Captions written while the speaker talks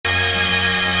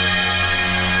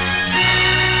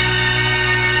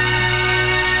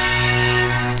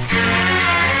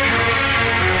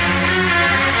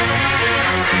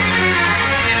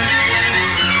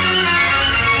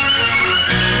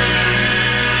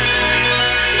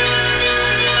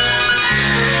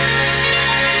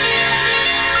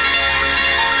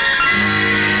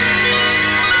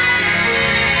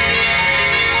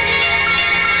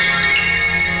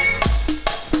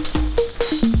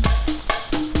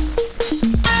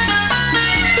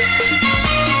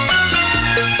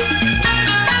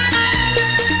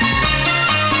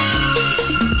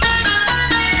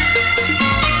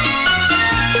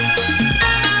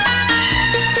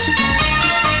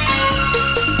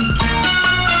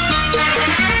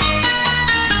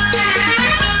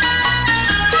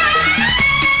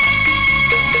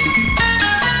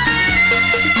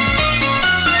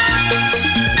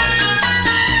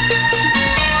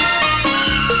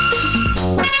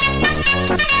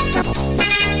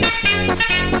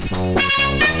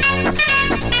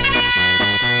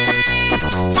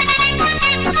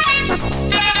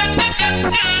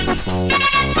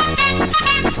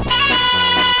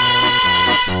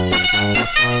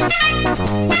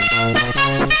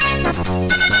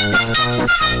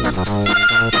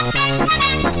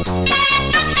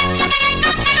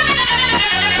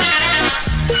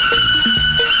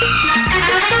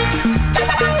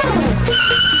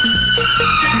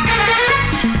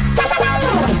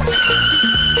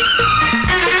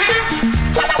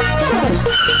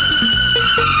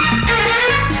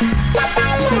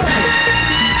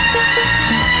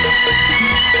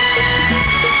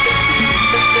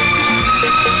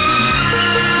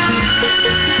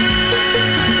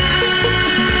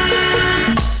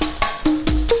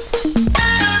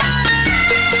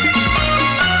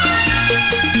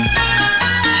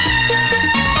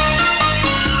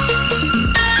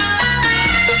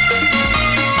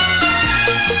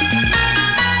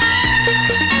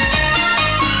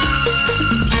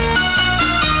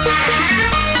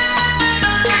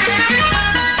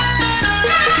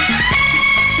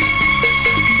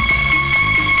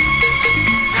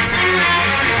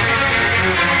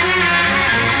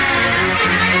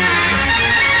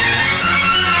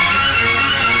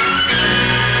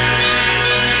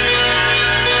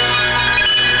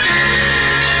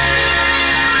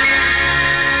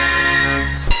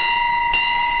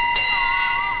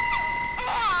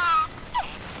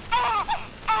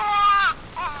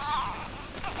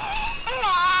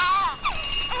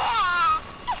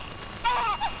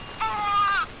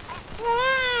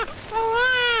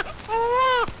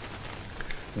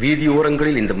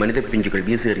வீதியோரங்களில் இந்த மனித பிஞ்சுகள்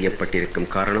வீசி எறியப்பட்டிருக்கும்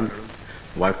காரணம்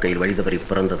வாழ்க்கையில் வழிதவறி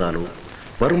பிறந்ததாலோ,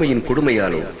 வறுமையின்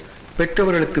கொடுமையாலோ,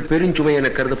 பெற்றவர்களுக்கு பெருஞ்சுமை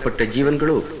என கருதப்பட்ட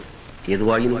ஜீவன்களோ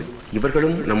எதுவாயினும்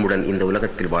இவர்களும் நம்முடன் இந்த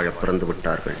உலகத்தில் வாழ பிறந்து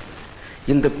விட்டார்கள்.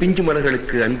 இந்த பிஞ்சு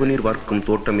மலர்களுக்கு அன்பு நீர் வார்க்கும்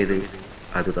தோட்டம் எது?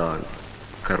 அதுதான்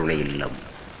கருணை இல்லம்.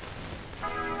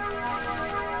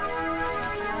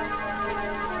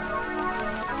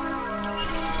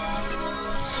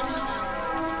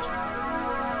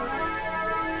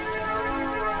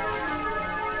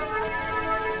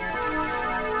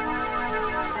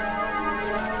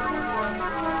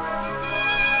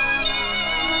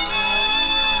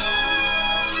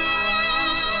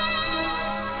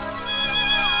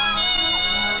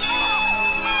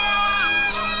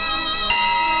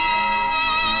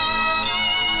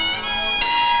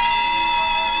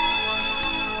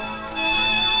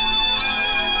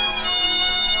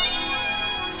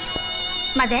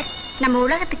 மதர், நம்ம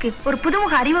உலகத்துக்கு ஒரு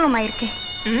புதுமுக அறிமுகமாயிருக்கு.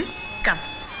 கம்,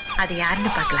 அது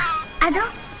யாருன்னு பார்க்கலாம். அதோ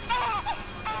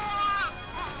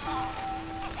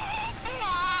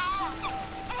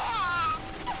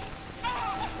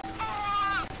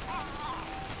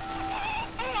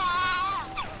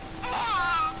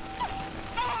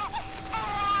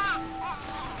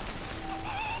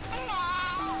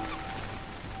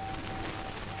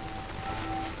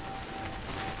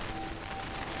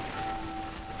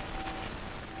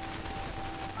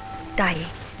தாயே,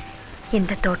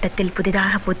 இந்த தோட்டத்தில்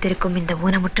புதிதாக பூத்திருக்கும் இந்த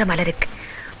ஊனமுற்ற மலருக்கு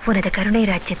உனது கருணை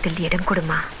ராஜ்யத்தில் இடம்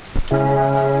கொடுமா.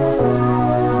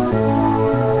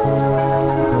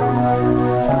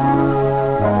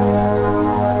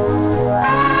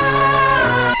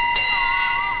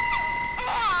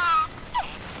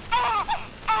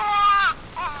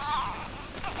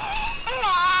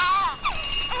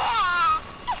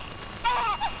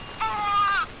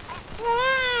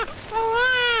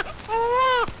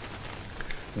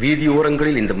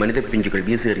 வீதியோரங்களில் இந்த மனித பிஞ்சுகள்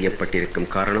வீசி எறியப்பட்டிருக்கும்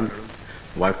காரணம்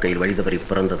வாழ்க்கையில் வழிதவறி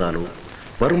பிறந்ததாலோ,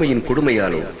 வறுமையின்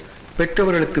கொடுமையாலோ,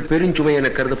 பெற்றவர்களுக்கு பெருஞ்சுமை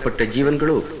என கருதப்பட்ட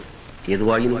ஜீவன்களோ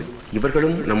எதுவாயினும்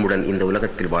இவர்களும் நம்முடன் இந்த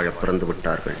உலகத்தில் வாழ பிறந்து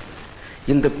விட்டார்கள்.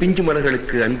 இந்த பிஞ்சு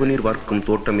மலர்களுக்கு அன்பு நீர் வார்க்கும்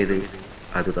தோட்டம் எது?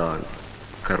 அதுதான்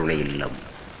கருணை இல்லம்.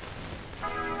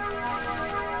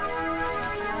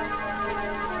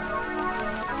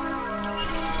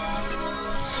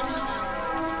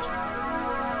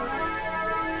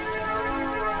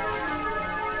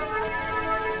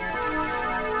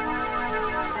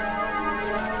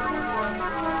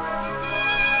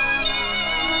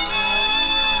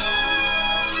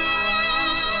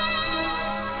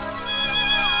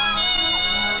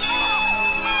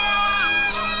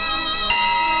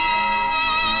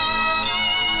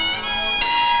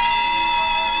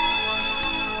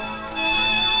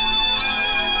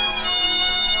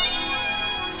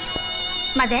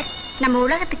 மதர், நம்ம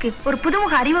உலகத்துக்கு ஒரு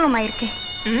புதுமுக அறிமுகமாயிருக்கு.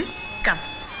 கம்,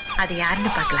 அது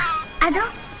யாருன்னு பார்க்கலாம். அதோ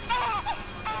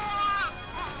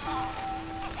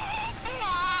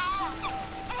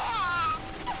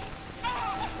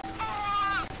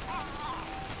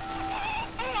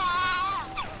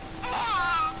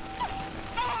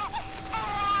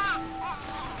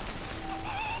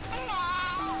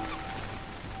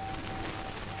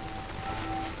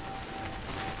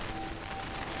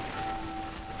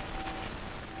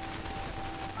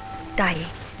தாயே,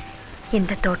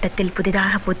 இந்த தோட்டத்தில்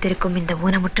புதிதாக பூத்திருக்கும் இந்த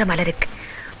ஊனமுற்ற மலருக்கு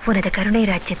உனது கருணை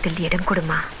ராஜ்யத்தில் இடம்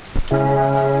கொடுமா.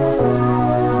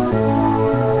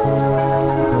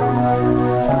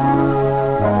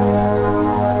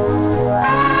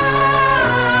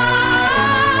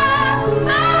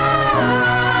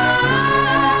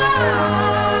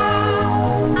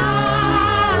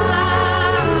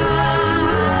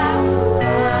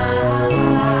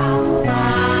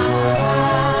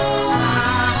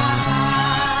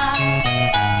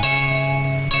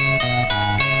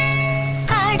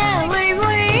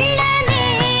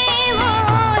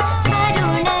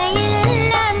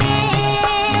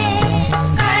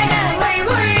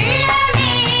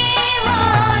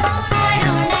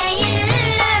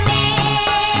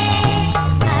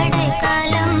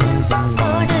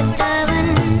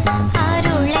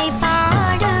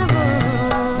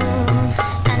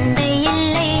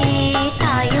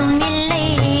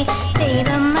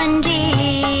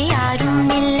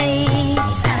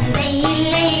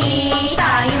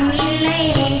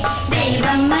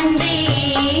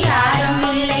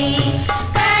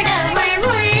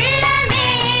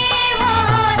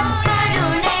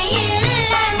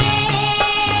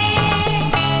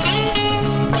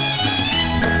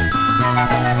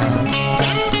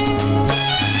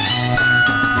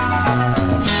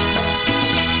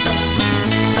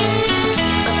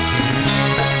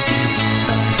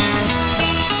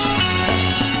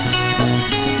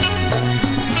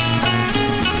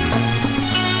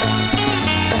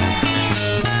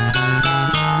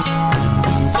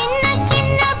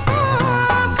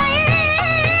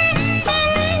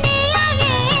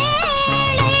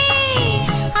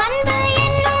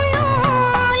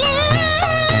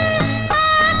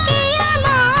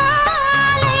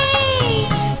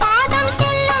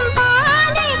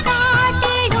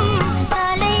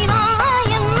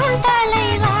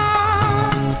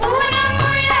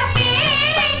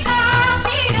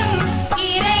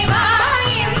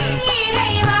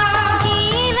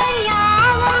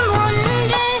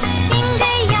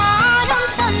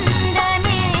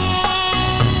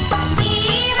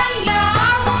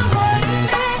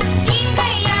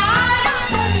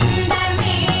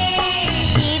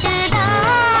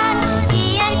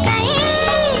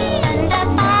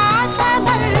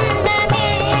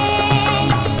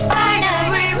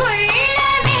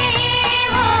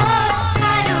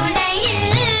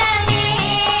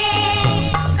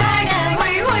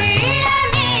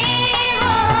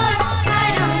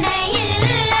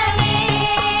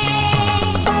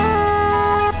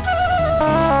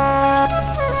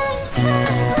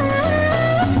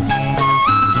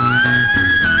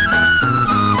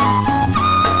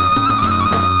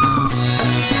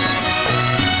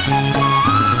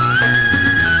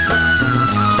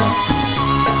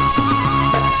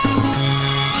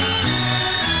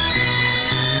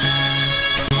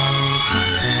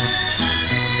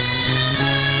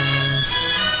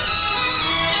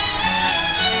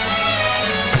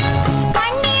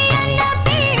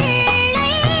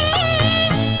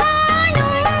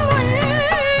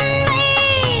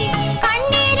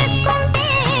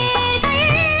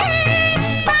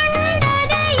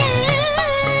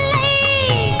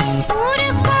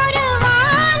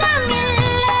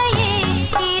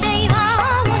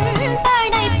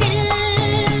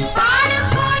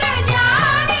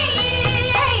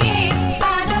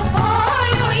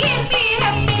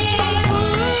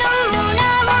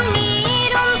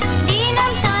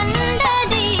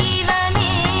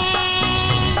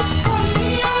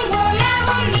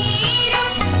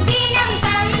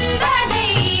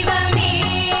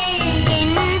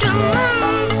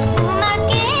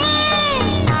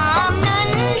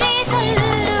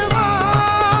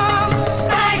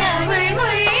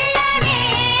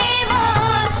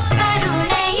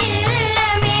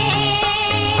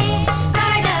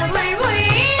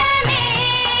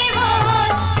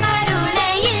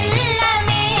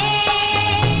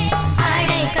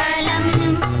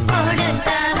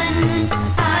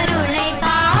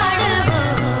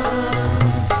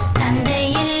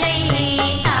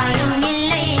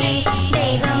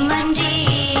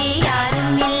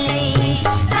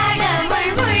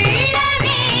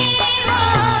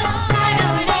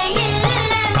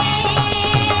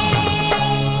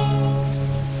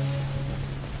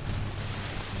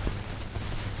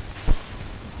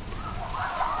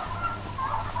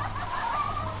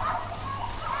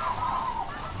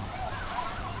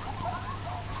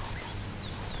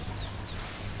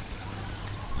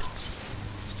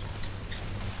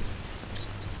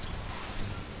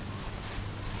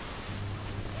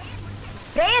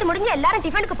 பிரேயர் முடிஞ்சு எல்லாரும்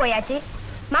டிஃபனுக்கு போயாச்சு.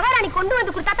 மகாராணி கொண்டு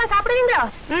வந்து கொடுத்தா தான் சாப்பிடுவீங்களோ?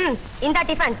 இந்த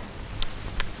டிஃபன்.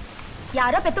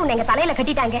 யாரோ பெத்து உன்னை எங்க தலையில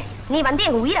கட்டிட்டாங்க. நீ வந்து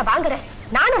எங்க உயிரை வாங்குற.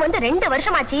 நானும் வந்து 2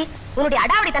 வருஷமாச்சு. உன்னுடைய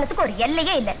அடாவடித்தனத்துக்கு ஒரு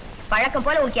எல்லையே இல்ல. பழக்கம்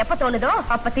போல உனக்கு எப்ப தோணுதோ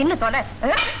அப்ப தின்னு தொலை.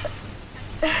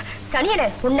 சனியனே,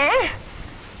 உன்னை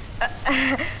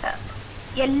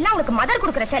எல்லாம் உனக்கு மதர்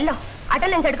குடுக்குற செல்லம்.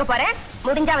 அட்டெண்டன்ஸ் எடுக்க போறேன்,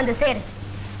 முடிஞ்சா வந்து சேரு.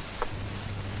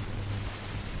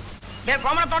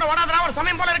 கோமணத்தோட ஓடாதா, ஒரு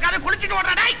சமயம் போல இருக்காது, குளிச்சுட்டு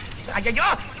ஓடுறா. ஐயோ,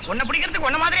 உன்னை பிடிக்கிறதுக்கு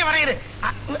ஒன்ன மாதிரியே வரையுது.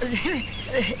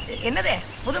 என்னது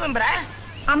புது மெம்பர?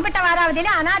 அம்பட்ட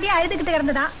வாராவதியில அனாதியா அழுதுகிட்டு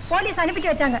இருந்ததா போலீஸ்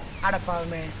அனுப்பிட்டு வச்சாங்க.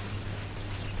 அடப்பாவுமே.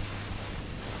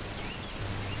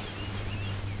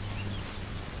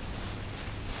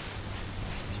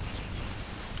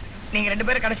 நீங்க 2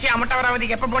 பேரும் கடைசி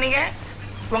அமட்டவராவதிக்கு எப்ப போனீங்க?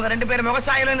 உங்க 2 பேரும்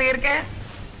விவசாயில இருக்க?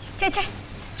 சேச்சே,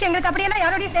 எங்களுக்கு அப்படியெல்லாம்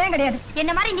யாரோடையும் சேகம் கிடையாது.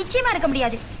 என்ன மாதிரி நிச்சயமா இருக்க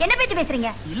முடியாது. என்ன பேச்சு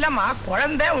பேசுறீங்க? இல்லம்மா,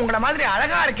 குழந்தை உங்கள மாதிரி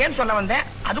அழகா இருக்கேன்னு சொல்ல வந்தேன்.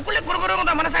 அதுக்குள்ள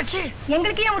குறுகுறுங்க மனசாட்சி.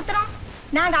 எங்களுக்கு ஏன் உறுத்துறோம்?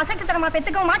 நாங்க அசட்டுத்தனமா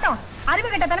பெத்துக்கவும் மாட்டோம், அறிவு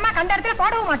கட்டத்தனமா கண்ட இடத்துல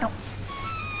போடவும் மாட்டோம்.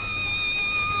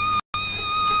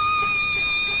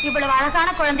 இவ்வளவு அழகான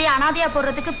குழந்தைய அனாதையா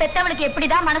போடுறதுக்கு பெத்தவளுக்கு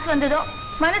எப்படிதான் மனசு வந்ததோ.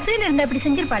 மனசுன்னு இருந்தா இப்படி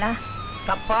செஞ்சிருப்பாளா?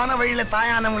 தப்பான வழியில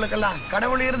தாயானவங்களுக்கு எல்லாம்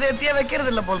கடவுள் இருதயத்தையே வைக்கிறது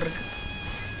இல்ல போல் இருக்கு.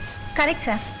 கரெக்ட்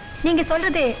சார், நீங்க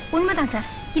சொல்றது உண்மைதான் சார்.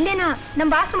 இல்லன்னா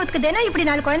நம்ம ஆசிரமத்துக்கு தினம் இப்படி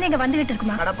 4 குழந்தைங்க வந்துகிட்டு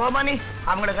இருக்குமா? அடப்போமா நீ,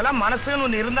 அவங்களுக்கு எல்லாம் மனசுன்னு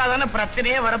ஒண்ணு இருந்தா தானே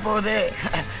பிரச்சனையே வரப்போகுது.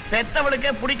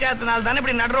 பெத்தவளுக்கே பிடிக்காதனால தானே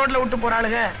இப்படி நடு ரோட்ல விட்டு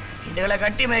போறாளுங்க. இதுகளை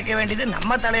கட்டி மேய்க்க வேண்டியது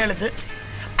நம்ம தலையெழுத்து.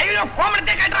 ஐயோ,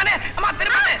 கோமணத்தை கேட்டானே. அம்மா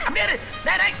திரும்ப அப்படியே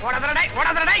ஓடாதடா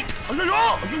ஓடாதடா. ஐயோ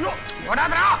ஐயோ,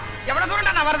 ஓடாதடா. எவ்வளவு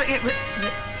தூரம் நான் வரது?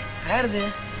 யாருது?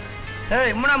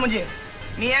 ஏய் முன்னா முஞ்சி,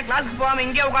 நீ ஏன் கிளாஸ்க்கு போகாம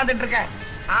இங்கே உட்காந்துட்டு இருக்க?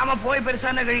 ஆமா, போய்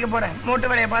பெருசான கழிக்க போறேன். மூட்டு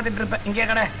வேலையை பார்த்துட்டு இருப்பேன் இங்கே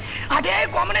கடை. அதே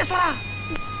கோமனேஸ்வரா,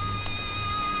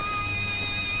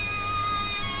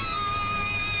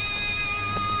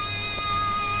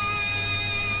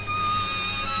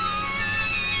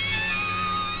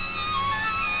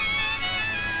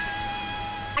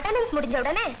 அட்டெண்டன்ஸ் முடிஞ்ச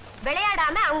உடனே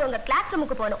விளையாடாம அவங்க கிளாஸ்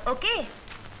ரூமுக்கு போகணும். Okay?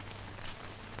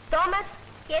 Thomas,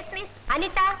 yes miss.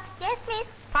 Anitha, yes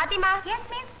miss. Fathima, yes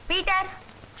miss. Peter,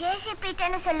 ஜேசி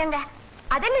பீட்டர்னு சொல்லுங்க.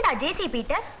 அதென்னடா ஜேசி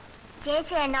பீட்டர்?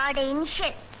 ஜேசி என்னோட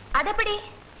இனிஷியல். அதப்படி?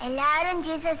 எல்லாரும்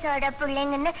ஜீசஸோட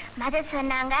பிள்ளைங்கன்னு மதர்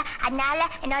சொன்னாங்க, அதனால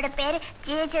என்னோட பேரு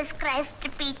ஜீசஸ் கிரைஸ்ட்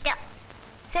பீட்டர்.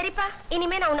 சரிப்பா,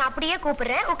 இனிமே நான் உன்னை அப்படியே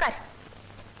கூப்பிடுறேன். உட்கார்.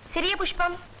 சிறிய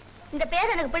புஷ்பம். இந்த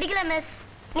பேர் எனக்கு பிடிக்கல மிஸ்.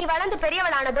 நீ வளர்ந்து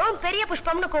பெரியவளானதும் பெரிய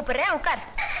புஷ்பம்னு கூப்பிடுறேன். உட்கார்.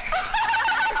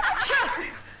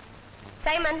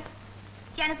 சைமன்.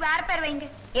 எனக்கு வேற பேர் வைங்க.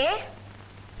 ஏ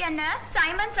என்ன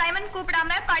சைமன் சைமன்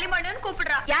கூப்பிடாம களிமண்ணுன்னு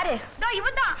கூப்பிடுறா? யாரு?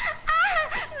 இவன்தான்.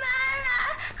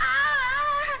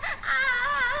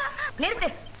 நிறுத்து.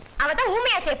 அவதான்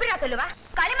ஊமையாச்சு, எப்படிடா சொல்லுவா?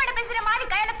 களிமண்ண பேசுற மாதிரி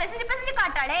கையில பெசிஞ்சு பெசிஞ்சு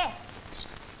காட்டாளே.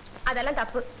 அதெல்லாம்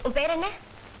தப்பு. உன் பேர் என்ன?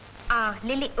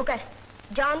 லில்லி. உட்கார்.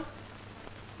 ஜான்.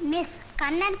 மிஸ்,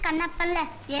 கண்ணன் கண்ணப்பல்ல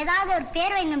ஏதாவது ஒரு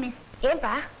பேர் வைங்க மிஸ்.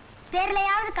 ஏன்பா?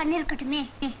 பேர்லயாவது கண்ணு இருக்கட்டுமே.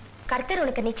 கர்த்தர்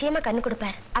உனக்கு நிச்சயமா கண்ணு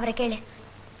கொடுப்பார், அவரை கேளு.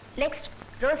 Next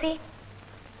Rousey.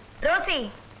 ரோசி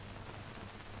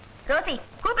ரோசி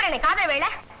கூப்பிடுறேனே, காதல் வேலை.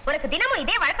 உனக்கு தினமும்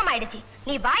இதே வழக்கமாயிடுச்சு.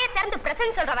 நீ வாயை திறந்து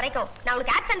பிரசன்ட் சொல்ற வரைக்கும் நான்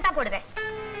உனக்கு ஆப்சன்ட் தான் போடுவேன்.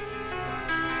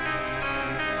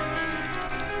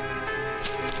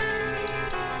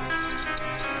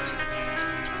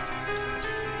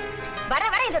 வர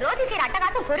வர இந்த ரோசி செய்யற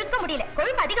அட்டகாசம் பொறுக்க முடியல.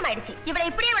 கொழுப்பு அதிகமாயிடுச்சு. இவளை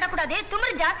இப்படியே விடக்கூடாது,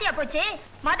 துமிரு ஜாஸ்தியா போச்சு.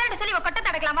 மதர்ட்ட சொல்லி கொட்ட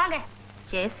தடக்கலாம் வாங்க.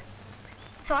 எஸ்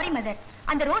சாரி மதர்,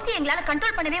 அந்த ரோசி எங்களால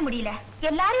கண்ட்ரோல் பண்ணவே முடியல.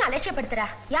 எல்லாரும் அலட்சியப்படுத்துறா,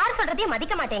 யார் சொல்றதையும்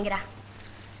மதிக்க மாட்டேங்கிறா.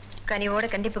 கனிவோட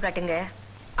கண்டிப்பு காட்டுங்க,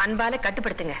 அன்பால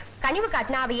கட்டுப்படுத்துங்க. கனிவு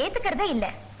காட்டினா அவ ஏத்துக்கிறதே இல்ல.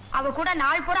 அவ கூட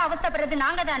நாள் பூரா அவஸ்தப்படுறது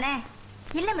நாங்க தானே.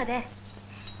 இல்ல மதர்,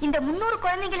 இந்த 300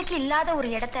 குழந்தைங்களுக்கு இல்லாத ஒரு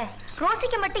இடத்தை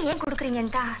ரோசிக்கு மட்டும் ஏன்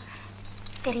கொடுக்குறீங்கன்னு தான்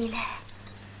தெரியல.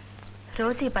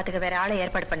 ரோசியை பாத்துக்க வேற ஆளை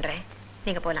ஏற்பாடு பண்றேன்,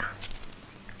 நீங்க போலாம்.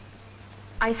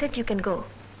 I said you can go.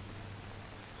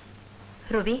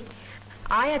 Ruby,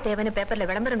 ஆயா தேவன்னு பேப்பர்ல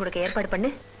விளம்பரம் கொடுக்க ஏற்பாடு பண்ணு.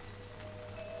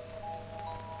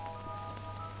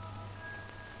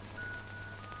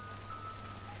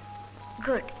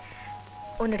 குட்.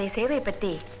 உன்னுடைய சேவையை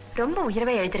பத்தி ரொம்ப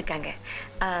உயர்வா எழுதிருக்காங்க.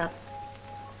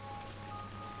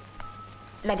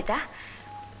 லலிதா,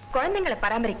 குழந்தைங்களை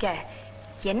பராமரிக்க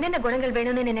என்னென்ன குணங்கள்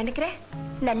வேணும்னு நினைக்கிறேன்?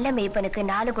 நல்ல மேய்ப்பனுக்கு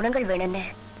 4 குணங்கள் வேணும்னு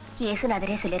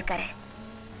இயேசுநாதரே சொல்லியிருக்காரு.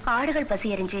 ஆடுகள்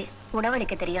பசி எறிஞ்சு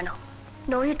உணவளிக்க தெரியணும்,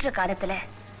 நோயுற்ற காலத்துல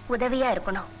உதவியா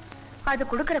இருக்கணும், அது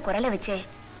கொடுக்கிற குரலை வச்சு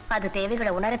அது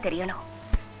தேவைகளை உணர தெரியணும்.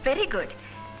 Very good.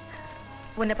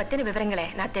 உன்னை பத்தின விவரங்களை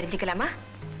நான் தெரிஞ்சுக்கலாமா?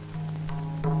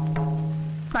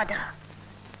 மதா,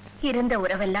 இருந்த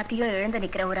உறவு எல்லாத்தையும் இழந்து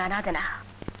நிக்கிற ஒரு அநாதனா.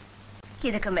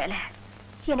 இதுக்கு மேல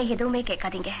என்னை எதுவுமே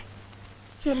கேட்காதீங்க.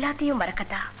 எல்லாத்தையும்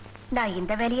மறக்கத்தான் நான்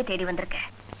இந்த வேலையை தேடி வந்திருக்கேன்.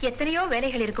 எத்தனையோ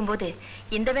வேலைகள் இருக்கும்போது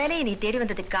இந்த வேலையை நீ தேடி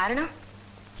வந்ததுக்கு காரணம்?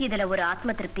 இதுல ஒரு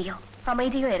ஆத்ம திருப்தியும்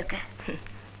அமைதியும் இருக்கு.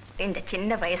 இந்த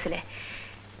சின்ன வயசுல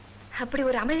அப்படி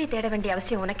ஒரு அமைதி தேட வேண்டிய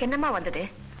அவசியம் உனக்கு என்னமா வந்தது?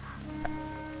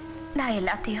 நான்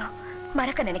எல்லாத்தையும்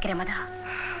மறக்க நினைக்கிறேன் மதா.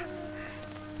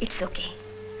 It's okay.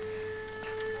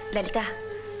 லலிதா,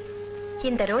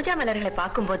 இந்த ரோஜா மலர்களை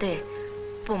பார்க்கும்போது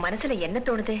உன் மனசுல என்ன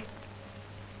தோணுது?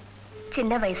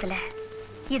 சின்ன வயசுல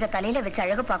இத தலையில வச்சு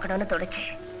அழகு பார்க்கணும்னு தோணுச்சு.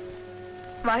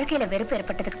 வாழ்க்கையில வெறுப்பு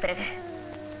ஏற்பட்டதுக்கு பிறகு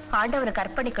ஆண்டவனுக்கு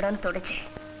அர்ப்பணிக்கணும்னு தோணுச்சு.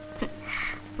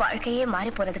 வாழ்க்கையே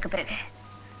மாறி போனதுக்கு பிறகு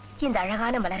இந்த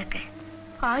அழகான மலருக்கு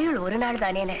ஆயுள் ஒரு நாள்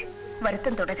தானேன்னு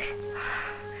வருத்தம் தொடுது.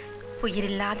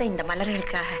 உயிரில்லாத இந்த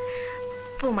மலர்களுக்காக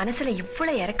உன் மனசுல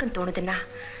இவ்வளவு இறக்கம் தோணுதுன்னா,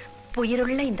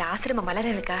 உயிருள்ள இந்த ஆசிரம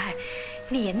மலர்களுக்காக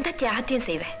நீ எந்த தியாகத்தையும்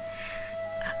செய்வ.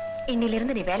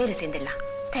 இன்னிலிருந்து நீ வேலையில சேர்ந்துடலாம்.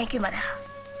 தேங்க்யூ மதா.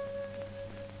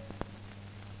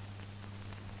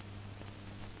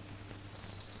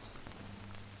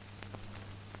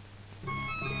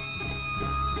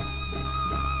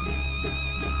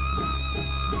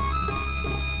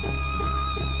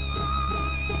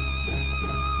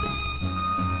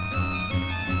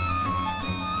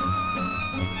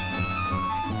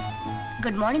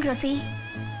 Good morning Rousey.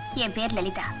 என் பேர்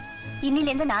லலிதா.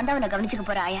 இன்னிலிருந்து நான் தான் உன்னை கவனிச்சுக்க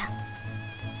போற ஆயா.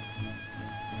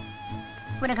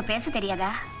 உனக்கு பேச தெரியாதா?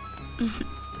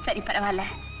 சரி, பரவாயில்ல.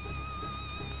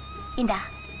 இந்தா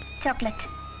சாக்லேட்.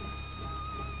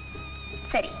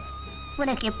 சரி,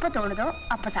 உனக்கு எப்ப தோணுதோ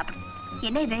அப்ப சாப்பிடு.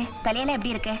 என்ன இது தலையெல்லாம்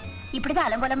எப்படி இருக்கு? இப்படிதான்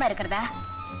அலங்கோலமா இருக்கிறதா?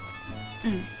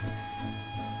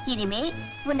 இனிமே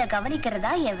உன்னை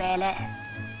கவனிக்கிறதா என் வேலை.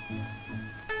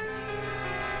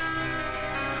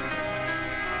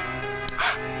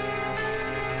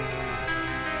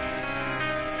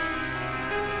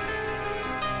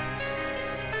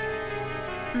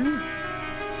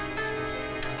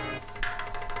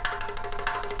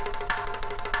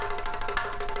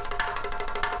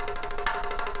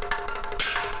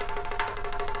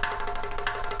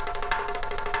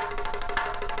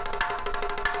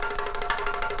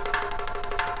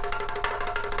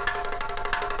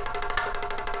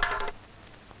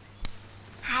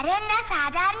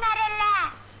 சாதாரண அரல்ல,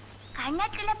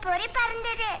 கண்ணத்துல பொறி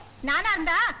பறந்தது. நானா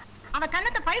இருந்தா அவ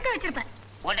கண்ணத்தை பழுக்க வச்சிருப்பேன்.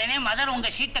 உடனே மதர் உங்க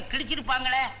சீட்டை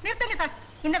கிழிச்சிருப்பாங்களே. நிறுத்துங்க சார்,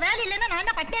 இந்த வேலை இல்லைன்னா நான்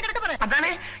என்ன பட்டியா கிடக்க போறேன்.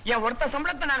 அதானே என் ஒருத்த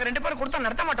சம்பளத்தை நாங்க 2 பேரும் கொடுத்தா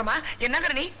நடத்த மாட்டோமா?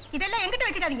 என்னங்கிற நீ? இதெல்லாம் எங்கிட்ட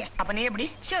வச்சுக்காதீங்க. அப்ப நீ எப்படி?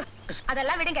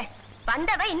 அதெல்லாம் விடுங்க.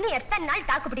 வந்தவ இன்னும் எத்தனை நாள்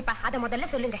தாக்கு பிடிப்பா அத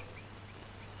முதல்ல சொல்லுங்க.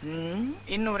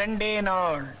 இன்னும் 2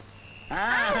 நாள்.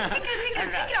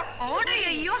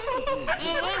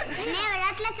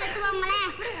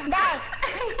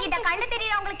 இத கண்டு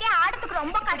தெரியறவங்களுக்கே ஆடத்துக்கு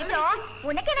ரொம்ப கஷ்டம்.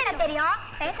 உனக்கு என்ன தெரியும்?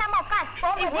 பேசாம உட்கார்.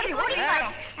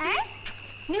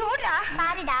 நீ ஓடுறா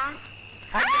பாருடா.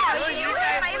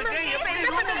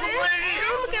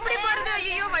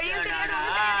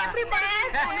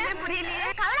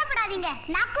 கவலைப்படாதீங்க,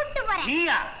 நான் கூப்பிட்டு போறேன்.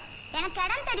 எனக்கு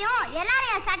இடம் தெரியும்.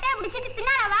 எல்லாரும் என் சட்டையை பிடிச்சிட்டு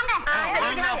பின்னால வாங்க.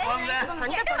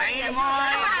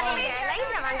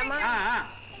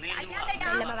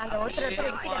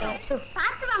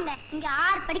 பார்த்து வாங்க, இங்க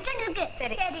 6 படிக்கட்டு இருக்கு.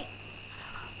 சரி,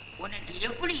 உனக்கு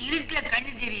எப்படி இருட்டுல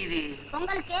கண்ணு தெரியுது?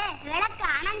 உங்களுக்கு விளக்கு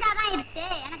அணைஞ்சாதான் இருக்கு,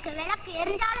 எனக்கு விளக்கு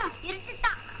எரிஞ்சாலும்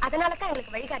இருட்டுதான். அதனாலதான்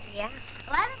உங்களுக்கு வழிகாட்டுறியா?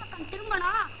 வலது பக்கம்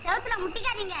திரும்பணும், செவுத்துல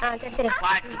முட்டிக்காதீங்க.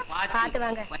 பாத்து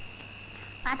வாங்க.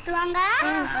 பார்த்து வாங்க,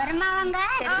 வரமா வாங்க,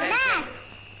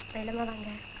 வெள்ளமா வாங்க.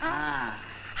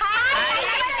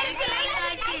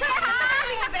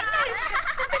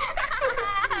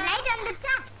 லைட்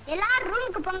வந்துச்சா? எல்லாரும்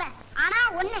ரூமுக்கு போங்க. ஆனா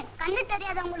ஒண்ணு, கண்ணு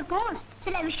தெரியாதவங்களுக்கும்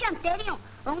சில விஷயம் தெரியும்.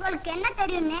 உங்களுக்கு என்ன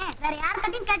தெரியும்னு வேற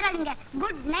யார்கிட்டயும் கேட்காதீங்க.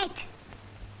 Good night.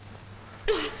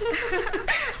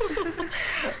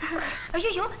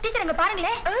 ஐயோ டீச்சர், அங்க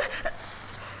பாருங்களே.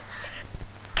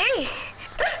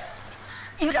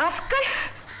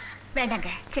 வேண்டாங்க,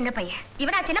 சின்ன பையன்.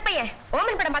 இவனா சின்ன பையன்?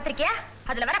 ஓமன் படம் பாத்திருக்கியா?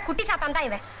 அதுல வர குட்டி சாத்தான் தான்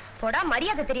இவன். போடா,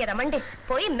 மரியாதை தெரியாத மண்டு.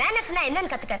 போய் மேனஸ்னா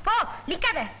என்னன்னு கத்துக்க. போ,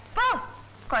 நிக்காத, போ.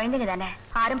 குழந்தைங்க தானே,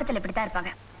 ஆரம்பத்துல இப்படித்தான்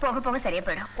இருப்பாங்க. போக போக சரியா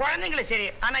போயிடும். குழந்தைங்களே சரி,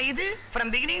 ஆனா இது from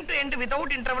beginning to end without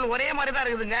interval ஒரே மாதிரி தான்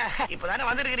இருக்குதுங்க. இப்பதானே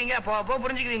வந்திருக்கீங்க, போ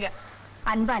புரிஞ்சுக்கிறீங்க.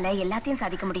 அன்பால எல்லாத்தையும்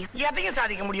சாதிக்க முடியும். எதையும்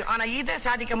சாதிக்க முடியும், ஆனா இதை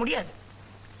சாதிக்க முடியாது.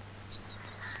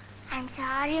 I'm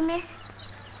sorry miss.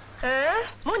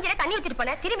 மூஞ்சில தண்ணி ஊத்திட்டு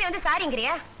போன, திரும்பி வந்து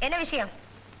சாரிங்கிறியா? என்ன விஷயம்?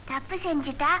 தப்பு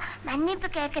செஞ்சுட்டா மன்னிப்பு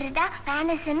கேக்குறதா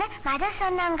மேனஸ்ன்னு மதர்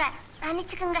சொன்னாங்க.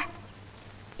 மன்னிச்சுக்குங்க.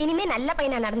 இனிமே நல்ல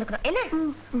பையனா நடந்துக்கணும் என்ன?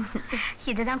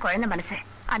 இதுதான் குழந்தை மனசு.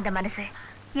 அந்த மனசு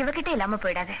இவகிட்ட இல்லாம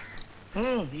போயிடாது.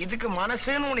 இதுக்கு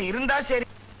மனசுன்னு ஒண்ணு இருந்தா சரி.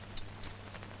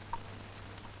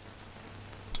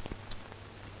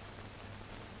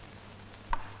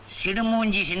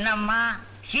 சிடுமூஞ்சி சின்னம்மா,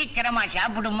 சீக்கிரமா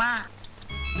சாப்பிடுமா.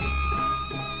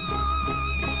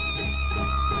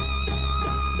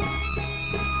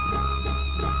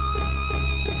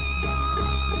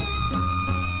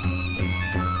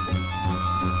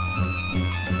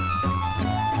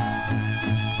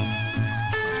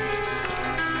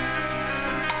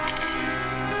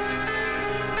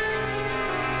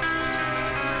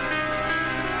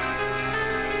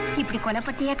 இப்படி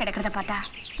கொலைப்பட்டியா கிடக்கிறத பார்த்தா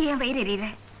என் வயிறு எரியுது.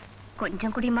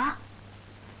 கொஞ்சம் குடிமா.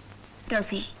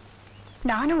 ரோசி,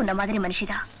 நானும் உன்ன மாதிரி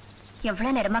மனுஷிதான்.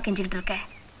 எவ்வளவு நேரமா கெஞ்சிக்கிட்டு இருக்க.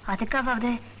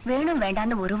 அதுக்காவது வேணும்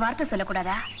வேண்டான்னு ஒரு வார்த்தை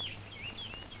சொல்லக்கூடாதா?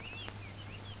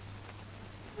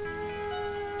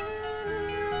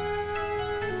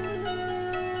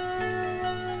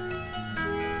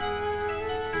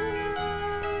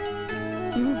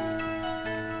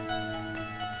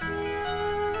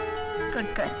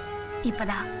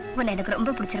 இப்பதான் உன்னை எனக்கு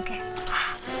ரொம்ப பிடிச்சிருக்கு.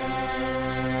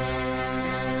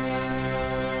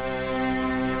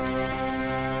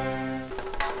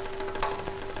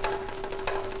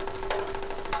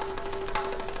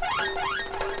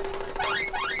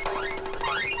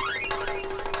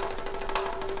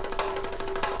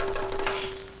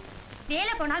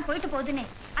 வேலை போனால் போயிட்டு போகுதுன்னு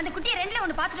அந்த குட்டியை ரெண்டுல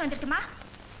ஒண்ணு பாத்துட்டு வந்துட்டுமா?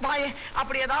 பாயே,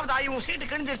 அப்படி ஏதாவது ஆயி உன் சீட்டு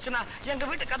கிழிஞ்சிருச்சுன்னா எங்க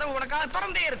வீட்டு கதவு உனக்காக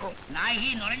திறந்தே இருக்கும்.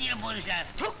 நாயகி நுழைஞ்சிட போகுது சார்.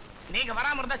 நீங்க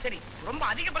வராம இருந்தா சரி. ரொம்ப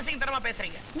அதிக பிரச்சனை தரமா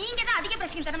பேசுறீங்க. நீங்க தான் அதிக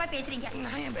பிரச்சனை தரமா பேசுறீங்க.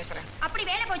 நான் ஏன் பேசுறேன்? அப்படி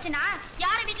வேலை போச்சுன்னா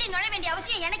யாரும் வீட்லயும் நுழைய வேண்டிய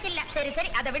அவசியம் எனக்கு இல்ல. சரி சரி,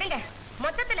 அதை விடுங்க.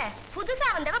 மொத்தத்துல புதுசா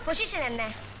வந்தவ பொசிஷன் என்ன?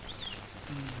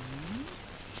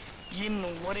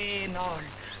 இன்னும் ஒரே நாள்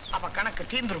அவ கணக்கு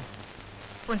தீந்துரும்.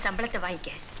 உன் சம்பளத்தை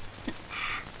வாங்கிக்க.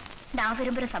 நான்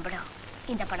விரும்புற சம்பளம்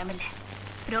இந்த பணம் இல்ல,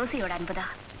 ரோசியோட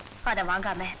அன்புதான். அதை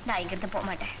வாங்காம நான் இங்கிருந்து போக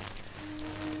மாட்டேன்.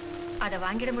 அதை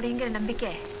வாங்கிட முடியுங்கிற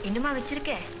நம்பிக்கை இன்னுமா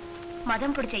வச்சிருக்க?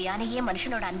 மதம் பிடிச்ச யானையே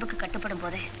மனுஷனோட அன்புக்கு கட்டுப்படும்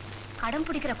போது அடம்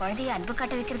பிடிக்கிற குழந்தைய அன்பு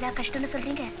காட்ட வைக்கிறதா கஷ்டம்னு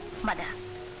சொல்றீங்க? மதா,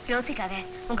 ரோசிக்காக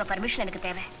உங்க பர்மிஷன் எனக்கு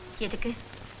தேவை. எதுக்கு?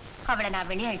 அவளை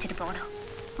நான் வெளியே அழிச்சிட்டு போகணும்.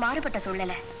 மாறுபட்ட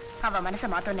சூழ்நிலை அவ மனசை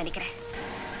மாத்தோன்னு நினைக்கிறேன்.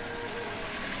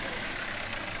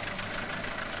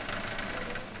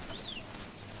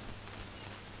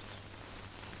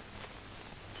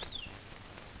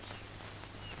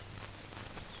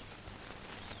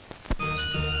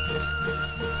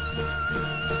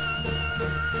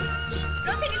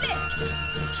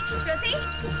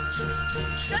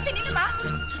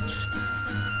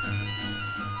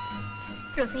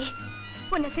 ரோசி,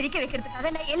 உன்னை சிரிக்க வைக்கிறதுக்காக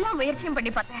நான் எல்லா முயற்சியும்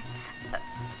பண்ணி பார்த்தேன்.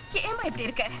 ஏமா இப்படி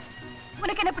இருக்க?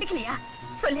 உனக்கு என்ன பிடிக்கலையா?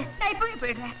 சொல்லு, நான் இப்பவே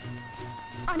போயிடுறேன்.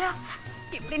 ஆனா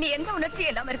இப்படி நீ எந்த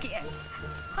உணர்ச்சியும் இல்லாம இருக்கிய,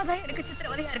 அதான் எனக்கு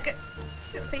சித்திரவதையா இருக்கு.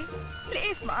 ரோசி,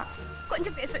 பிளீஸ்மா,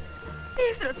 கொஞ்சம் பேசு.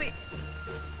 Please Rousey.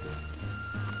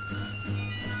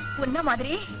 உன்ன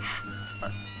மாதிரி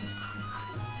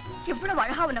இவ்வளவு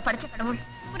அழகா உன்னை படிச்ச கடவுள்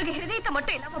உனக்கு ஹிருதயத்தை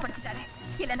மட்டும் இல்லாம படிச்சுட்டாரு.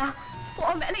 இல்லனா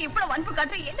உன் மேல இவ்வளவு அன்பு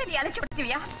காட்டுற என்ன நீ அழைச்சு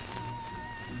விடுவியா?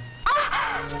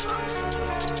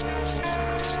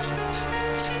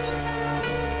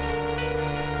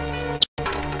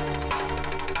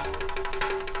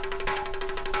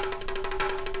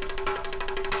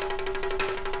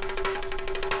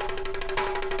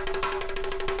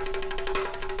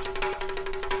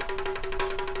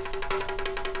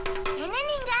 என்ன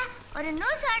நீங்க ஒரு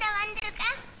நியூஸோட வந்திருக்க,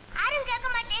 யாரும் கேட்க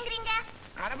மாட்டேங்கிறீங்க?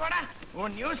 அட போடா,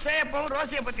 உன் நியூஸ் எப்பவும்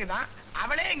ரோசியை பத்தி தான்.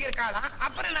 அவளே இங்க இருக்காளா?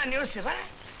 அப்புறம் நான் நியூஸ்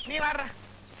நீ வர்ற.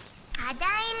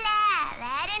 அதான் இல்ல,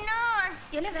 வேற நியூஸ்.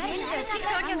 என்ன வேற?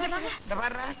 இந்த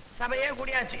வர்ற சபையே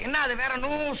கூடியாச்சு. என்ன அது வேற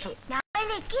நியூஸ்?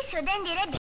 நாளைக்கு சுதந்திர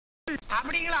தினம்.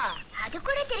 அப்படிங்களா? அது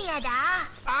கூட தெரியாதா?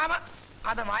 ஆமா,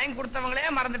 அத வாங்கி கொடுத்தவங்களே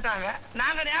மறந்துட்டாங்க.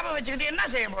 நாங்க ஞாபகம் வச்சுக்கிட்டு என்ன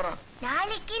செய்ய போறோம்?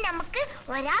 நாளைக்கு நமக்கு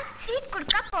ஒரு ஆள் ஸ்வீட்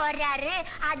கொடுக்க போறாரு.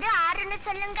 அது ஆறுன்னு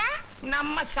சொல்லுங்க.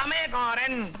 நம்ம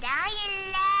சமயக்காரன். அதான்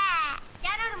இல்ல,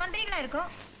 யாராவது மந்திரிகளா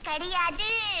இருக்கும்? கிடையாது.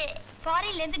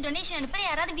 ஃபாரின்ல இருந்து டொனேஷன் அனுப்ப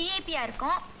யாராவது விஐபியா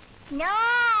இருக்கும்? நோ.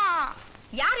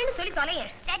 யாருன்னு சொல்லி தொலைய.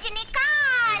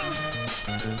 ரஜினிகாந்த்.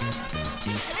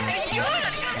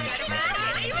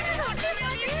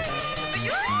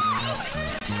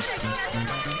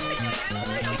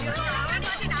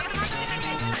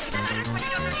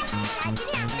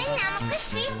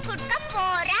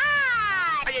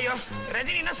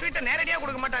 ரஜினி ஸ்வீட்டை நேரடியா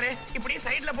கொடுக்க மாட்டாரு. இப்படி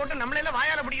சைடுல போட்டு நம்மள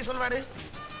வாயால பிடிக்க சொல்வாரு.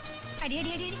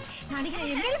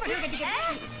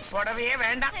 புடவையே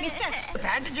வேண்டாம்,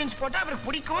 பேண்ட் ஜீன்ஸ் போட்டா அவருக்கு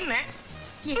பிடிக்கும்னு.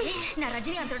 நான்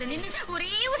ரஜினிகாந்தோட நின்னு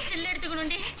ஒரே ஒரு ஸ்டில்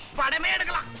எடுத்துக்கணும்டி. படமே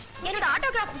எடுக்கலாம். என்னோட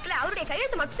ஆட்டோகிராஃப் புக்ல அவருடைய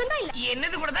கையெழுத்து மட்டும்தான் இல்ல.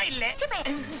 என்னது கூட தான் இல்ல.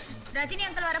 ரஜினி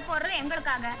அங்கிள் வர போறது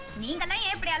எங்களுக்காக. நீங்க எல்லாம்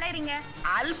ஏன் இப்படி அலையறீங்க?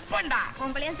 அல்பண்டா.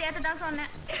 உங்களையும் சேர்த்து தான்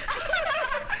சொன்னேன்.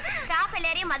 ஸ்டாஃப்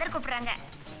எல்லாரையும் மதர் கூப்பிடுறாங்க,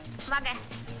 வாங்க.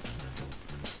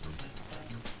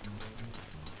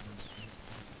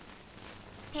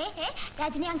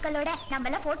 ரஜினி அங்கிளோட நம்ம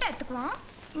எல்லாம் போட்டோ எடுத்துக்குவோம்.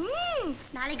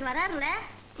 நாளைக்கு வராருல.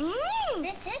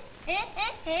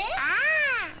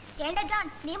 ஏண்டா ஜான்,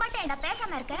 நீ மட்டும் என்ன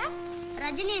பேசாம இருக்க?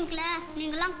 ரஜினி அங்கிள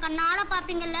நீங்களாம் கண்ணால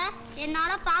பாப்பீங்கல்ல,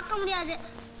 என்னால பார்க்க முடியாது,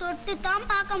 தொட்டு தான்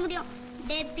பார்க்க முடியும்.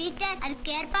 டே பீட்டர்,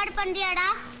 அதுக்கு ஏற்பாடு பண்றியாடா?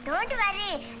 டோன்ட் வரி,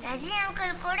 ரஜினி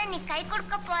அங்கிள் கூட நீ கை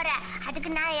கொடுக்க போற,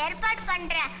 அதுக்கு நான் ஏற்பாடு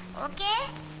பண்றேன். ஓகே?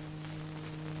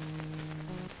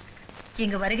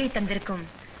 இங்கு வருகை தந்திருக்கும்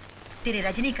திரு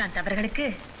ரஜினிகாந்த் அவர்களுக்கு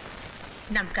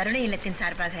நம் கருணை இல்லத்தின்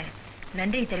சார்பாக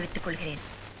நன்றியை தெரிவித்துக் கொள்கிறேன்.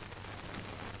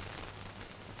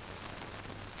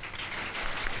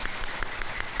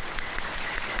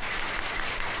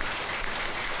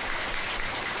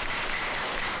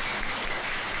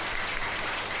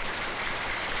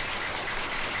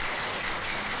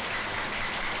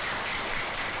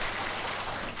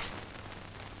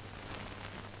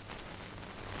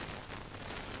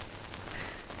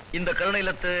 இந்த கருணை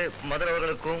இல்லத்து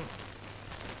மதரவர்களுக்கும்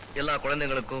எல்லா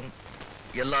குழந்தைகளுக்கும்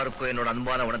எல்லாருக்கும் என்னோட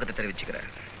அன்பான வணக்கத்தை தெரிவிச்சுக்கிறேன்.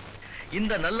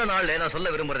 இந்த நல்ல நாள்ல நான்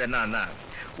சொல்ல விரும்புறது என்னன்னா,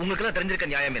 உங்களுக்கு எல்லாம் தெரிஞ்சிருக்க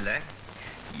நியாயம் இல்ல.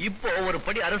 இப்போ ஒரு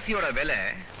படி அரிசியோட விலை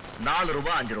 4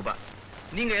 ரூபாய் 5 ரூபாய்.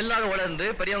 நீங்க எல்லாரும் வளர்ந்து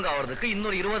பெரியவங்க ஆகிறதுக்கு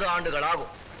இன்னொரு 20 ஆண்டுகள்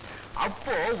ஆகும்.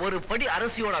 அப்போ ஒரு படி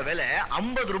அரிசியோட விலை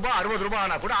 50 ரூபாய் 60 ரூபாய்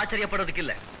ஆனா கூட ஆச்சரியப்படுறதுக்கு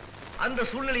இல்ல. அந்த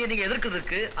சூழ்நிலையை நீங்க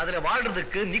எதிர்க்கிறதுக்கு, அதுல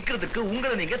வாழ்றதுக்கு, நிக்கிறதுக்கு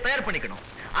உங்களை நீங்க தயார் பண்ணிக்கணும்.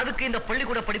 அதுக்கு இந்த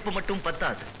பள்ளிக்கூட படிப்பு மட்டும்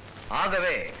பத்தாது.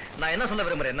 ஆகவே நான் என்ன சொல்ல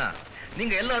விரும்புறேன்னா,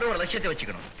 நீங்க எல்லாரும் ஒரு லட்சியத்தை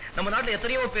வச்சுக்கணும். நம்ம நாட்டுல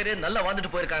எத்தனையோ பேரு நல்லா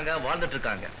வாழ்ந்துட்டு போயிருக்காங்க, வாழ்ந்துட்டு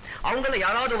இருக்காங்க. அவங்கள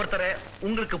யாராவது ஒருத்தரை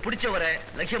உங்களுக்கு பிடிச்சவரை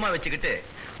லட்சியமா வச்சுக்கிட்டு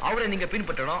அவரை நீங்க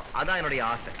பின்பற்றணும். அதான் என்னுடைய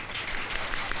ஆசை.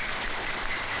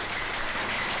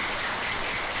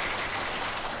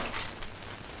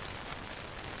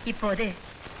 இப்போது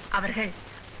அவர்கள்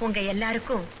உங்க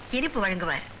எல்லாருக்கும் இனிப்பு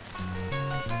வழங்குவார்.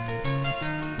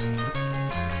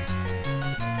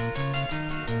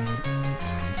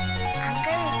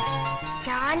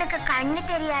 ஜானுக்கு கண்ணு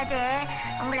தெரியாது,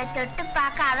 உங்களை தொட்டு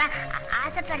பார்க்க அவன்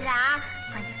ஆசைப்படுறா.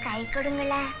 கொஞ்சம் கை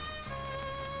கொடுங்களேன்.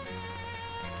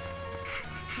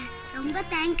 ரொம்ப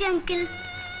thank you uncle.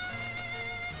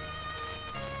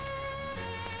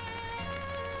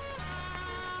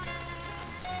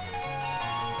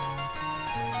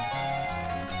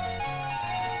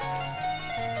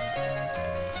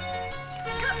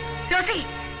 Rousey,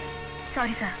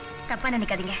 sorry sir, தப்பா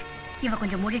நினைக்காதீங்க. இவ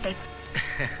கொஞ்சம் மூடி டைப்.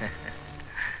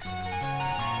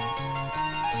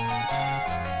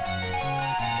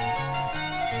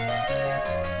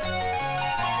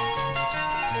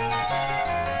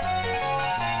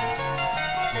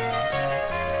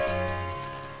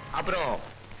 அப்புறம்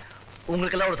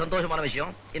உங்களுக்கு எல்லாம் ஒரு சந்தோஷமான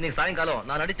விஷயம், இன்னைக்கு சாயங்காலம்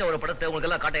நான் நடிச்ச ஒரு படத்தை உங்களுக்கு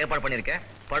எல்லாம் காட்ட ஏற்பாடு பண்ணிருக்கேன்.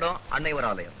 படம் அன்னைவர்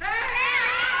ஆலயம்.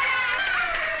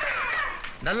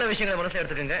 நல்ல விஷயங்களை மனசுல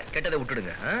எடுத்துக்கங்க, கெட்டதை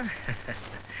விட்டுடுங்க.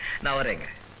 நான் வரேங்க.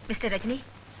 மிஸ்டர் ரஜினி,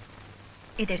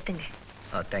 இதை எடுத்துங்க.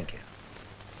 தேங்க்யூ.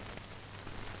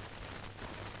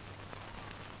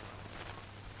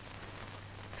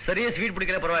 சரியா ஸ்வீட்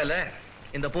பிடிக்கிற பரவாயில்ல,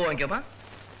 இந்த பூ வாங்கிக்கமா.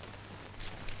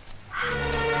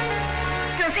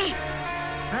 ரோசி,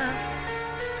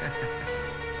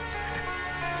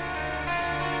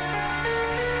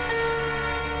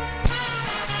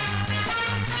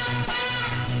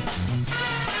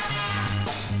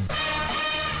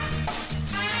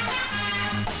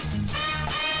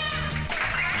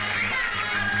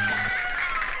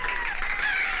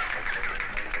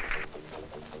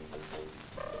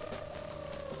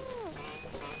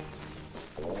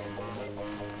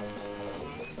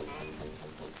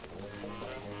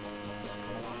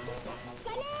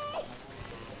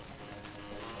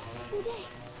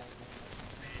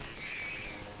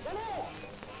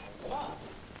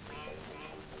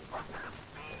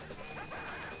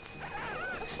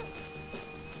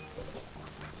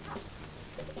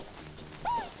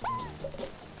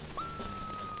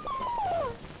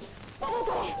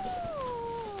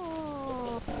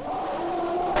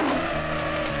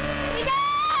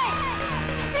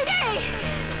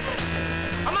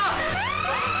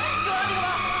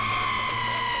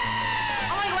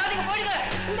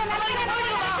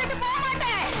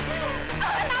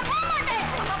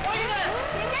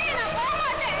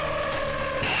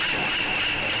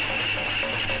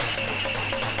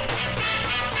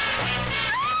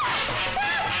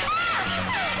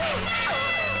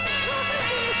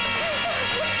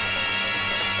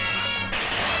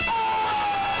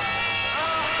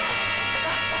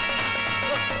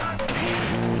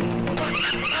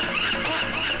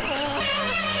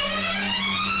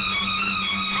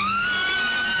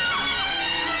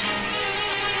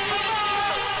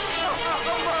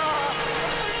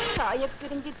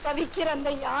 பிரிஞ்சு தவிக்கிற அந்த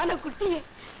யானை குட்டிய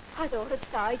அதோட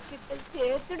தாய்கிட்ட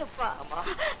சேர்த்துடுப்பா.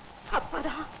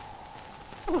 அப்பதான்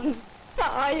உன்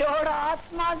தாயோட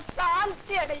ஆத்மா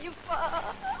சாந்தி அடையுப்பா.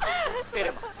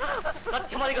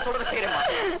 சத்தியமா நீங்க சொல்றது செய்யறேம்மா,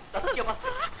 சத்தியமா.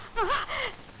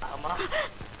 அம்மா,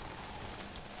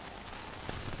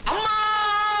 அம்மா,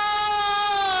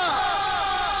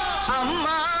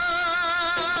 அம்மா,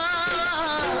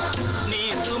 நீ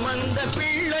சுமந்த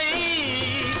பிள்ளை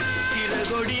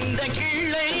சிறகொடிந்த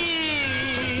கிள்ளை,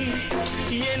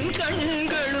 என்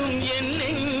கண்களும் என்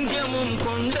நெஞ்சமும் தெய்வம்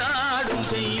கொண்டாடும்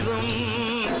தெய்வம்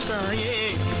தாயே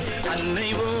அன்னை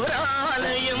ஓர்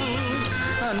ஆலயம்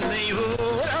அன்னை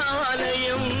ஓர்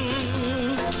ஆலயம்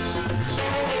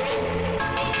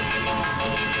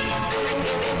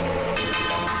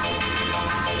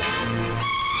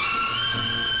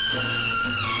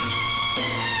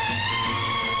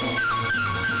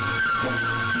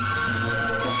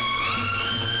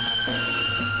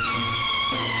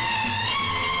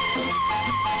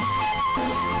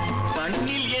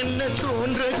கண்ணில் என்ன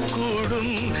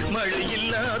தோன்றக்கூடும் மழை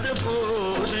இல்லாத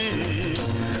போது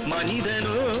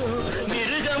மனிதனோ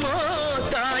மிருகமோ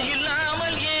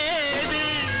தாயில்லாமல் ஏது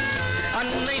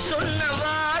அன்னை சொன்ன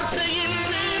வார்த்தை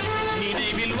என்று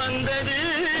நினைவில் வந்தது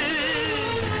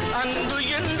அன்பு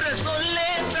என்ற சொல்லே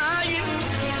தாயின்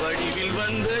வடிவில்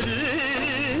வந்தது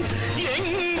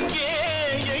எங்கே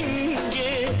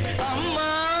எங்கே அம்மா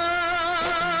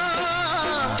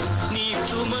நீ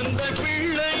சுமந்த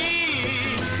பிள்ளை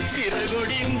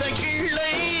சிறகொடிந்த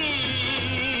கிள்ளை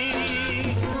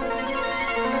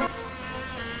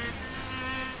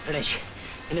கணேஷ்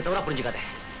என்ன தவறா புரிஞ்சுக்காத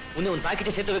உன்னை உன்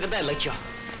பாக்கெட்டை சேர்த்து வைக்கிறதா லட்சியம்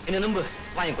என்ன நம்பு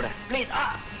வாங்கி கூட ப்ளீஸ்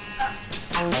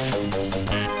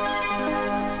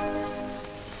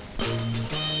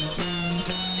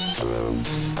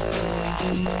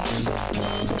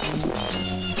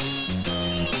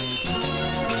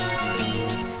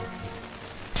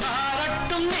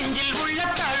பாரட்டும் நெஞ்சில் உள்ள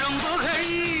தழும்புகள்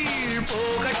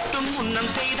போகட்டும்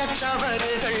முன்னம் செய்த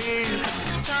தவறுகள்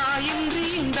தாயின்றி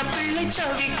இந்த பிள்ளை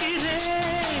தவிக்கிறேன்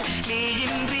நீ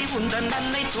இன்றி உந்தன்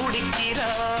அன்னை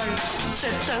துடிக்கிறாள்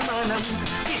செத்த மனம்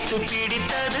விட்டு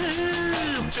பிடித்தது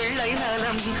பிள்ளை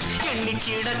நலம் எண்ணி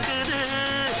கிடக்குது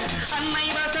அன்னை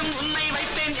வசம் உன்னை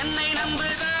வைத்தேன் என்னை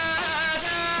நம்புகிறார்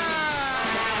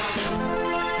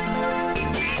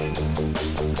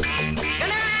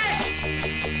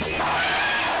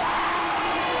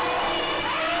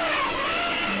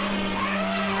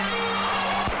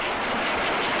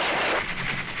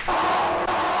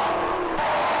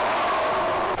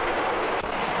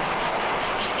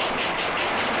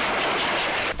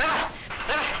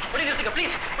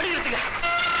ப்ளீஸ் படி நிறுத்துங்க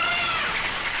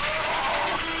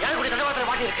யாரு கூட தண்டவாளத்தில்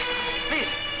மாட்டி இருக்கு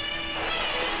ப்ளீஸ்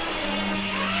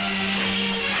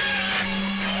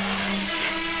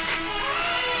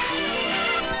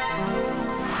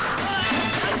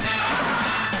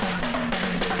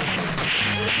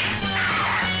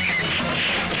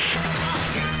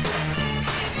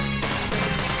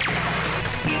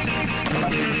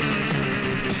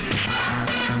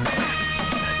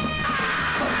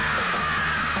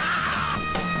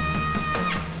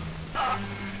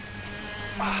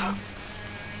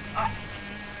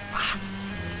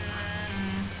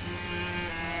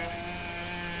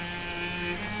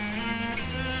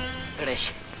கணேஷ்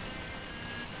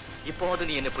இப்போது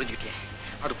நீ என்ன புரிஞ்சுக்கிட்டிய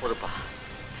அது போதுப்பா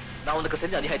நான் உனக்கு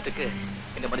செஞ்ச அநியாயத்துக்கு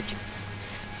என்ன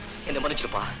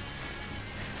மன்னிச்சிருப்பா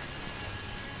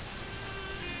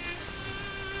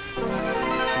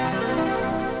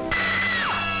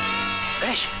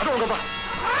கணேஷ் அது உங்கப்பா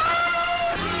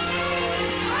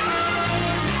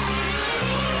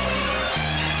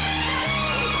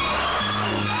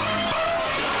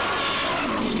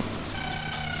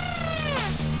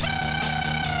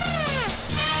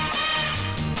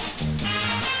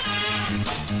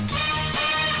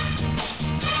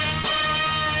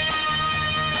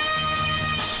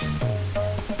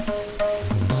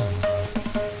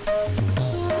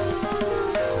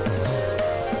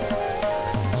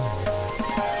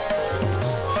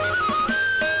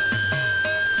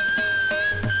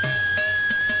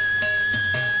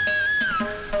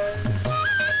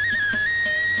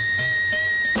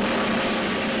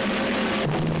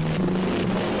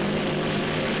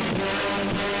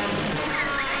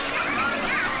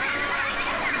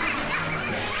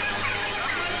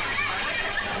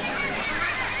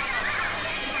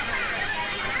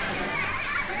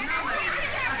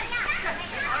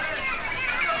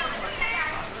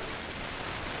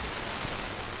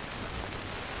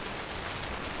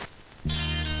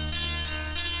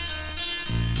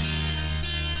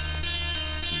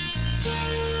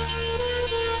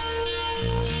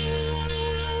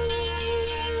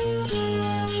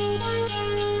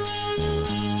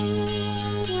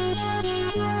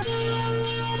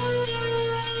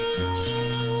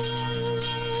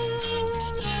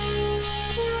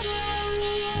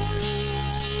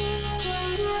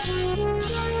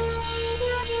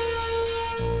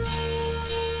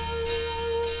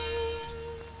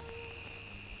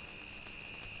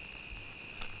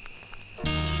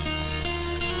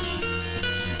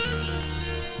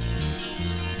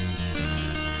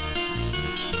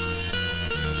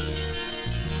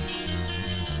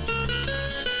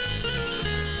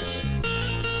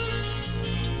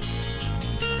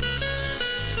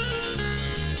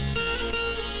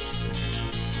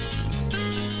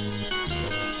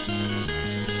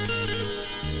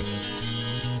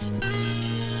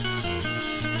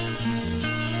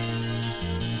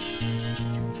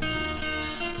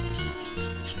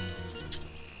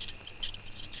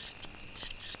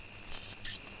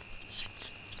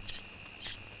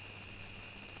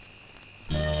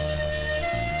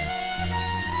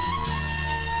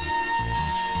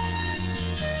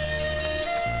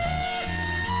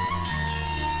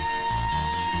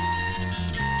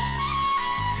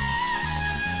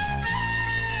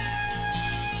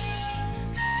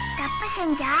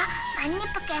செஞ்சா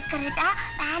மன்னிப்பு கேட்கறதா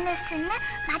மேனஸ்ன்னு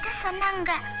மத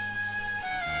சொன்னாங்க.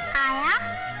 ஆயா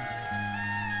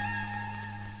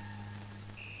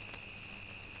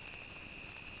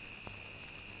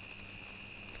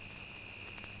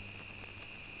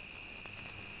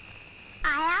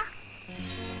ஆயா.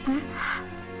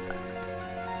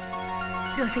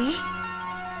 ரோசி,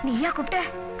 நீயா கூப்பிட்ட?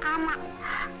 ஆமா.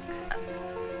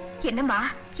 என்னம்மா,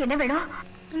 என்ன வேணும்?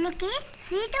 இன்னைக்கு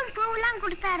ஸ்வீட்டும் பூவெல்லாம்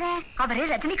கொடுத்தாரு. அவரே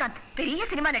ரஜினிகாந்த், பெரிய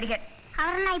சினிமா நடிகர்.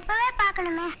 அவரை நான் இப்பவே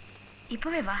பார்க்கணுமே.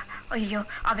 இப்பவே வா. ஐயோ,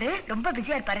 அவரு ரொம்ப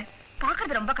பிஸியா இருப்பாரு,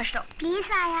 பாக்குறது ரொம்ப கஷ்டம்.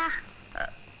 ப்ளீஸ் ஆயா.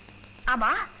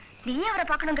 ஆமா, நீயே அவரை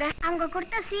பாக்கணுங்கிற? அவங்க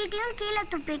கொடுத்த ஸ்வீட்டையும் கீழே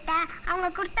துப்பிட்ட, அவங்க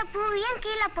கொடுத்த பூவையும்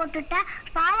கீழே போட்டுட்ட.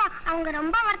 பாவம், அவங்க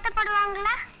ரொம்ப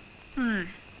வருத்தப்படுவாங்களா?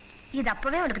 இது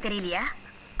அப்பவே உனக்கு தெரியலையா?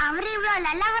 அவரு இவ்வளவு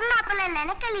நல்லவர்னு அப்ப நான்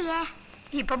நினைக்கலையே.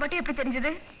 இப்ப மட்டும் எப்படி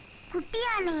தெரிஞ்சது?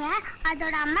 குட்டியானைய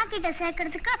அதோட அம்மா கிட்ட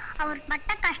சேர்க்கறதுக்கு அவர்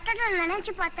பட்ட கஷ்டத்தை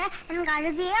நினைச்சு பார்த்தேன், எனக்கு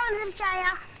அழுகையே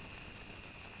வந்துருச்சாயா.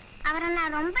 அவரை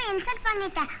நான் ரொம்ப இன்சல்ட்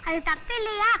பண்ணிட்டேன், அது தப்பு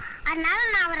இல்லையா? அதனால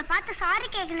நான் அவரை பார்த்து சாரி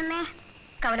கேட்கணுமே.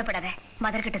 கவலைப்படாத,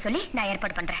 மதர் கிட்ட சொல்லி நான்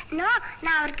ஏற்பாடு பண்றேன். நோ,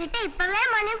 நான் அவர்கிட்ட இப்பவே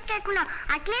மன்னிப்பு கேட்கணும்.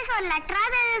 அட்லீஸ்ட் ஒரு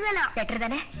லெட்டராவது எழுதணும். லெட்டர்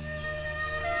தானே?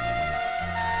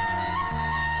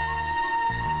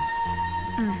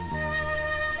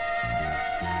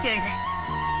 எழுது.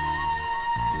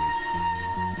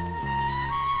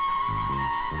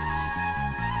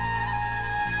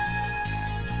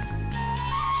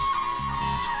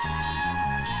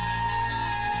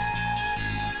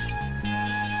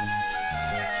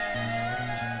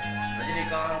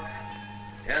 Rajinikanth,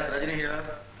 S Rajini here.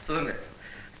 சொல்லுங்க,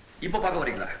 இப்ப பார்க்க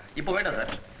வரீங்களா? இப்ப வேண்டாம்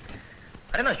சார்.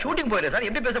 அரே நான் ஷூட்டிங் போயிடுறேன் சார்,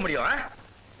 எப்படி பேச முடியும்?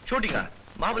 ஷூட்டிங்கா?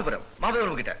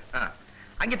 மாபலிபுரம் கிட்ட.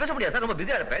 அங்கே பேச முடியாது சார், ரொம்ப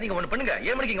பிஸியா இருப்பேன். நீங்க ஒண்ணு பண்ணுங்க,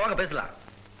 7 மணிக்கு இங்க வாங்க, பேசலாம்.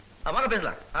 வாங்க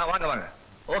பேசலாம். வாங்க வாங்க.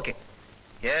 Okay.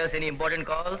 S, any important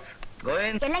calls? கோ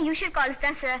இன். எல்லாம் யூஷுவல் கால்ஸ்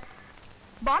தான் சார்.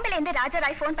 பாம்பேல இருந்து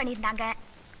ராஜாராய் ஃபோன் பண்ணிருந்தாங்க.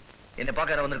 என்ன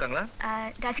பார்க்க யாராவது வந்திருக்காங்களா?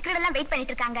 ரசிகர்கள் எல்லாம் வெயிட்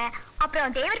பண்ணிட்டு இருக்காங்க.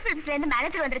 அப்புறம் தேவர் ஃபிலிம்ஸ்ல இருந்து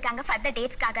மேனேஜர் வந்திருக்காங்க ஃபர்தர்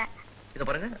டேட்ஸ்க்காக. இத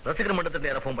பாருங்க, ரசிகர்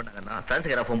மன்றத்துல யாரா ஃபோன் பண்ணாங்கன்னா,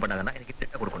 ஃபேன்ஸ்க்கு யாரா ஃபோன் பண்ணாங்கன்னா எனக்கு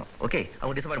டேட்டா கொடுக்கணும். ஓகே,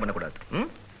 அவங்க டிசப்பாயிண்ட் பண்ண கூடாது.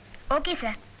 Okay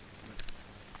sir.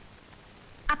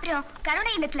 அப்புறம்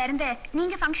கருணை இல்லத்துல இருந்து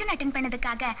நீங்க ஃபங்க்ஷன் அட்டெண்ட்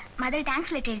பண்ணதுக்காக மதர்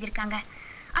தேங்க்ஸ் லெட்டர் எழுதிருக்காங்க.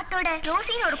 அத்தோட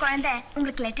ரோசின்னு ஒரு குழந்தை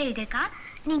உங்களுக்கு லெட்டர் எழுதிருக்கா.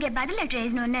 நீங்க பதில் லெட்டர்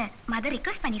எழுதணும்னு மதர்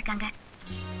ரிக்வெஸ்ட் பண்ணிருக்காங்க.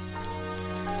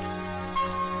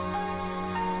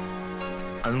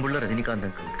 அன்புள்ள ரஜினிகாந்த்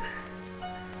அங்கிளுக்கு,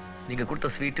 நீங்க கொடுத்த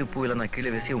ஸ்வீட்டு பூ எல்லாம் நான்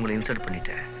கீழே வீசி உங்களை இன்சல்ட்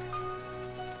பண்ணிட்டேன்.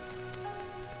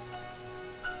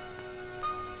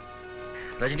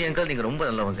 ரஜினி அங்கிள், நீங்க ரொம்ப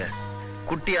நல்லவங்க.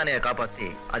 குட்டி யானையை காப்பாத்தி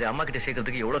அதை அம்மா கிட்ட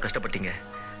சேர்க்கறதுக்கு எவ்வளவு கஷ்டப்பட்டீங்க.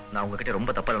 நான் உங்ககிட்ட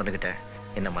ரொம்ப தப்பா நடந்துகிட்டேன்.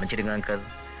 என்ன மன்னிச்சிடுங்க அங்கிள்.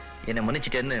 என்ன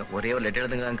மன்னிச்சிட்டேன்னு ஒரே ஒரு லெட்டர்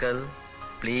எழுதுங்க அங்கிள்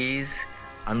ப்ளீஸ்.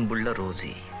 அன்புள்ள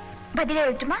ரோசி. பதில்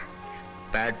எழுதுமா?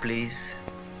 Bad please.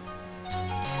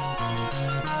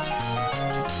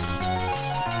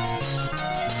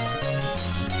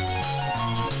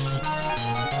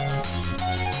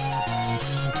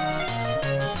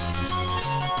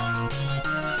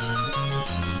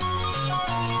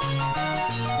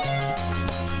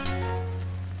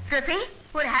 ரோசி,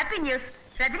 ஒரு ஹாப்பி நியூஸ்.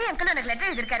 ரஜினி அங்கிள் எனக்கு லெட்டர்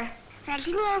எழுதிருக்காரு.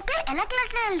 ரஜினி அங்கிள் எனக்கு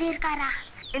லெட்டர் எழுதியிருக்காரா?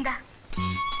 இந்தா.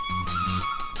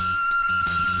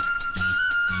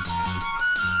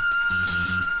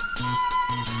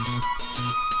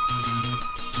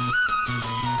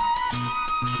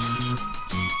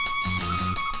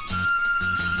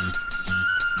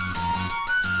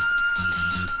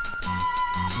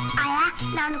 ஆயா,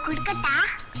 நான் கொடுக்கட்டா?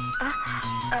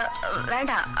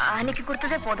 வேண்டாம், அன்னைக்கு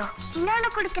கொடுத்ததே போதும். இன்னொன்னு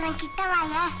கொடுக்குறேன், கிட்ட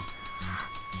வாய.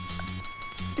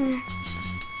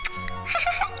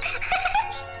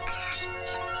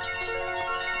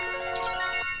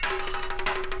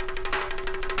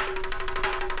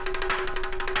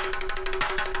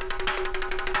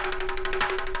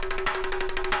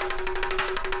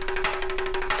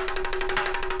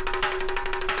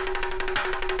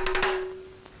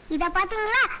 இத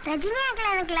பாத்தீங்களா? ரஜினி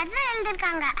அங்கிள் எனக்கு லெட்டர்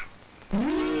எழுதிருக்காங்க.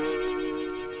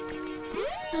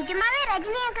 நிஜமாவே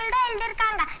ரஜினி அங்கிள் தான்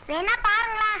எழுதிருக்காங்க, வேணா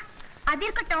பாருங்களா? அது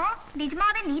இருக்கட்டும்,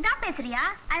 நிஜமாவே நீதான் பேசுறியா?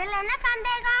 அதுல என்ன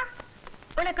சந்தேகம்?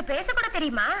 உனக்கு பேச கூட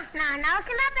தெரியுமா? நான்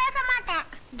அனாவசியமா பேச மாட்டேன்.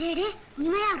 டேடி,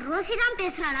 உண்மையா ரோசி தான்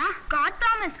பேசுறாளா? காட்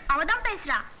ப்ராமிஸ், அவதான்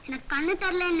பேசுறா. எனக்கு கண்ணு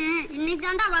தெரியலன்னு இன்னைக்கு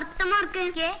தாண்டா வருத்தமா இருக்கு.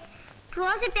 ஏ,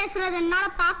 ரோசி பேசுறது என்னால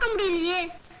பார்க்க முடியலையே.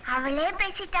 அவளே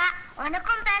பேசிட்டா,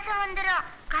 உனக்கும் பேச வந்துரும்.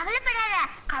 கவலைப்படாத,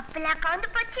 கப்பல கவுந்து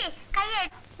போச்சு, கையை.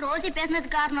 ரோசி பேசினது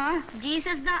காரணம்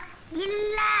ஜீசஸ் தான்.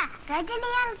 இல்ல,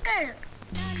 ரஜினி அங்கிள்.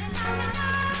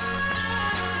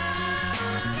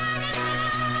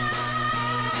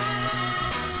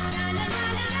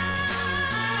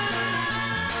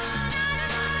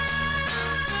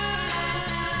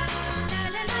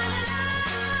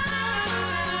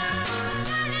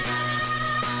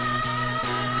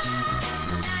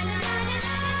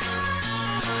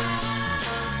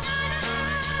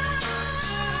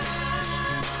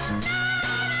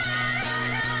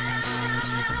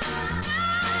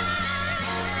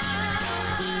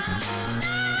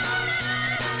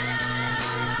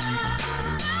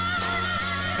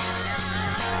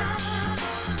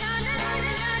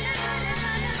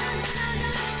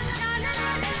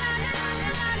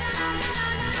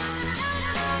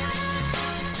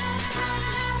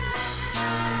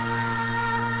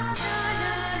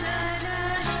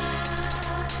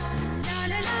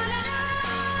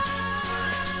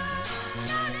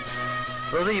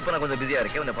 ரோசி, இப்ப நான் கொஞ்சம் பிஸியா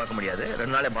இருக்கேன், உன்னை பார்க்க முடியாது.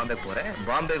 2 நாளே பாம்பேக்கு போறேன்.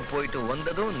 பாம்பேக்கு போயிட்டு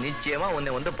வந்ததும் நிச்சயமா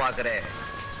உன்னை வந்து பாக்குறேன்.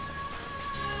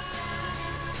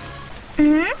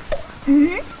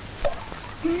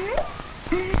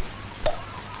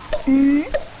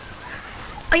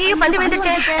 ஐயோ, பந்து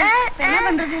விழுந்துருச்சு. என்ன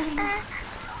பண்றது?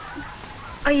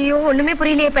 ஐயோ, ஒண்ணுமே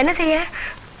புரியலையே. இப்ப என்ன செய்ய?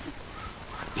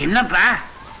 என்னப்பா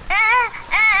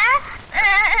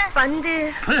பந்து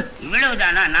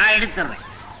இவ்வளவுதானா? நான் எடுத்துறேன்.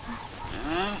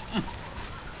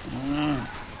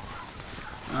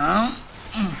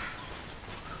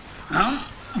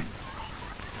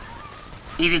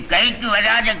 இது கைக்கு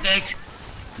வராத கேஸ்.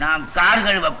 நாம்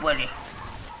கார்கள் வைப்போதே.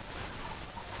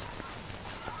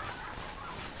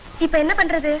 இப்ப என்ன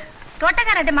பண்றது?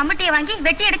 தோட்டக்காரட்ட மம்மட்டியை வாங்கி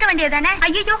வெட்டி எடுக்க வேண்டியதானே?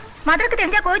 ஐயோ, மதருக்கு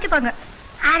தெரிஞ்சா கோவிச்சுப்பாங்க.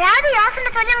 யாராவது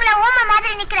யோசனை சொல்லுங்களா? ஓமா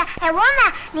மாதிரி நிக்கிற. ஓமா,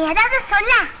 நீ ஏதாவது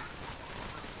சொல்ல.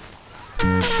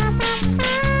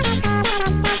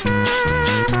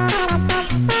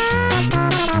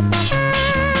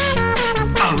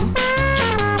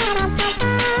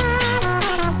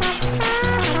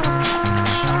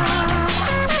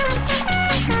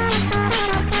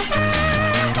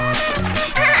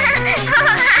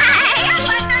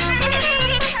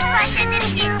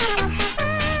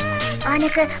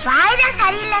 உனக்கு வாய்தான்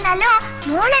சரியில்லைனாலும்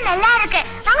மூளை நல்லா இருக்கு.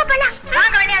 வாங்க போலாம்.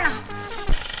 வாங்க விளையாடலாம்.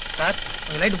 சார்,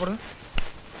 லைட் போடுங்க.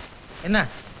 என்ன?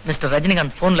 மிஸ்டர்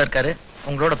ரஜினிகாந்த் போன்ல இருக்காரு,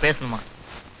 உங்களோட பேசணுமா?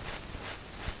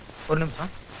 ஒரு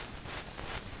நிமிஷம்.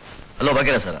 ஹலோ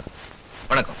பக்யராஜ் சார்,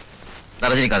 வணக்கம்.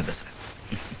 நான் ரஜினிகாந்த் பேசுறேன்.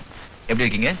 எப்படி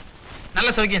இருக்கீங்க?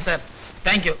 நல்ல சௌக்கியம் சார்,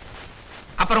 தேங்க்யூ.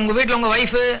 அப்புறம் உங்க வீட்டுல உங்க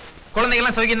வைஃப்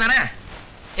குழந்தைகள்லாம் சௌக்கியம் தானே?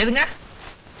 எதுங்க,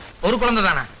 ஒரு குழந்தை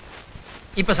தானே?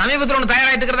 இப்ப சமீபத்தில் ஒண்ணு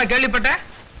தயாராயிட்டு இருக்கிறதா கேள்விப்பட்டேன்.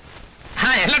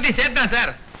 எல்லாத்தையும் சேர்த்தேன் சார்.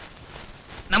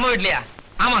 நம்ம வீட்லயா?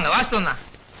 ஆமாங்க, வாஸ்தவம் தான்.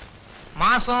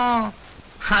 மாசம்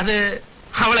அது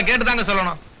அவளை கேட்டுதாங்க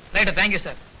சொல்லணும். ரைட்டா, தேங்க்யூ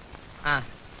சார்.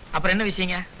 அப்புறம் என்ன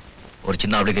விஷயங்க? ஒரு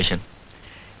சின்ன அப்ளிகேஷன்.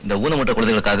 இந்த ஊனமுற்ற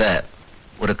குழந்தைகளுக்காக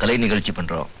ஒரு கலை நிகழ்ச்சி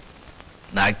பண்றோம்.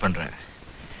 நான் ஆக்ட் பண்றேன்.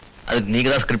 அதுக்கு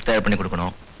நீங்க தான் ஸ்கிரிப்ட் தயார் பண்ணி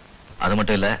கொடுக்கணும். அது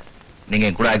மட்டும் இல்ல, நீங்க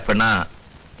என் கூட ஆக்ட் பண்ணா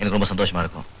எனக்கு ரொம்ப சந்தோஷமா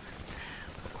இருக்கும்.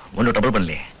 ஒன்றும் ட்ரபிள்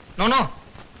பண்ணலையே? நோ,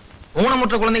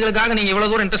 ஊனமுற்ற குழந்தைகளுக்காக நீங்க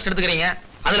இவ்வளவு தூரம் இன்ட்ரெஸ்ட் எடுத்துக்கிறீங்க.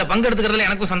 அதுல பங்கு எடுத்துக்கிறதுல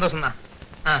எனக்கும் சந்தோஷம் தான்.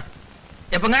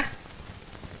 எப்பங்க?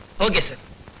 ஓகே சார்,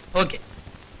 ஓகே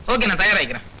ஓகே, நான்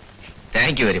தயாராகிறேன்.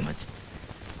 Thank you very much.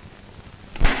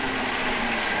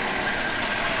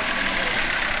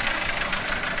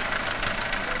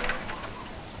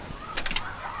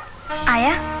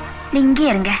 ஆயா, நீங்க இங்கே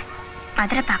இருங்க.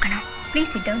 மதுரை பார்க்கணும்.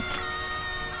 Please sit down.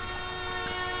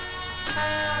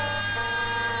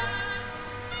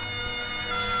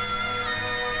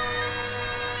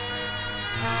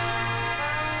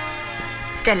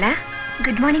 Stella.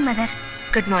 Good morning, mother.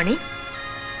 Good morning.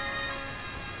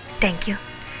 Thank you.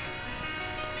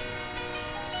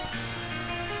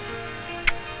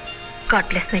 God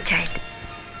bless my child.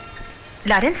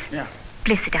 Lawrence,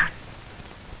 please sit down.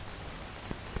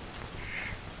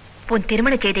 உன்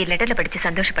திருமண செய்தியை லெட்டர்ல படிச்சு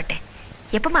சந்தோஷப்பட்டேன்.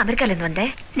 எப்பமா அமெரிக்கால இருந்து வந்த?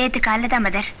 நேத்து காலைல தான்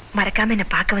மதர். மறக்காம என்ன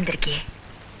பார்க்க வந்திருக்கியே.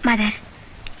 மதர்,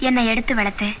 என்னை எடுத்து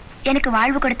வளர்த்து எனக்கு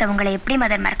வாழ்வு கொடுத்த உங்களை எப்படி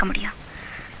மதர் மறக்க முடியும்?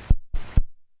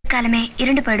 காலமே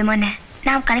இருண்டு போயிடுமோன்னு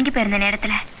நான் கலங்கி போயிருந்த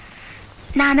நேரத்துல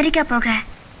நான் அமெரிக்கா போக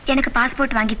எனக்கு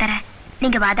பாஸ்போர்ட் வாங்கி தர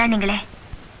நீங்க வாதாடுனீங்களே.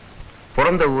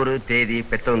 பிறந்த ஊரு, தேதி,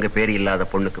 பெற்றவங்க பேர் இல்லாத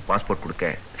பொண்ணுக்கு பாஸ்போர்ட் கொடுக்க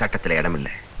சட்டத்துல இடம்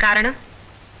இல்லை. காரணம்?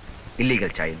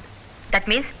 Illegal child. தட்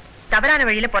மீன்ஸ் தவறான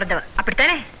வழியில பிறந்தவ,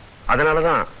 அப்படித்தானே?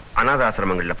 அதனாலதான் அநாத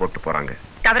ஆசிரமங்கள்ல போட்டு போறாங்க.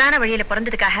 தவறான வழியில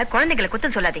பிறந்ததுக்காக குழந்தைகளை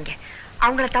குத்தம் சொல்லாதீங்க.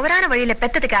 அவங்கள தவறான வழியில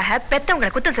பெத்ததுக்காக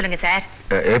பெத்தவங்களை குத்தம் சொல்லுங்க சார்.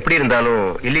 எப்படி இருந்தாலும்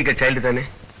இல்லீகல் சைல்டு தானே.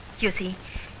 யூ see,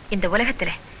 இந்த உலகத்துல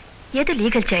எது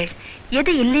லீகல் சைல்டு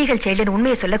எது இல்லீகல் சைல்டுன்னு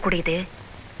உண்மையை சொல்லக்கூடியது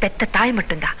பெத்த தாய்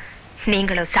மட்டும்தான்.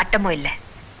 நீங்களோ சட்டமோ இல்ல.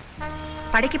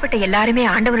 படைக்கப்பட்ட எல்லாருமே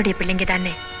ஆண்டவருடைய பிள்ளைங்க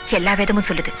தானே எல்லா வேதமும்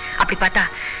சொல்லுது. அப்படி பார்த்தா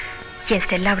என்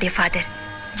ஸ்டெல்லாவுடைய ஃபாதர்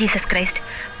ஜீசஸ் கிரைஸ்ட்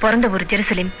பிறந்த ஒரு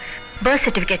ஜெருசலேம் பர்த்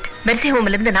சர்டிபிகேட் மெர்சி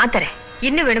ஹோம்ல இருந்து நான் தரேன்.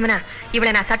 இன்னும் வேணும்னா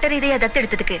இவளை நான் சட்ட ரீதியா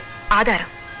தத்தெடுத்ததுக்கு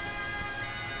ஆதாரம்.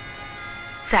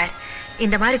 சார்,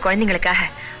 இந்த மாதிரி குழந்தைங்களுக்காக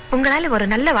உங்களால ஒரு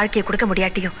நல்ல வாழ்க்கையை கொடுக்க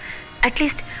முடியாட்டியும்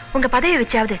அட்லீஸ்ட் உங்க பதவியை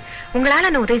வச்சாவது உங்களால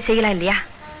நான் உதவி செய்யலாம் இல்லையா?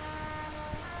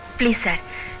 பிளீஸ் சார்,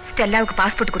 ஸ்டெல்லாவுக்கு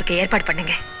பாஸ்போர்ட் கொடுக்க ஏற்பாடு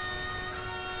பண்ணுங்க.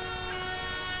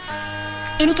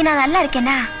 இன்னைக்கு நான் நல்லா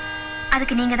இருக்கேன்னா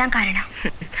அதுக்கு நீங்க தான் காரணம்.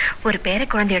 ஒரு பேர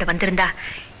குழந்தையோட வந்திருந்தா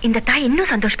இந்த தாய்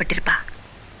இன்னும் சந்தோஷப்பட்டிருப்பா.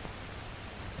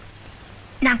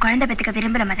 நான் குழந்தை பெத்துக்க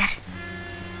விரும்பல மதர்.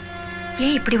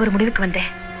 ஏன் இப்படி ஒரு முடிவுக்கு வந்த?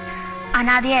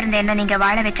 அனாதையா இருந்த என்ன நீங்க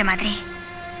வாழ வச்ச மாதிரி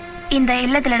இந்த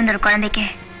இல்லத்துல இருந்த ஒரு குழந்தைக்கு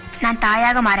நான்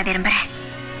தாயாக மாற விரும்புறேன்.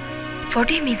 What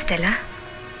do you mean, Stella?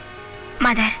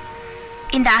 Mother,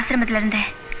 இந்த ஆசிரமத்துல இருந்து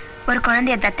ஒரு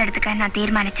குழந்தைய தத்தெடுத்துக்க நான்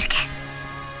தீர்மானிச்சிருக்கேன்.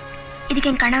 இதுக்கு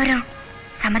என் கணவரும்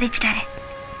சம்மதிச்சிட்டாரு.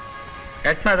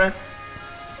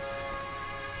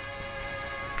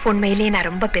 உண்மையிலேயே நான்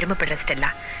ரொம்ப பெருமைப்படுறேன்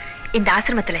ஸ்டெல்லா. இந்த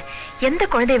ஆசிரமத்துல எந்த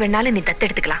குழந்தை வேணாலும் நீ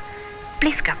தத்தெடுத்துக்கலாம்.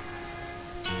 Please come.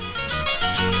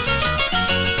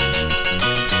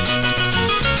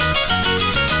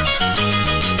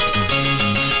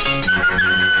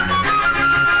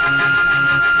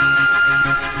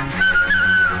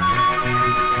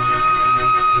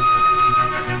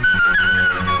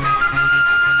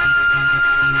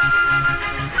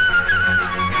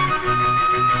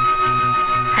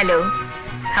 Hello,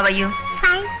 how are you?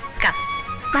 Fine. Come.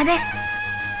 Mother,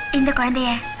 இந்த குழந்தைய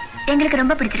எங்களுக்கு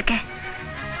ரொம்ப பிடிச்சிருக்கு.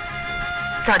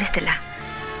 சாரி ஸ்டெல்லா,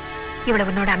 இவ்வளவு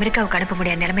உன்னோட அமெரிக்காவுக்கு அனுப்ப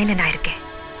முடியாத நிலைமையில நான் இருக்கேன்.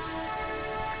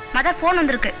 மதர், போன்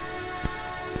வந்திருக்கு.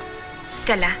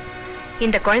 ஸ்டெல்லா,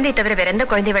 இந்த குழந்தையை தவிர வேற எந்த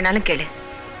குழந்தை வேணாலும் கேளு.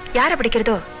 யாரை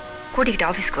பிடிக்கிறதோ கூட்டிக்கிட்டு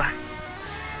ஆபீஸ்க்கு வா.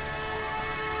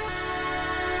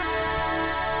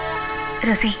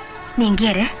 ரோசி, நீ இங்கே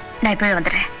இரு, நான் இப்பவே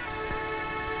வந்துடுறேன்.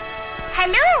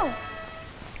 Hello,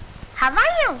 how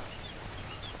are you?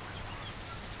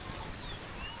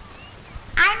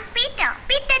 I'm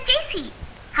Peter JC.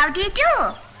 How do you do?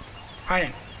 Fine.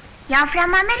 You're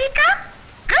from America?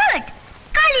 Good.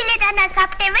 காலையில தான் நான்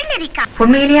சாப்பிட்டேன் வெள்ளரிக்கா.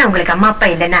 உண்மையிலேயே உங்களுக்கு அம்மா அப்பா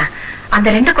இல்லைன்னா அந்த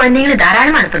 2 குழந்தைங்களும்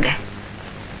தாராளமா அனுப்புங்க.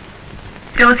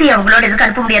 ரோசி அவங்களோட எதுக்கு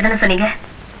அனுப்ப முடியாதுன்னு சொன்னீங்க?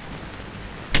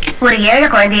 ஒரு ஏழை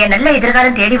குழந்தைய நல்ல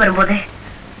எதிர்காலம் தேடி வரும்போது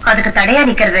அதுக்கு தடையா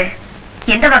நிக்கிறது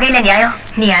எந்த வகையில நியாயம்?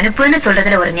 நீ அனுப்புன்னு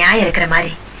சொல்றதுல ஒரு நியாயம் இருக்கிற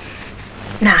மாதிரி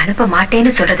நான் அனுப்ப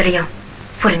மாட்டேன்னு சொல்றதுலயும்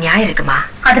ஒரு நியாயம் இருக்குமா?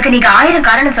 அதுக்கு நீங்க 1000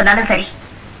 காரணம் சொன்னாலும் சரி,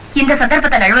 இந்த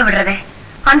சந்தர்ப்பத்தை நழுவ விடுறது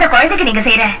அந்த குழந்தைக்கு நீங்க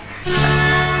செய்யற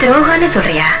துரோகம்னு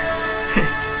சொல்றியா?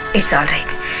 It's all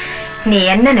right. நீ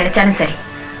என்ன நினைச்சாலும் சரி,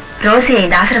 ரோசியை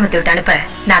இந்த ஆசிரமத்தை விட்டு அனுப்ப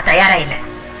நான் தயாரா இல்லை.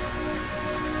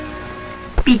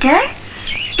 பீட்டர்,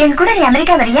 எங்க கூட நீ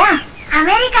அமெரிக்கா வரியா?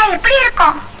 அமெரிக்கா எப்படி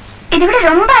இருக்கும்? இதை விட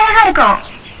ரொம்ப அழகா இருக்கும்.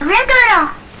 எவ்வளவு தூரம்?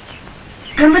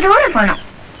 ரொம்ப தூரம் போனோம்.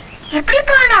 எப்படி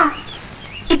போனோம்?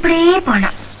 இப்படியே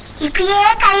போனோம். இப்படியே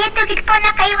கையை தூக்கிட்டு போனா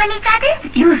கை வலிக்காது?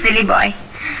 You Chile bye.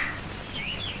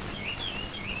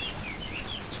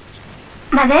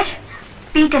 மதர்,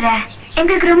 பீட்டரை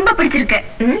எங்களுக்கு ரொம்ப பிடிச்சிருக்கு.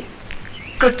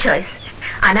 Good choice.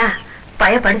 ஆனா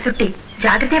பயப்படு சுட்டி,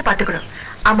 ஜாகிரதையா பாத்துக்கணும்.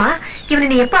 ஆமா, இவனை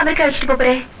நீ எப்ப அமெரிக்கா அழைச்சிட்டு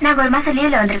போறே? நாங்க 1 மாசம்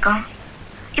லீவ்ல வந்திருக்கோம்.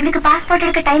 இவனுக்கு பாஸ்போர்ட்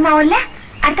எடுக்க டைம் ஆகும்ல,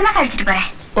 அடுத்த மாசம் அழைச்சிட்டு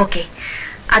போறேன். ஓகே,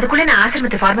 அதுக்குள்ள நான்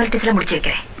ஆசிரமத்து ஃபார்மாலிட்டிஸ் எல்லாம் முடிச்சு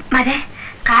வைக்கிறேன். மதர்,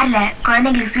 கார்ல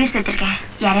குழந்தைங்களுக்கு ஸ்வீட்ஸ் வச்சிருக்கேன்,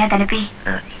 யாரையாவது அனுப்பி.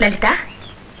 லலிதா,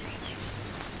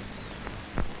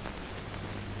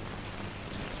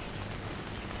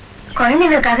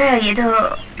 குழந்தைங்களுக்காக ஏதோ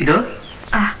இதோ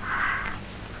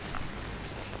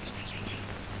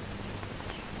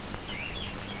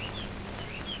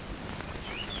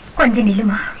கொஞ்சம்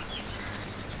நில்லுமா.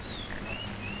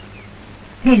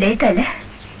 நீ லேட்டால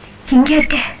இங்க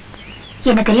இருக்க.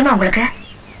 என்ன தெரியுமா உங்களுக்கு?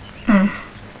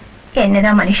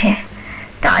 என்னதான் மனுஷன்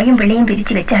தாயும் பிள்ளையும்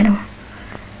பிரிச்சு வச்சாலும்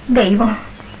தெய்வம்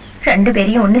 2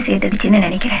 பேரையும் ஒண்ணு சேர்த்துடுச்சுன்னு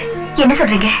நினைக்கிறேன். என்ன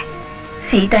சொல்றீங்க?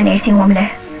 சீதா நேர்சிங் ஹோம்ல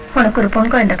உனக்கு ஒரு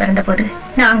பொன் குழந்தை பிறந்த போது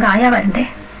நாங்க ஆயாவா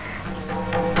இருந்தேன்.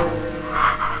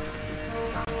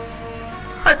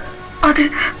 அது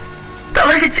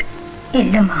தவறிடுச்சு.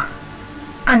 இல்லம்மா,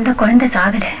 அந்த குழந்தை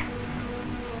சாகல.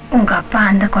 உங்க அப்பா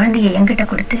அந்த குழந்தைய என்கிட்ட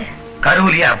கொடுத்து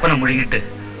கருவிலேயே அப்பனை முழுகிட்டு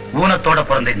ஊனத்தோட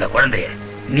பிறந்த இந்த குழந்தைய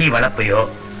நீ வளர்ப்பையோ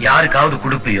யாருக்காவது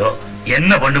கொடுப்பியோ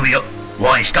என்ன பண்ணுவியோ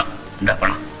உன் இஷ்டம். இந்த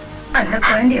பணம். அந்த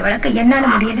குழந்தைய வளர்க்க என்னால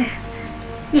முடியல.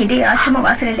 இதே ஆசிரம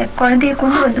வாசலில குழந்தைய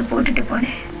கொண்டு வந்து போட்டுட்டு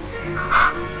போனேன்.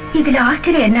 இதுல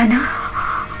ஆச்சரியம் என்னன்னா,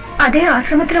 அதே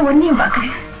ஆசிரமத்துல ஒன்னையும்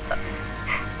பாக்குறேன்.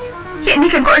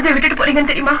 என்னைக்கு குழந்தைய விட்டுட்டு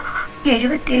போறீங்கன்னு தெரியுமா?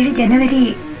 77 ஜனவரி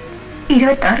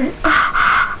 26.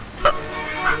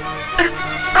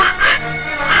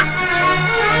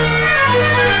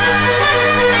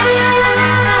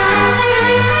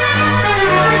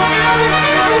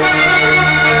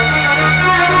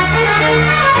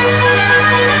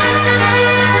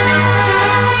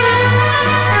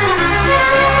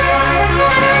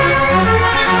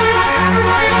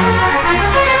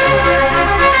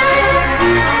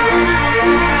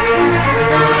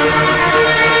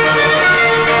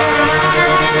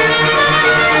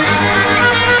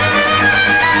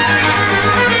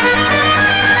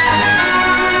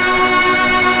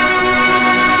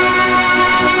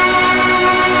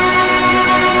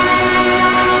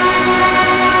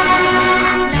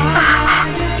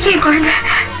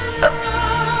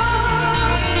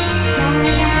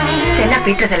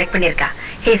 பீட்டர் செலக்ட் பண்ணிருக்கா.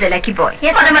 He is a lucky boy.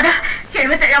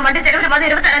 77ஆம் ஆண்டு ஜனவரி மாதம்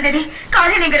 26ஆம் தேதி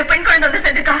காலையில் இங்க ஒரு பெண் குழந்தை வந்து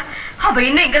சேர்ந்திருக்கா. அவ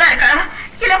இன்னும் இங்கதான் இருக்கா?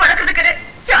 இல்ல வளர்க்கறதுக்கு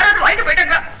யாராவது வாங்கிட்டு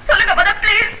போயிட்டாங்க? சொல்லுங்க மதர்,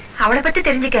 பிளீஸ். அவளை பத்தி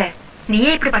தெரிஞ்சுக்க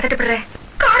நீயே இப்படி பசட்டப்படுற?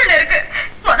 காரணம் இருக்கு.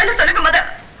 முதல்ல சொல்லுங்க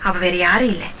அவ வேற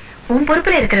யாரும் இல்ல, உன்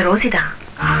பொறுப்புல இருக்கிற ரோசி தான்.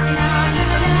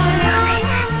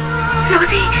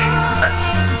 ரோசி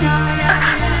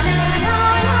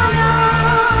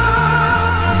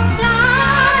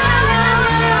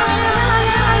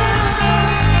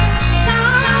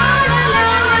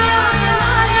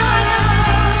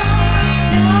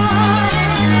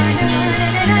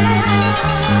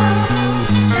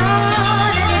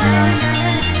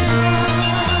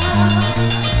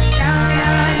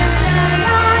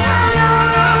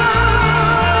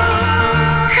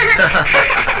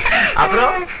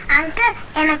அப்புறம் அங்கிள்,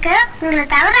 எனக்கு உங்களை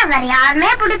தவிர வேற யாருமே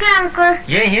பிடிக்கல அங்கிள்.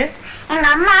 ஏன் எங்க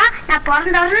அம்மா நான்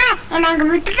பிறந்த உடனே என்னை இங்க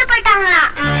விட்டுட்டு போயிட்டாங்களா.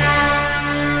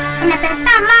 என்ன பெத்த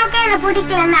அம்மாவுக்கு என்ன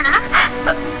பிடிக்கலன்னா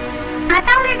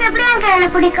மத்தவங்களுக்கு எப்படி அங்கிள் என்ன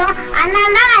பிடிக்கும்?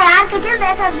 அதனால தான் நான் யார்கிட்டயும்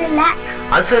பேசுறது இல்ல.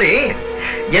 அது சரி,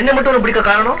 என்ன மட்டும் பிடிக்க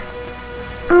காரணம்?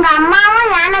 உங்க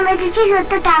அம்மாவும் யானை மிதிச்சு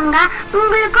செத்துட்டாங்க,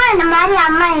 உங்களுக்கும் இந்த மாதிரி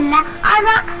அம்மா இல்ல,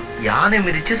 அதான். யானை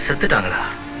மிதிச்சு செத்துட்டாங்களா?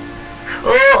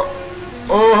 ஓ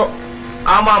ஓ,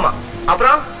 ஆமா ஆமா.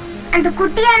 அப்புறம் அந்த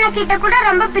குட்டியான கிட்ட கூட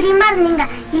ரொம்ப பிரியமா இருந்தீங்க,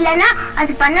 இல்லன்னா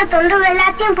அது பண்ண தொண்டு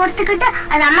எல்லாத்தையும் பொறுத்துக்கிட்டு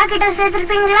அது அம்மா கிட்ட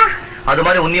சேர்த்திருப்பீங்களா? அது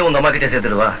மாதிரி உன்னையும் உங்க அம்மா கிட்ட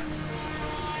சேர்த்துடுவா?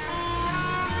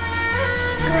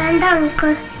 வேண்டாம்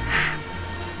அங்கிள்.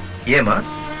 ஏமா?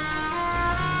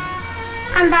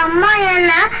 அந்த அம்மா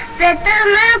என்ன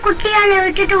பெத்ததுமே குட்டியான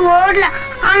விட்டுட்டு ஓடல,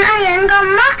 ஆனா எங்க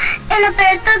அம்மா என்ன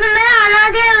பெத்ததுமே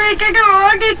அனாதையா விட்டுட்டு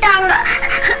ஓடிட்டாங்க.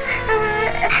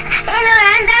 என்ன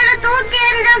வேண்டாம்னு தூக்கி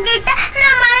எறிஞ்சிட்ட,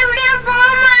 நான் மறுபடியும் போக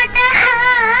மாட்டேன்.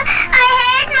 I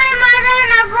hate my mother,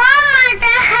 நான் போக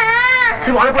மாட்டேன்.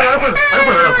 நல்லா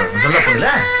போகல,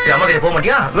 அம்மா கிட்ட போக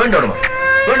மாட்டியா? வேண்டாம்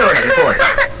வேண்டாம் போவாது.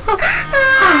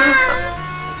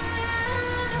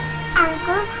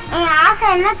 அங்கிள், என் ஆசை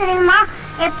என்ன தெரியுமா?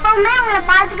 எப்பவுமே உங்களை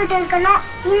பார்த்துக்கிட்டு இருக்கணும்.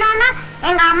 இன்னொன்னு,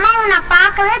 எங்க அம்மாவை நான்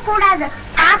பார்க்கவே கூடாது.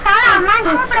 பார்த்தாலும் அம்மா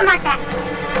கூப்பிட மாட்டேன்.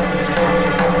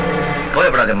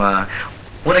 கவலைப்படாதேம்மா,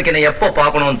 உனக்கு என்ன எப்போ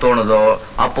பார்க்கணும்னு தோணுதோ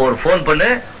அப்போ ஒரு போன் பண்ணு,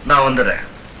 நான் வந்துடுறேன்.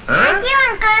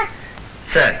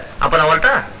 சரி, அப்ப நான்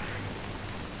வரட்டா?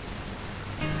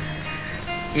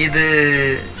 இது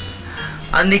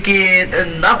அன்னைக்கு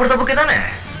நான் கொடுத்த புக்கு தானே?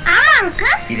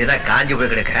 இதுதான் காஞ்சி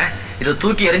போய் கிடைக்க. இதை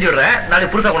தூக்கி எரிஞ்சு விடுறேன்,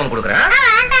 நாளைக்கு புதுசா கொண்டு கொடுக்குறேன்.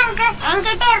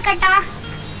 என்கிட்ட இருக்கட்டும்.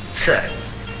 சரி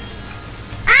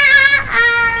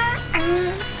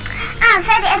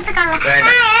சரி, எடுத்துக்கோங்க.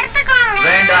 எடுத்துக்கோங்க.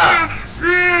 வேண்டாம்.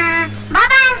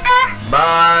 Bye uncle.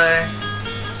 பாய்.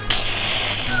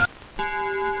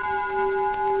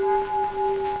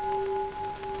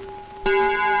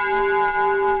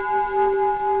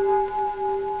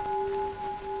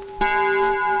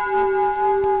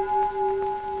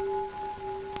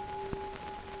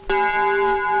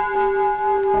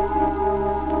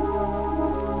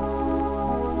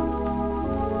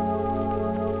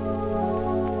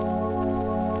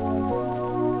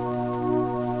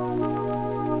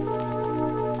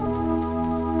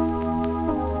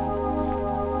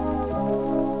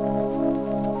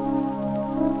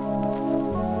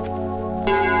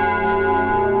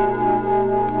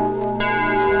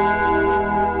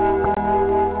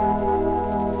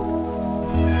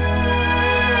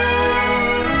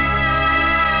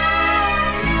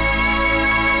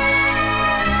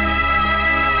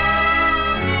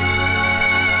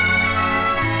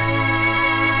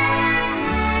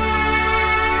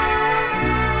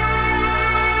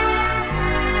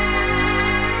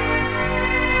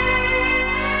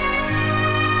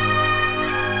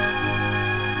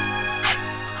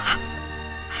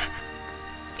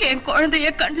 என் குழந்தைய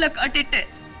கண்ணுல காட்டிட்டு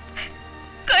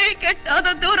கை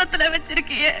கெட்டாத தூரத்துல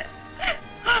வச்சிருக்கிய,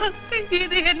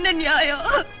 இது என்ன நியாயம்?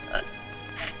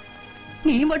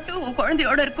 நீ மட்டும் உன்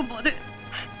குழந்தையோட இருக்கும் போது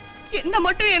என்ன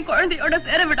மட்டும் என் குழந்தையோட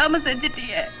சேர விடாம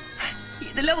செஞ்சிட்டிய,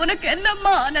 இதுல உனக்கு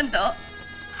என்னம்மா ஆனந்தம்?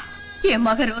 என்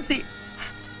மக ரோசி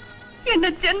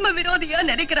என்ன ஜென்ம விரோதியா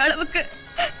நினைக்கிற அளவுக்கு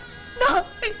நான்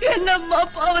என்னம்மா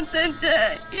பாவம் செஞ்ச?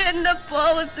 என்ன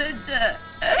பாவம் செஞ்ச?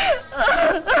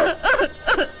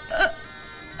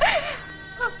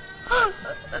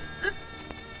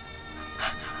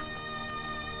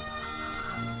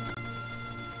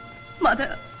 மத,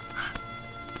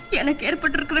 எனக்கு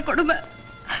ஏற்பட்டிருக்கிற கொடுமை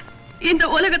இந்த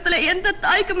உலகத்துல எந்த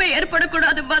தாய்க்குமே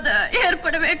ஏற்படக்கூடாது மத,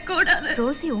 ஏற்படவே கூடாது.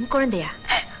 ரோசி உன் குழந்தையா?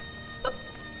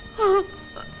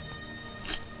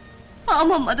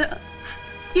 ஆமா மத,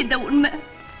 இந்த உண்மை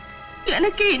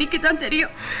எனக்கே இன்னைக்குதான்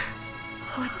தெரியும்.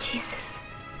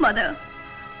 மத,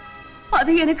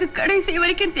 அது எனக்கு கடைசி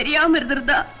வரைக்கும் தெரியாம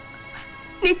இருந்திருந்தா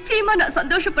நிச்சயமா நான்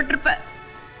சந்தோஷப்பட்டிருப்பேன்.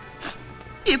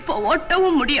 இப்போ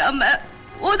ஓட்டவும் முடியாம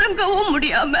ஒதுங்கவும்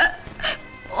முடியாம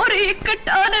ஒரு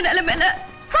இக்கட்டான நிலைமையில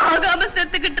ஆகாம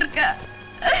செத்துக்கிட்டு இருக்க.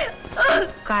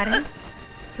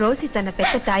 ரோசி தன்னை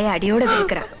பெற்ற தாயை அடியோட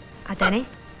இருக்கிறா அதானே?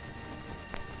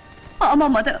 ஆமா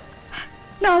மத,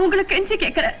 நான் உங்களுக்கு கெஞ்சி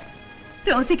கேக்குறேன்.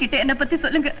 ரோசி கிட்ட என்ன பத்தி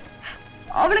சொல்லுங்க.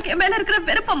 அவளுக்கு என் மேல இருக்கிற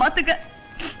வெறுப்ப மாத்துங்க.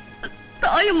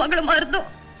 தாயும் மகளுமா இருந்தோம்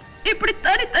இப்படி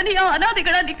தனித்தனியா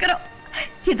அனாதைகளா நிக்கிறோம்.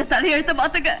 இந்த தலையெழுத்த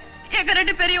மாத்துங்க. எங்க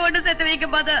 2 பேரையும் ஒண்ணு சேர்த்து வைக்க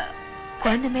மத.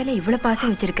 குழந்தை மேல இவ்வளவு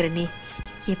பாசம் வச்சிருக்கிற நீ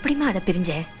எப்படிமா அதை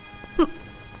பிரிஞ்ச?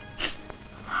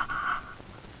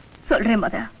 சொல்றேன்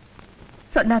மத,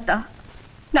 சொன்னாத்தா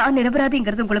நான்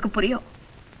நிரபராதிங்கிறது உங்களுக்கு புரியும்.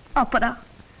 அப்பதான்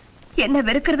என்ன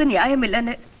வெறுக்கிறது நியாயம்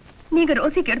இல்லைன்னு நீங்க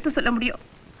ரோசிக்கு எடுத்து சொல்ல முடியும்.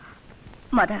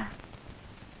 மத,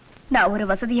 நான் ஒரு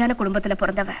வசதியான குடும்பத்துல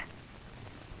பிறந்தவ.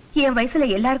 என் வயசுல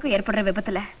எல்லாருக்கும் ஏற்படுற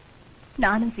விபத்துல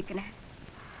நானும் சிக்கினேன்.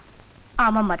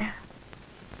 ஆமா மத,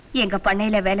 எங்க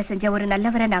பண்ணையில வேலை செஞ்ச ஒரு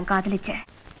நல்லவரை நான் காதலிச்சேன்.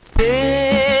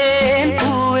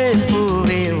 பூவே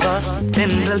பூவே வா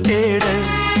தென்றல் தேட,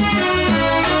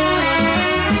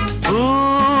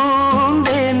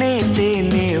 பூந்தேனே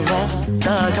தேனே வா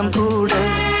தாகம் கூட,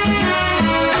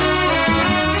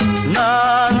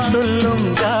 நான் சொல்லும்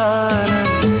கானம்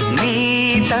நீ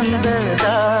தந்த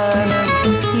தானம்,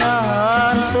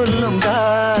 நான் சொல்லும்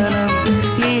கானம்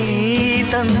நீ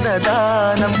தந்த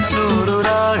தானம், 100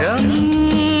 ராகம்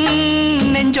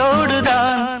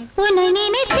நெஞ்சோடுதான். உன்னை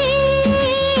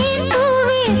நினைத்தேன்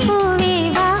பூவே பூவே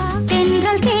வா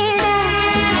தென்றல் தேட.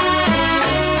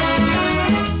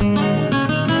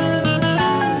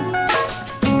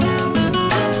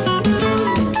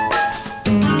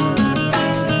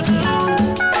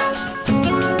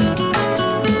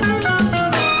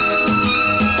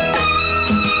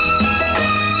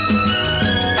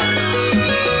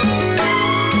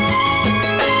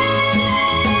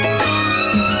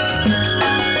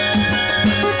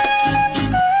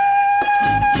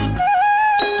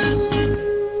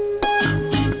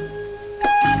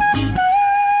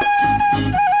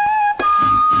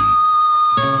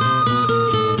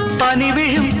 பனி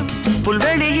விழும்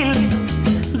புல்வெளியில்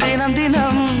தினம்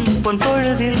தினம் பொன்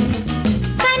பொழுதில்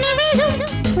கனிவிடும்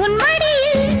உன்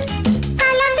மடியில்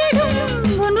கலந்திடும்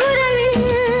உன் உறவில்,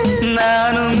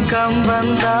 நானும்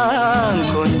கம்பந்தான்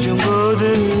கொஞ்சும்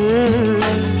போது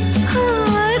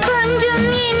கொஞ்சம்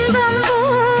இன்பம்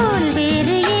போல்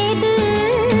வேறு ஏது.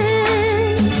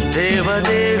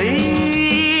 தேவதேவி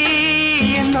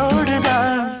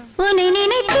என்னோடுதான். உன்னை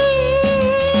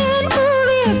நினைத்தேன்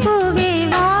பூவே பூவே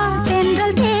வா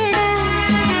தென்றல் தேட.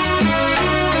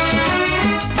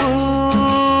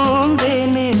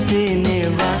 பூந்தேனே தேனே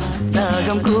வா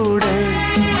தாகம் கூட,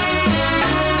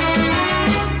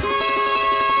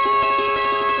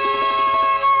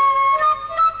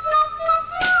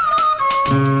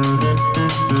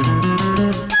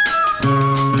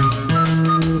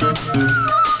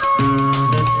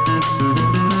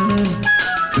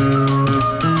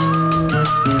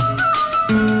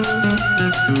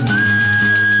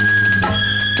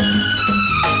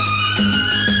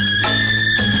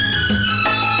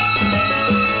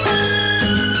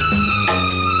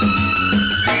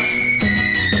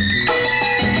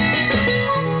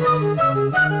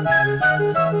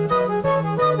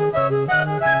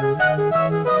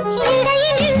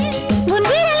 இடையினில் உன்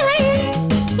விரல்கள்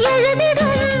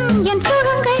எழுதிடும் என்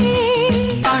சுகங்கள்,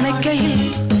 அணைக்கையில்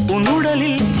உன்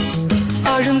உடலில்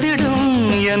அழுந்திடும்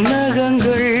என்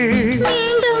நகங்கள்,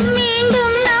 மீண்டும்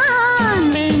மீண்டும் நான்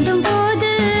வேண்டும்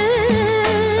போது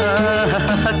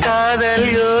காதல்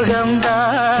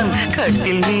யோகம்தான்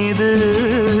கட்டில் மீது,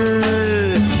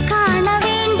 காண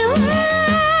வேண்டும்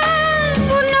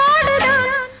உன்னோடுதான்.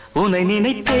 உன்னை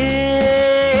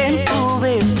நினைத்தேன்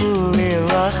பூவே பூவே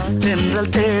வா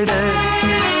தென்றல் தேட,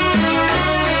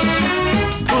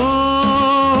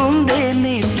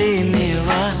 பூந்தேனே தேனே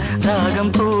வா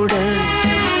தாகம் கூட,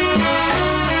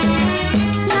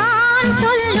 நான்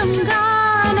சொல்லும்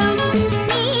கானம்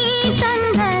நீ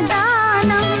தந்த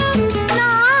தானம்,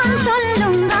 நான்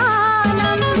சொல்லும்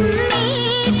கானம் நீ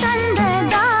தந்த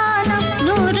தானம்,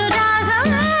 100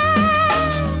 ராகம்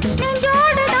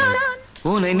நெஞ்சோடுதான்.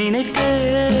 உன்னை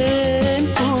நினைத்தேன்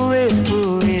பூவே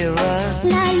பூவே வா.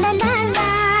 லா லா லா லா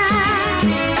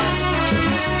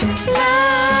லா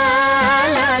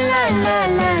லா லா லா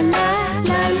லா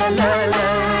லா லா லா லா.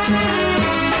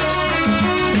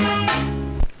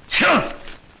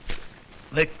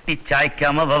 வெட்டி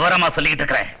சாய்க்காம விவரமா சொல்லிக்கிட்டு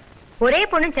இருக்கிறேன். ஒரே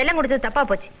பொண்ணு செல்லம் கொடுத்தது தப்பா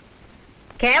போச்சு.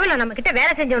 கேவலம் நம்ம கிட்ட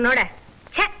வேலை செஞ்சவனோட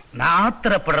நான்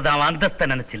ஆத்திரப்படுறத அவன் அந்தஸ்த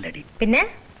நினைச்சில்லடி, பின்ன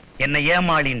என்ன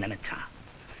ஏமாளின்னு நினைச்சான்.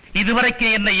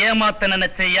 இதுவரைக்கும் என்ன ஏமாத்த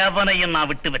நினைச்ச எவனையும் நான்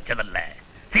விட்டு வச்சதல்ல.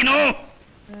 சீனு,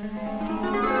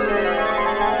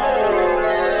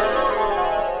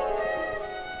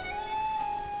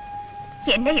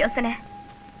 என்ன யோசனை?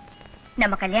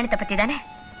 நம்ம கல்யாணத்தை பத்தி தானே?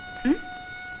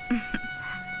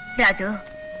 ராஜு,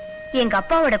 எங்க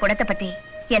அப்பாவோட குணத்தை பத்தி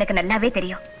எனக்கு நல்லாவே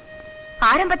தெரியும்.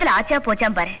 ஆரம்பத்துல ஆச்சா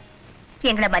போச்சாம் பாரு.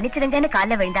 எங்களை மன்னிச்சிடுங்கன்னு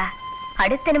காலைல விழுந்தா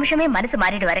அடுத்த நிமிஷமே மனசு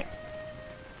மாறிடுவாரு.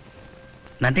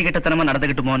 நன்றி கெட்டத்தனமா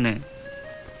நடந்துகிட்டுமோன்னு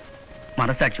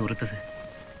மனசாட்சி உறுத்துது.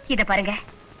 இத பாருங்க,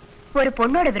 ஒரு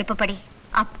பொண்ணோட விருப்பப்படி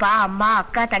அப்பா அம்மா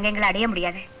அக்கா தங்கைங்களை அடைய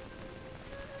முடியாது.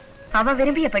 அவ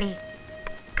விரும்பியபடி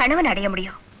கணவன் அடைய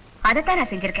முடியும். அதைத்தான்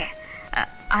நான் செஞ்சிருக்கேன்.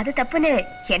 அது தப்புன்னு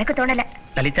எனக்கு தோணல.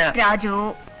 லலிதா. ராஜு,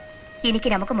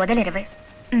 இன்னைக்கு நமக்கு முதல் இரவு.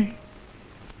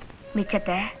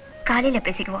 மிச்சத்தை காலையில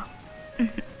பேசிக்குவோம்.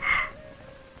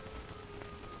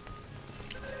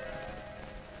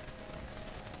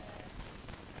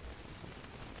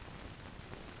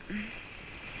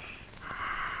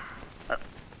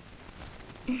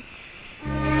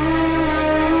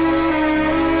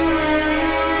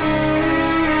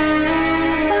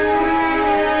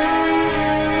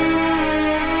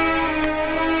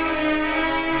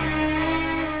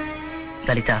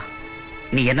 லலிதா,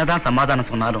 நீ என்னதான் சமாதானம்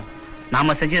சொன்னாலும்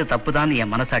நாம செஞ்சது தப்புதான்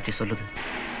என் மனசாட்சி சொல்லுது.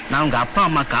 நான் உங்க அப்பா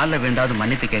அம்மா காலில் விழுந்தாவது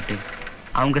மன்னிப்பு கேட்டு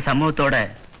அவங்க சமூகத்தோட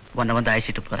உன்னை வந்து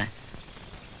அழைச்சிட்டு போறேன்.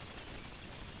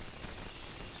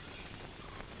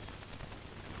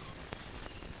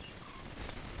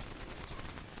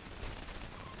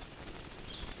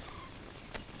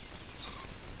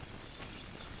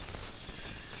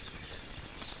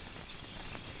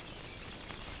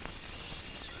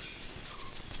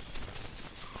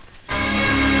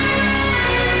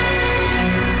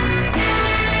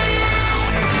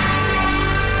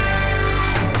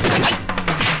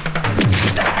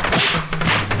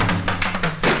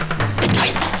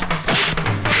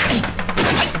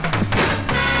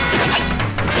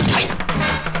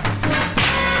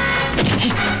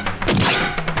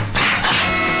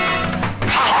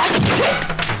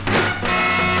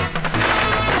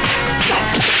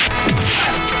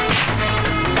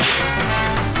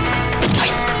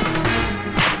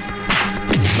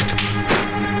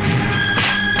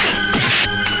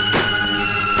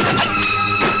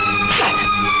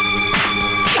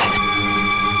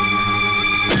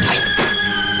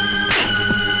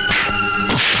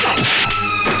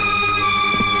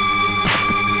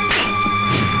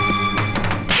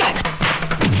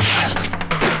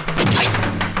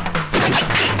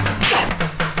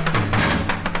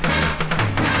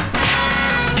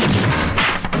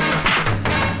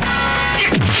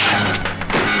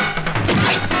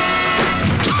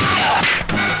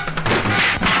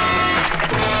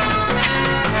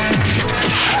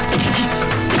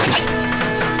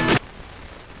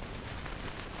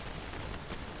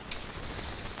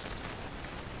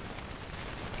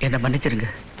 என்ன மன்னிச்சிருங்க.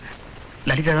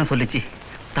 லலிதா தான் சொல்லிச்சு,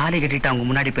 தாலி கட்டிட்டு அவங்க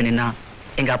முன்னாடி போய் நின்னா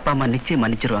எங்க அப்பா அம்மா நிச்சயம்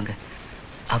மன்னிச்சிருவாங்க.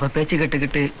 அவ பேச்சு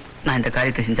கட்டுக்கிட்டு நான் இந்த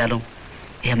காரியத்தை செஞ்சாலும்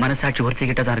என் மனசாட்சி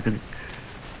உறுத்திக்கிட்ட தான் இருக்குது.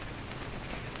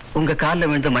 உங்க காலில்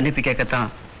விழுந்து மன்னிப்பு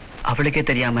கேட்கத்தான் அவளுக்கே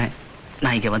தெரியாம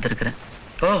நான் இங்க வந்திருக்கிறேன்.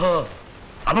 ஓஹோ,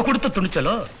 அவ கொடுத்த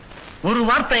துணிச்சலோ? ஒரு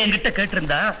வார்த்தை என்கிட்ட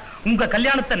கேட்டிருந்தா உங்க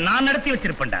கல்யாணத்தை நான் நடத்தி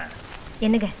வச்சிருப்பேன்டா.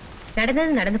 என்னங்க,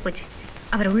 நடந்தது நடந்து போச்சு.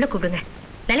 அவர் உள்ள கூப்பிடுங்க.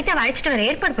 லலிதாவை அழைச்சிட்டு வர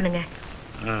ஏற்பாடு பண்ணுங்க.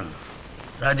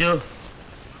 ராஜு,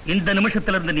 இந்த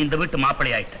நிமிஷத்துல இருந்து நீ இந்த வீட்டு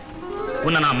மாப்பிள்ளை ஆயிட்ட.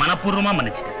 உன்னை நான் மனப்பூர்வமா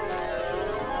மன்னிச்சிட்டேன்.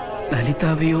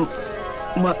 லலிதாவையும்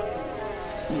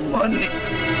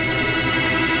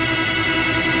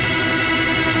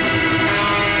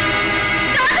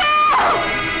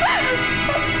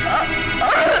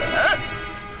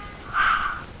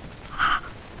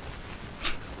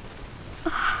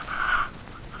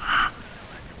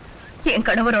என்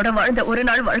கணவரோட வாழ்ந்த ஒரு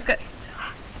நாள் வாழ்க்கை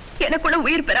எனக்குள்ள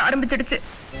உயிர் பெற ஆரம்பிச்சிடுச்சு.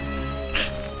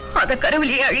 அத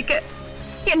கருவிலேயே அழிக்க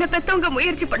என்ன பெத்தவங்க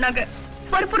முயற்சி பண்ணாங்க,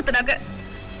 வற்புறுத்தினாங்க.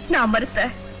 நான் மறுத்த.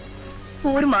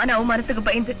 ஊர் மான அவமானத்துக்கு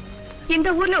பயந்து இந்த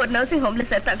ஊர்ல ஒரு நர்சிங் ஹோம்ல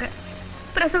சேர்த்தாங்க.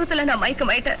 பிரசவத்துல நான்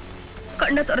மயக்கமாயிட்டேன்.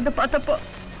 கண்ணை திறந்து பார்த்தப்போ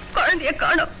குழந்தைய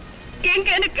காணோம்.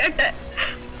 எங்கன்னு கேட்டேன்.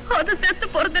 அது செத்து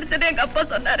பொறுத்திருச்சது எங்க அப்பா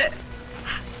சொன்னாரு.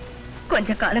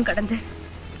 கொஞ்ச காலம் கடந்து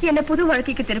என்ன புது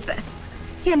வாழ்க்கைக்கு திருப்ப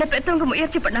என்ன பெத்தவங்க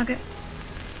முயற்சி பண்ணாங்க.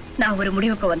 நான் ஒரு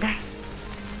முடிவுக்கு வந்தேன்.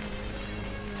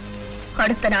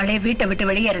 அடுத்த நாளே வீட்டை விட்டு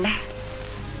வெளியேறினேன்.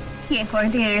 என்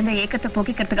குழந்தைய எழுந்த ஏக்கத்தை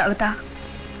போக்கிக்கிறதுக்காகத்தான்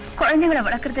குழந்தைங்களை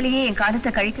வளர்க்கறதுலயே என் காலத்தை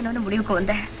கழிக்கணும்னு முடிவுக்கு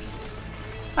வந்தேன்.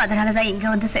 அதனாலதான் இங்க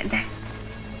வந்து சேர்ந்தேன்.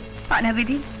 ஆனா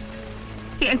விதி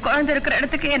என் குழந்தை இருக்கிற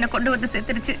இடத்துக்கு என்ன கொண்டு வந்து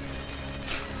சேர்த்துருச்சு.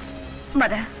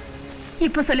 மத,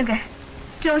 இப்ப சொல்லுங்க,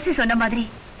 ரோசி சொன்ன மாதிரி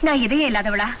நான் இதயம்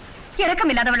இல்லாதவளா,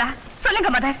 இரக்கம் இல்லாதவளா?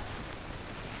 சொல்லுங்க மதர்.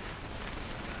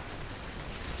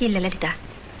 இல்ல லலிதா,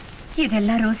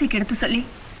 இதெல்லாம் ரோசிக்கு எடுத்து சொல்லி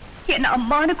என்ன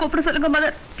அம்மானு கூப்பிட சொல்லுங்க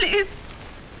மதர், பிளீஸ்.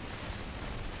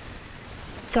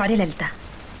 சாரி லலிதா,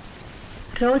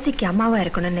 ரோசிக்கு அம்மாவா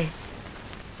இருக்கணும்னு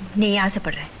நீ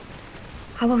ஆசைப்படுற.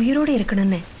 அவ உயிரோடு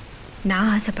இருக்கணும்னு நான்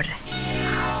ஆசைப்படுறேன்.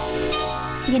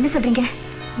 என்ன சொல்றீங்க?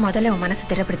 முதல்ல உன் மனசை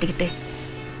திடப்படுத்திக்கிட்டு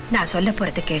நான் சொல்ல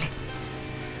போறதை கேளு.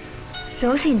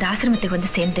 ரோசி இந்த ஆசிரமத்துக்கு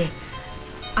வந்து சேர்ந்து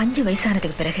 5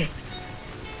 வயசானதுக்கு பிறகு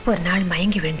ஒரு நாள்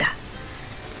மயங்கி விழுந்தா.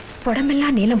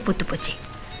 உடம்பெல்லாம் நீளம் பூத்து போச்சு.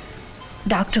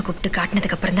 டாக்டரை கூப்பிட்டு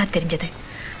காட்டினதுக்கு அப்புறம் தான் தெரிஞ்சது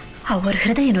அவ ஒரு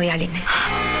ஹிருதய நோயாளின்னு.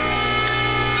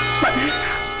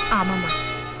 ஆமாமா,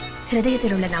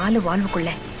 ஹிருதயத்தில் உள்ள 4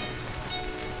 வால்வுக்குள்ள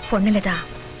பொண்ணுலதான்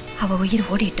அவ உயிர்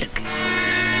ஓடிட்டு இருக்கு.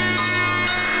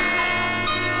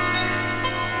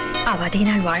 அவ அதே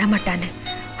நாள் வாழ மாட்டான்னு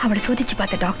அவளை சோதிச்சு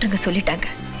பார்த்த டாக்டருங்க சொல்லிட்டாங்க.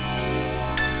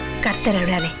 கர்த்தர்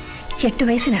 8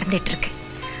 வயசு நடந்துட்டு இருக்கு.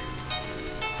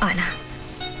 ஆனா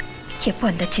எப்போ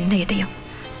அந்த சின்ன இதயம்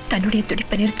தன்னுடைய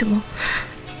துடிப்பை நிறுத்துமோ,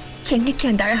 என்னைக்கு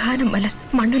அந்த அழகான மலர்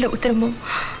மண்ணுல உத்தரமோ,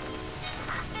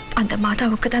 அந்த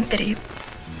மாதாவுக்கு தான் தெரியும்.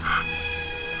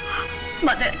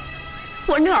 மதர்,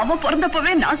 ஒண்ணு அவ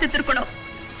பிறந்தப்பவே நான் செத்துருக்கணும்,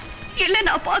 இல்ல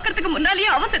நான் பாக்குறதுக்கு முன்னாலேயே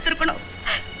அவ செத்துருக்கணும்.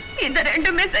 இந்த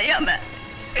ரெண்டுமே செய்யாம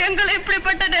எங்களை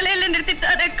இப்படிப்பட்ட நிலையில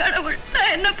நிறுத்திட்டாரே கடவுள்,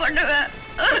 நான் என்ன பண்ணுவேன்?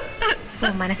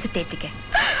 உன் மனசு தேத்திக்க.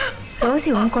 ரோசி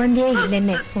உன் குழந்தையே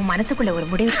இல்லைன்னு உன் மனசுக்குள்ள ஒரு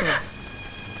முடிவுக்கு வா.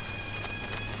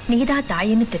 நீதான்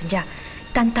தாயின்னு தெரிஞ்சா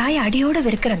தன் தாயை அடியோட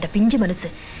வெறுக்கிற அந்த பிஞ்சு மனசு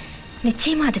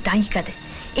நிச்சயமா அது தாங்கிக்காது.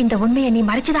 இந்த உண்மையை நீ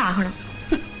மறைச்சுதான் ஆகணும்.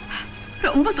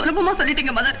 ரொம்ப சுலபமா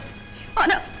சொல்லிட்டீங்க மதர்.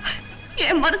 ஆனா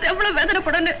என் மனசு எவ்வளவு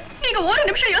வேதனைப்படன்னு நீங்க ஒரு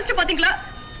நிமிஷம் யோசிச்சு பாத்தீங்களா?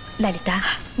 லலிதா,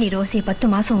 நீ ரோசியை 10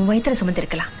 மாசம் உன் வயித்துல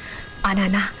சுமந்திருக்கலாம். ஆனா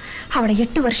நான் அவளை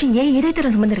 8 வருஷம் ஏன்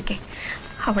இதயத்துல சுமந்திருக்கேன்.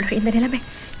 அவளோட இந்த நிலைமை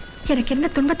எனக்கு என்ன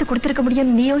துன்பத்தை கொடுத்திருக்க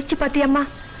முடியும் நீ யோசிச்சு பாத்தியம்மா?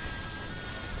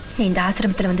 நீ இந்த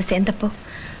ஆசிரமத்துல வந்து சேர்ந்தப்போ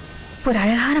ஒரு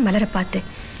அழகான மலரை பார்த்து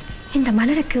இந்த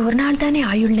மலருக்கு ஒரு நாள் தானே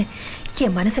ஆயுள்னு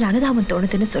என் மனசுல அனுதாபம்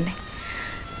தோணுதுன்னு சொன்னேன்.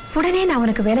 உடனே நான்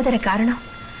உனக்கு வேலை தர காரணம்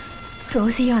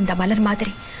ரோசியும் அந்த மலர்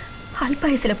மாதிரி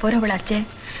அல்பாயுசுல போறவளாச்சே,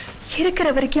 இருக்கிற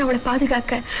வரைக்கும் அவளை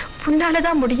பாதுகாக்க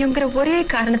புண்ணாலதான் முடியுங்கிற ஒரே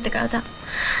காரணத்துக்காக தான்.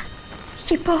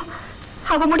 இப்போ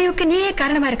அவ முடிவுக்கு நீயே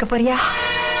காரணமா இருக்க போறியா?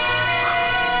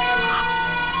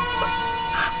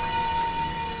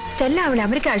 ஸ்டெல்லா அவளை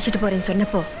அமெரிக்கா அழைச்சிட்டு போறேன்னு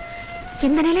சொன்னப்போ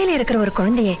இந்த நிலையில இருக்கிற ஒரு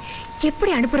குழந்தைய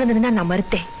எப்படி அனுப்புறதுன்னு தான் நான்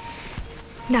மறுத்தேன்.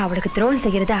 நான் அவளுக்கு துரோகம்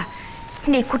செய்கிறதா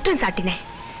நீ குற்றம் சாட்டினேன்.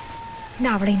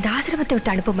 நான் அவளை இந்த ஆசிரமத்தை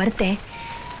விட்டு அனுப்ப மறுத்தேன்.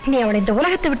 நீ அவளை இந்த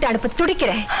உலகத்தை விட்டு அனுப்ப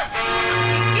துடிக்கிற.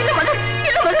 இல்ல மதர்,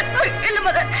 இல்ல மதர், இல்ல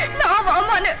மதர், நான்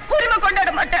வாமான்னு உரிமை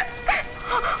கொண்டாட மாட்டேன்.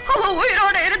 அவ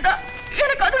உயிரோட இருந்தா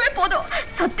எனக்கு அதுவே போதும்.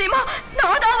 சத்தியமா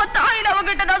நான் தான் அவ தாயின்னு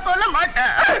அவங்கிட்ட நான் சொல்ல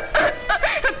மாட்டேன்.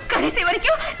 கடைசி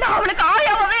வரைக்கும் நான் அவளுக்கு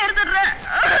ஆயாவே இருந்துடுறேன்.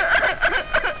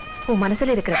 உன்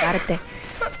மனசுல இருக்கிற பாரத்தை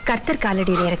கர்த்தர்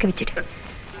காலடியில இறக்கி வச்சுட்டு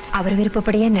அவர்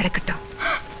விருப்பப்படியே நடக்கட்டும்.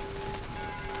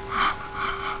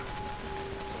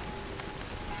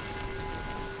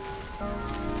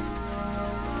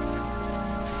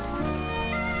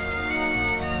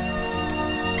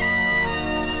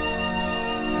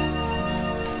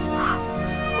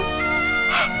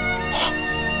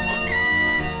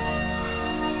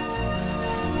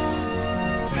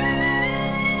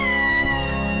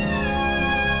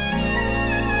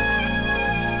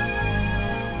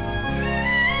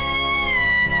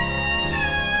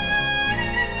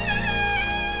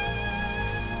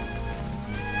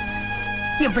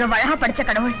 இவ்வளவு அழகா படிச்ச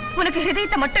கடவுள் உனக்கு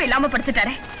ஹிருதயத்தை மட்டும் இல்லாம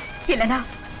படிச்சுட்டாரே. இல்லனா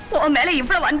உன் மேல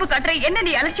இவ்வளவு அன்பு காட்டுற என்ன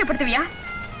நீ அலட்சியப்படுத்துவியா?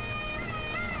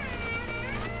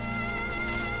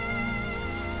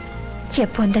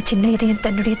 எப்போ அந்த சின்ன இதயம்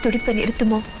தன்னுடைய துடிப்பை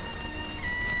நிறுத்துமோ,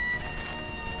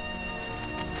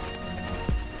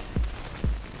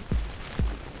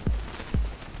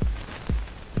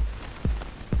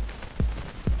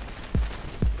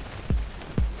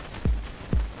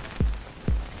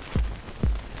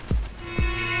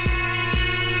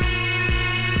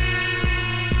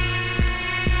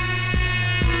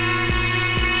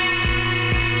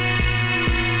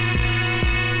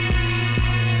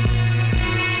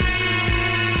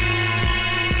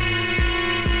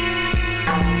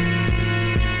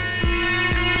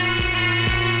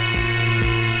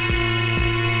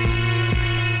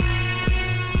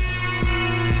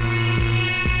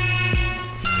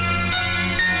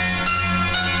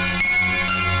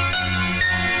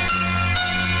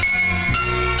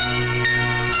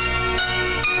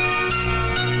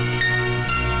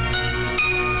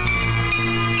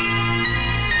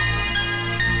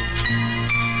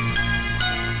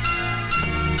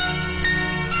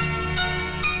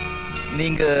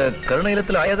 நீங்க கருணை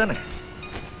இல்லத்துல ஆயாதானே?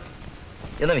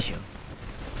 என்ன விஷயம்?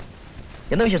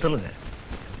 என்ன விஷயம் சொல்லுங்க.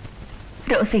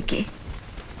 ரோசிக்கு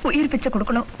உயிர் பிச்சை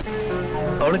கொடுக்கணும்.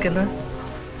 அவளுக்கு என்ன?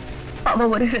 அவ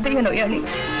ஒரு ஹிருதய நோயாளி.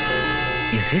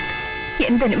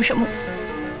 எந்த நிமிஷமும்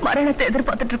மரணத்தை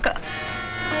எதிர்பார்த்துட்டு இருக்கா.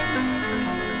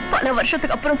 பல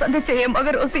வருஷத்துக்கு அப்புறம் சந்திச்ச என்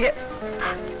மக ரோசிய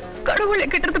கடவுளை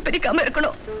கிட்ட பிரிக்காம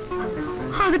இருக்கணும்.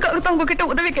 அதுக்காகத்தான் உங்ககிட்ட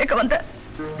உதவி கேட்க வந்தேன்.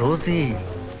 ரோசி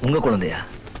உங்க குழந்தையா?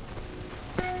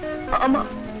 ஆமா.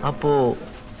 அப்போ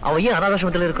அவ ஏன்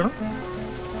அனாதாசிரமத்தில் இருக்கணும்?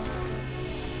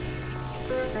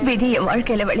 விதி என்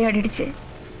வாழ்க்கையில விளையாடிடுச்சு.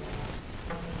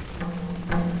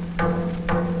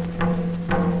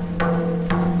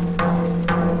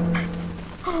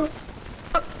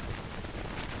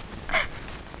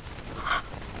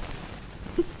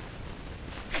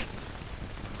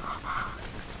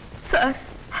 சார்,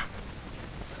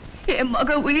 என்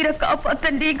மக உயிரை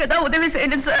காப்பாத்த நீங்க தான் உதவி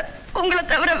செய்யணும் சார். உங்களை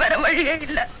தவிர வேற வழியே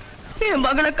இல்ல. என்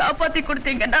மகளை காப்பாத்தி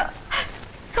கொடுத்தீங்கன்னா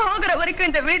சாகர வரைக்கும்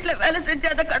இந்த வீட்டுல வேலை செஞ்சு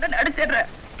அதை கடன் அடைச்சிடுறேன்.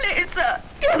 பிளீஸ் சார்,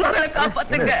 என் மகளை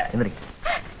காப்பாத்துங்க.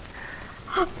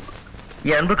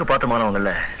 என் அன்புக்கு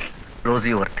பாத்திரமானவங்கல்ல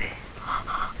ரோசி ஒருத்தி.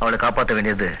 அவளை காப்பாற்ற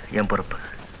வேண்டியது என் பொறுப்பு.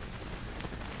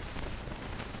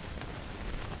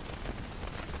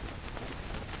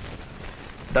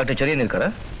 டாக்டர் செரியன்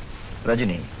இருக்காரா?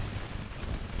 ரஜினி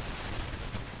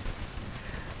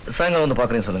சாயங்காலம் வந்து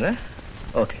பாக்குறேன்னு சொல்லுங்க.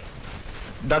 ஓகே.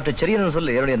 டாக்டர் செரியன்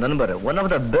சொல்லு, என்னுடைய நண்பர், one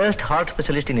of the best heart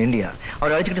specialist in India.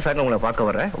 அவரை அழைச்சிக்கிட்டு சாயங்காலம் உங்களை பார்க்க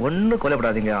வரேன். ஒன்னும்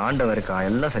கொலைப்படாதீங்க, ஆண்டவன் இருக்கா,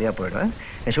 எல்லாம் சரியா போயிடுறேன்.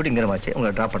 என் ஷூட்டிங் நேரமாச்சு,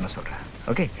 உங்களை டிராப் பண்ண சொல்றேன்.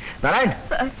 ஓகே நாராயண்.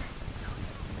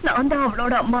 நான் தான்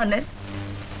அவளோட அம்மான்னு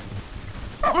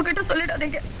அவகிட்ட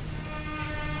சொல்லிடாதீங்க.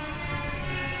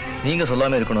 நீங்க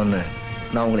சொல்லாம இருக்கணும்னு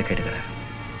நான் உங்களை கேட்டுக்கிறேன்.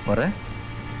 வரேன்.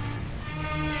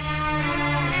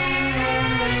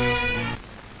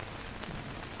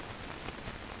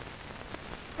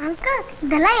 அங்கிள்,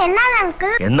 இதெல்லாம் என்னது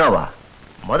அங்கிள்? என்னவா?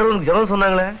 மதர் உனக்கு ஜனம்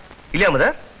சொன்னாங்களே, இல்லையா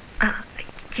மதர்?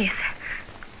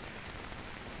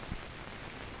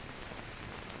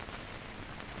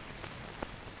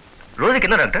 ரோசிக்கு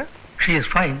என்ன டாக்டர்? She is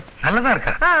fine. நல்லதா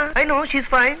இருக்கா? I know she is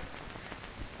fine.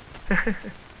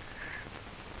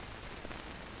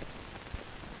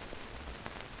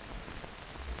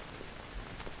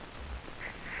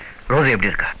 Rousey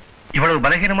எப்படி இருக்கா? இவ்வளவு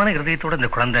பலகீனமான இருதயத்தோட இந்த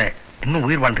குழந்தை இன்னும்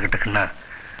உயிர் வாழ்ந்துகிட்டு இருக்குன்னா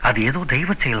அது ஏதோ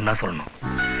தெய்வ செயல் தான் சொல்லணும்.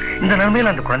 இந்த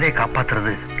நிலைமையில அந்த குழந்தையை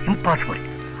காப்பாத்துறது இம்பாசிபிள்.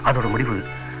 அதோட முடிவு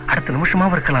அடுத்த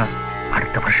நிமிஷமாவும் இருக்கலாம்,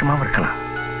 அடுத்த வருஷமாவும் இருக்கலாம்.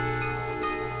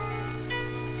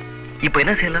 இப்ப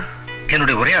என்ன செய்யலாம்?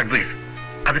 என்னுடைய ஒரே அட்வைஸ்,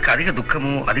 அதுக்கு அதிக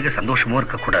துக்கமோ அதிக சந்தோஷமோ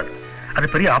இருக்கக்கூடாது. அது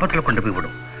பெரிய ஆபத்துல கொண்டு போய்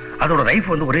விடும். அதோட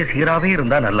லைஃப் வந்து ஒரே சீராவே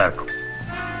இருந்தா நல்லா இருக்கும்.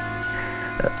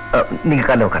 நீங்க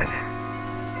காலைல உட்காருங்க.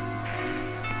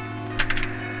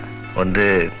 வந்து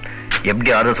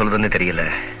எப்படி ஆறுதல் சொல்றதுன்னு தெரியல.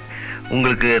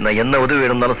 உங்களுக்கு நான் என்ன உதவி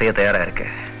வேணும்னாலும் செய்ய தயாரா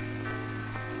இருக்கேன்.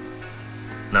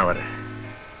 நான் வரேன்.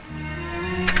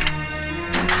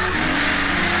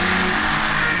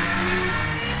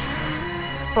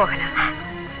 போகலாம்.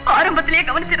 ஆரம்பத்திலேயே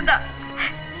கவனிச்சிருந்தா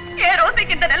ஏன்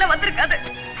ரோசிக்கு இந்த நிலை வந்திருக்காது.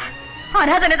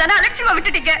 அனாதனை தானே அலட்சியமா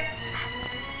விட்டுட்டீங்க.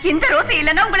 இந்த ரோசி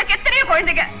இல்லைன்னா உங்களுக்கு எத்தனையோ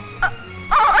குழந்தைங்க.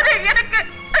 அது எனக்கு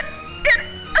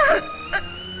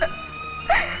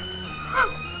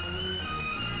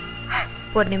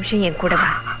ஒரு நிமிஷம் என் கூட வா.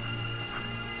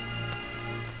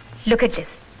 Look at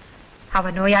this.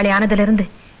 அவ நோயாளி ஆனதுல இருந்து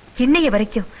இன்னைய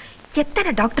வரைக்கும்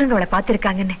எத்தனை டாக்டருங்க அவளை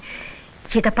பார்த்திருக்காங்கன்னு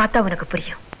இத பார்த்தா உனக்கு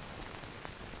புரியும்.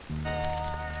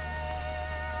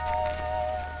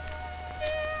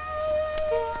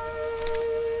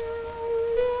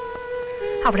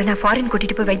 அவளை நான் ஃபாரின்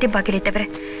கூட்டிட்டு போய் வைத்தியம் பார்க்கலே தவிர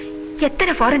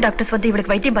எத்தனை ஃபாரின் டாக்டர்ஸ் வந்து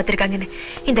இவளுக்கு வைத்தியம் பார்த்திருக்காங்கன்னு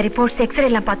இந்த ரிப்போர்ட்ஸ் எக்ஸ்ரே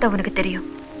எல்லாம் பார்த்தா உனக்கு தெரியும்.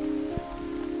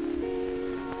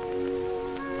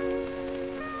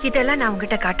 இதெல்லாம் நான்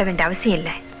உங்ககிட்ட காட்ட வேண்டிய அவசியம்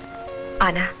இல்லை.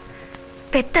 ஆனா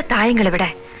பெத்த தாயங்களை விட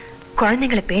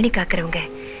குழந்தைங்களை பேணி காக்குறவங்க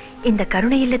இந்த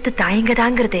கருணை இல்லத்து தாயங்க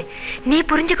தாங்கிறது நீ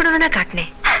புரிஞ்சுக்கணும்னு நான்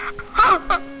காட்டினேன்.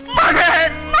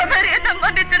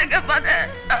 மன்னிச்சிடுங்க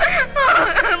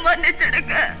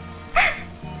மன்னிச்சிடுங்க.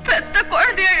 பெத்த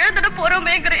குழந்தைய எழுதிட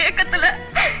போறோமேங்கிற ஏக்கத்துல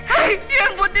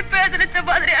என் புத்தி பேதலிச்ச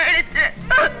மாதிரி ஆயிடுச்சு.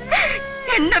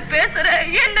 என்ன பேசுற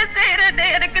என்ன செய்யறன்னு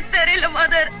எனக்கு தெரியல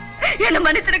மதர். என்ன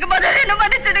மன்னிச்சிடுங்க மதர், என்ன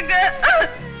மன்னிச்சிடுங்க.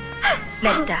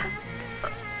 லலிதா,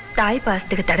 தாய்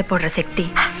பாசத்துக்கு தடை போடுற சக்தி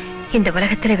இந்த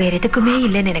உலகத்துல வேற எதுக்குமே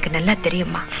இல்லைன்னு எனக்கு நல்லா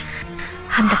தெரியுமா.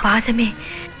 அந்த பாசமே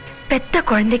பெத்த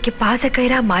குழந்தைக்கு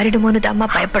பாசக்கயிறா மாறிடுமோன்னு தாம்மா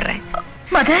பயப்படுறேன்.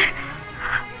 மதர்,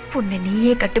 உன்னை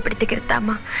நீயே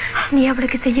கட்டுப்படுத்திக்கிறதாமா நீ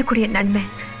அவளுக்கு செய்யக்கூடிய நன்மை.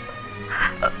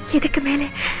 இதுக்கு மேலே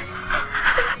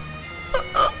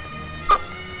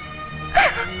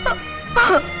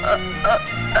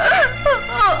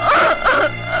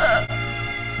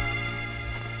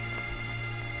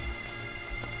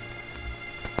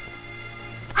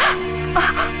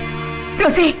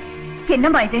ரோசி,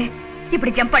 என்னம்மா இது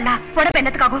இப்படி ஜம்ப் பண்ணா? உடம்பு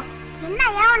என்னத்துக்காகும்?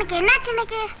 என்ன உனக்கு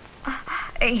என்னாச்சு?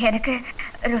 எனக்கு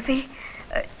ரோசி,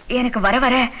 எனக்கு வர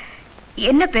வர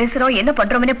என்ன பேசுறோம் என்ன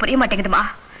பண்றோம்னே புரிய மாட்டேங்குதுமா.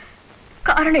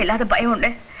 காரணம் இல்லாத பயம் ஒண்ணு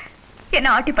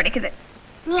என்ன ஆட்டி படைக்குது.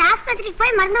 நீ ஆஸ்பத்திரிக்கு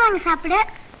போய் மருந்து வாங்கி சாப்பிடு.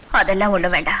 அதெல்லாம் ஒண்ணு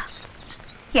வேண்டாம்.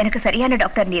 எனக்கு சரியான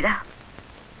டாக்டர் நீதான்.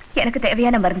 எனக்கு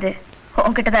தேவையான மருந்து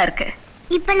உன்கிட்டதான் இருக்கு.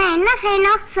 இப்ப நான் என்ன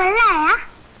செய்யணும் சொல்லாயா?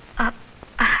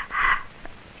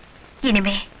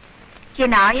 இனிமே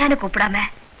என்ன ஆயான்னு கூப்பிடாம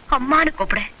அம்மான்னு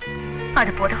கூப்பிடு.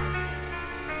 அது போதும்.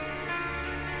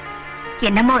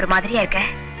 என்னம்மா ஒரு மாதிரியா இருக்க?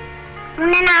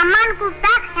 உன்னை நான் அம்மான்னு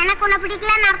கூப்பிட்டா எனக்கு உன்னை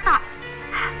பிடிக்கலன்னு அர்த்தம்.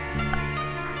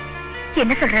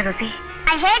 என்ன சொல்ற Rousey?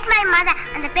 I hate my mother.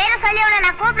 அந்த பேரை சொல்லி உன்னை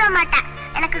நான் கூப்பிட மாட்டேன்.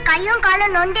 எனக்கு கையும்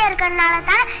காலும் நொண்டியா இருக்கிறதுனால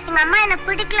தான் எங்க அம்மா என்ன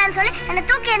பிடிக்கலன்னு சொல்லி என்ன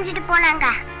தூக்கி எறிஞ்சிட்டு போனாங்க.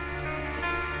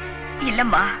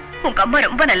 இல்லம்மா, உங்க அம்மா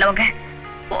ரொம்ப நல்லவங்க.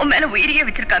 உன் மேல உயிரியே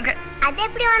வச்சிருக்காங்க. அது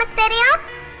எப்படி உனக்கு தெரியும்?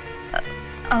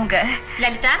 அவங்க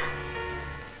லலிதா,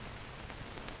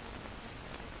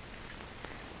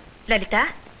 லலிதா,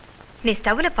 நீ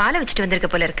ஸ்டவ்ல பாலை வச்சுட்டு வந்திருக்க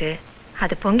போல இருக்கு.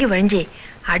 அது பொங்கி வழிஞ்சி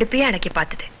அடுப்பையே அடக்கி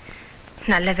பார்த்தது.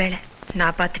 நல்ல வேளை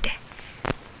நான் பார்த்துட்டேன்.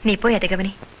 நீ போய் அதை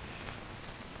கவனி.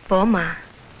 போமா.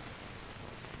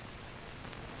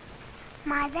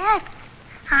 மதர்,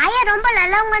 ஆயா ரொம்ப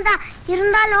நல்லவங்க தான்.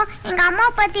 இருந்தாலும் எங்க அம்மா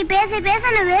பத்தி பேசி பேச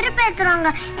வெறுப்பேத்துறாங்க.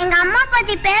 எங்க அம்மா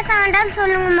பத்தி பேச வேண்டாம்னு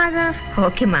சொல்லுங்க மதர்.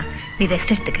 ஓகேமா, நீ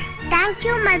ரெஸ்ட் எடுத்துக்க.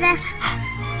 Thank you mother.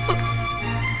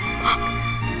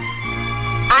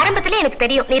 ஆரம்பத்துல எனக்கு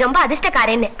தெரியும் நீ ரொம்ப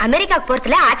அதிர்ஷ்டக்காரன்னு. அமெரிக்காவுக்கு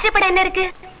போறதுல ஆச்சரியப்பட என்ன இருக்கு?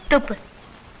 துப்பு.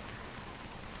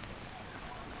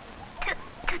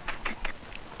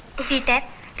 பீட்டர்,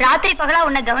 ராத்திரி பகலா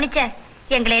உன்னை கவனிச்சேன்.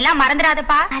 எங்களை எல்லாம்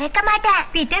மறந்துடாதப்பா. மறக்க மாட்டேன்.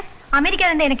 பீட்டர், அமெரிக்கால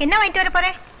இருந்து எனக்கு என்ன வாங்கிட்டு வர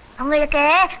போறேன்? உங்களுக்கு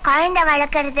குழந்தை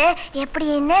வளர்க்கறது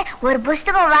எப்படின்னு ஒரு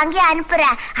புஸ்தகம் வாங்கி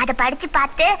அனுப்புறேன். அதை படிச்சு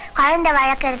பார்த்து குழந்தை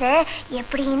வளர்க்கறது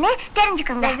எப்படின்னு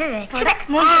தெரிஞ்சுக்கோங்க.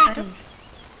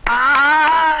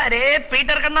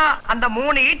 பீட்டர் கண்ணா, அந்த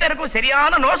 3 ஈட்டருக்கும்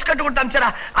சரியான நோஸ் கட்டு கொடுத்து அமிச்சடா.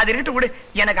 அது இருக்கட்டு விடு.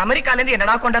 எனக்கு அமெரிக்கால இருந்து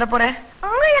என்னடா கொண்டு வர போறேன்?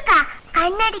 உங்களுக்கா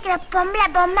கண்ணடிக்கிற பொம்பளை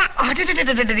பொம்மை.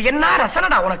 என்ன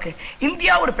ரசனடா உனக்கு?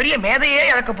 இந்தியா ஒரு பெரிய மேதையே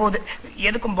இழக்க போகுது.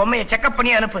 எதுக்கும் பொம்மையை செக்அப்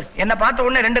பண்ணி அனுப்பு. என்ன பார்த்த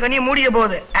உடனே 2 கண்ணியும் மூடிய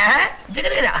போகுது.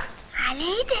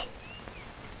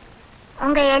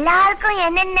 உங்க எல்லாருக்கும்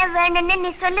என்னென்ன வேணும்னு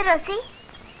நீ சொல்லு ரோசி.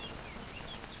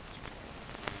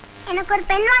 எனக்கு ஒரு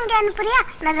பெண் வாங்கி அனுப்புறியா?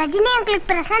 நான் ரஜினி அங்கிளுக்கு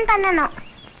பிரசன்ட் பண்ணணும்.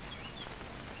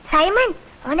 சைமன்,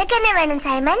 உனக்கு என்ன வேணும்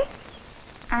சைமன்?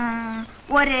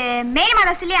 ஒரு மேல்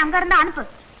மாதா சொல்லி அங்க இருந்து அனுப்பு.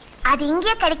 அது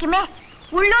இங்கே கிடைக்குமே.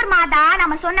 உள்ளூர் மாதா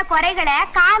நம்ம சொன்ன குறைகளை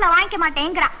கால வாங்கிக்க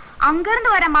மாட்டேங்கிறான். அங்க இருந்து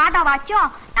வர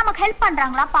மாதாவாச்சும் நமக்கு ஹெல்ப்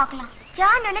பண்றாங்களா பாக்கலாம்.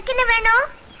 ஜான், உனக்கு என்ன வேணும்?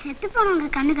 செத்து போனவங்க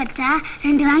கண்ணு கடிச்சா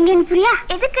 2 வாங்கி அனுப்புறியா?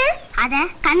 எதுக்கு? அத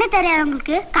கண்ணு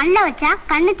தெரியாதவங்களுக்கு கண்ண வச்சா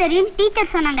கண்ணு தெரியும்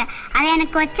டீச்சர் சொன்னாங்க. அத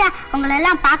எனக்கு வச்சா உங்களை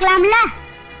எல்லாம் பாக்கலாம்ல.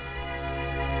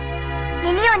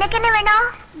 லிலி, உனக்கு என்ன வேணும்?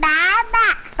 பாபா.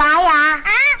 பாயா?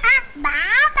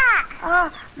 பாபா. ஓ,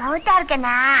 மவுத்தா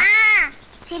இருக்கனா?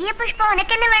 சிறிய புஷ்பம்,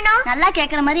 உனக்கு என்ன வேணும்? நல்லா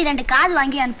கேக்குற மாதிரி 2 காது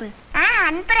வாங்கி அனுப்பு.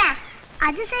 அனுப்புறேன்.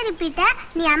 அது சரி பீட்டர்,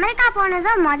 நீ அமெரிக்கா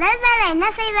போனதும் முதல் வேலை என்ன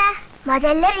செய்வ?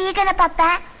 முதல்ல ரீகனை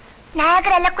பாப்பேன்,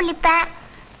 நயகரால குளிப்பேன்,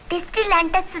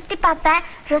 டிஸ்னிலேண்ட சுத்தி பாப்பேன்.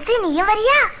 ரோசி, நீயும்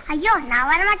வரியா? ஐயோ, நான்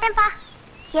வர மாட்டேன்ப்பா.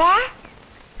 ஏன்?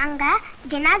 அங்க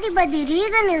ஜனாதிபதி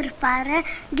ரீகன் இருப்பாரு,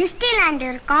 டிஸ்னிலேண்ட்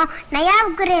இருக்கும்,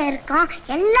 நயாகரா இருக்கும்,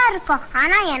 எல்லாம் இருக்கும்.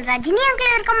 ஆனா என் ரஜினி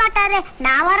அங்கிள் இருக்க மாட்டாரு.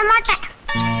 நான் வர மாட்டேன்.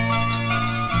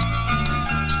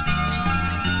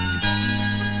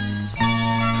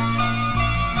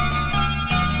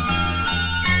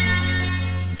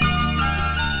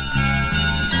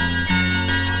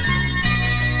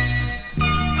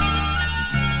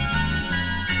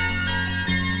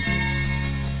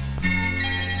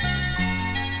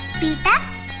 பீட்டர்,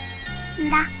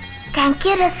 இந்தா. Thank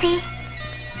you Rousey.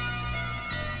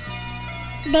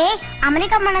 டேய்,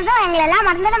 அமெரிக்கா போனதும் எங்களை எல்லாம்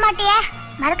மறந்துட மாட்டியே?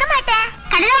 மறக்க மாட்டேன்.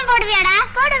 கடிதம் போடுவியாடா?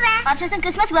 போடுவேன். வருஷம்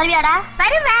கிறிஸ்மஸ் வருவியாடா?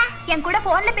 வருவேன். என் கூட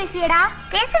போன்ல பேசுவியாடா?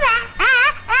 பேசுவேன்.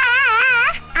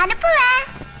 அனுப்புவேன்.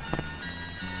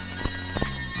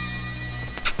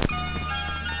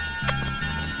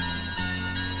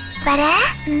 வர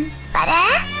வர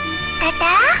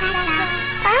டாடா.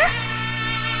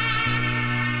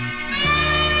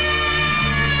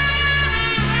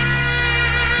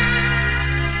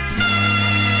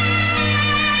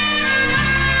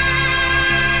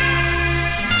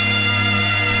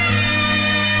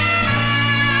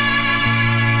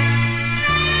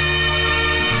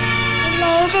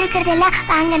 இருக்கிறதெல்லாம்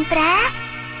வாங்க அனுப்புறேன்.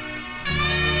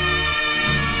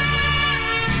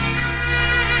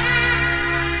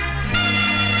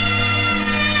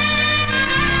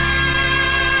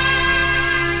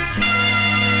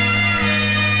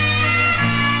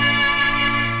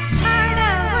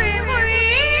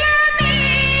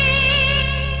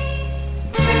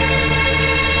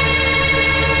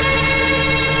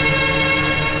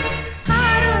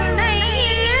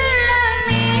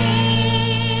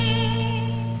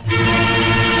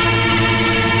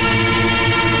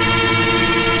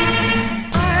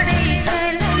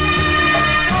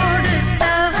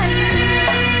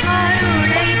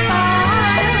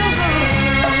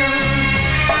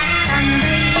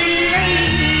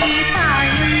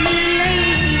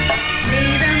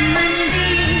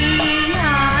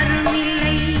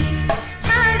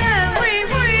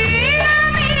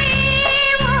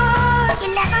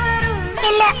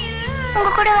 உங்க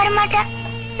கூட வரமாட்டேன்.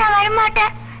 நான்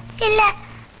வரமாட்டேன். இல்ல,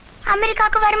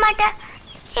 அமெரிக்காவுக்கு வரமாட்டேன்.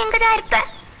 எங்கதான் இருப்பேன்.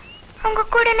 உங்க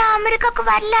கூட நான் அமெரிக்காவுக்கு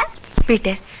வரல.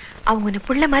 பீட்டர், அவங்க உன்னை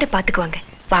புள்ள மாதிரி பாத்துக்குவாங்க.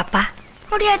 பாப்பா.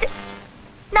 முடியாது,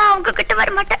 நான் உங்க கிட்ட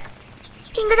வரமாட்டேன்.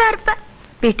 இங்கதான் இருப்பேன்.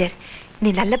 பீட்டர்,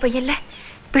 நீ நல்ல பையன்ல,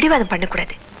 பிடிவாதம்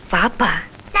பண்ணக்கூடாது. பாப்பா.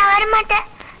 நான் வரமாட்டேன்.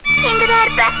 இங்கதான்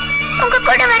இருப்பேன். உங்க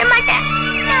கூட வரமாட்டேன்.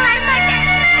 நான் வரமாட்டேன்.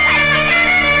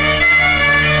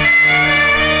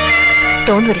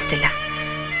 டோன்ட் வரி ஸ்டெல்லா,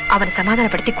 அவனை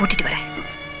சமாதானப்படுத்தி கூட்டிட்டு வரேன்.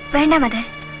 வேண்டாம் மதர்,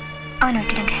 அவனை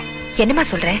விட்டுடுங்க. என்னமா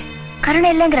சொல்ற? கருணை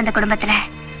இல்லைங்கிற அந்த குடும்பத்துல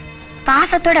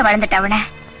பாசத்தோட வளர்ந்துட்ட அவனை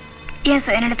என்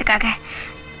சுயநலத்துக்காக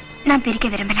நான் பிரிக்க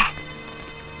விரும்பல.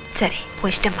 சரி,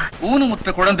 இஷ்டமா.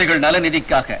 ஊனமுற்ற குழந்தைகள்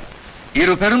நலநிதிக்காக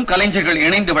இரு பெரும் கலைஞர்கள்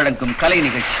இணைந்து வழங்கும் கலை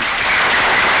நிகழ்ச்சி.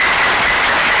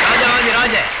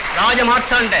 ராஜ ராஜ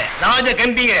மார்த்தாண்ட ராஜ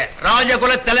கம்பீர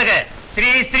ராஜகுல திலக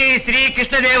ஸ்ரீ ஸ்ரீ ஸ்ரீ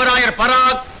கிருஷ்ணதேவராயர்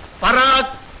பராக்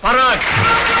பராக் பராக்.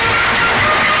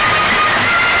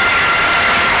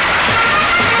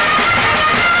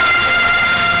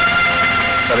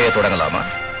 சபையை தொடங்கலாமா?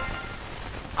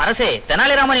 அரசே,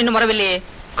 தெனாலிராமன் இன்னும் வரவில்லையே.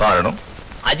 காரணம்?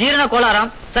 அஜீரண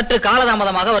கோளாறாம், சற்று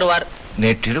காலதாமதமாக வருவார்.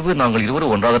 நேற்றிரவு நாங்கள்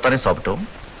இருவரும் ஒன்றாகத்தானே சாப்பிட்டோம்.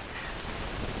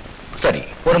 சரி,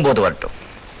 வரும்போது வரட்டும்.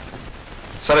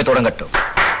 சபை தொடங்கட்டும்.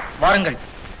 வாருங்கள்.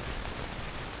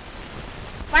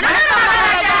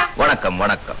 வணக்கம்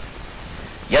வணக்கம்.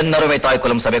 என் அருமை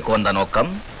தாய்க்குலம் சபைக்கு வந்த நோக்கம்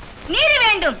நீதி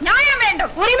வேண்டும், நியாயம்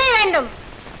வேண்டும், உரிமை வேண்டும்.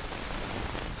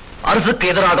 அரசுக்கு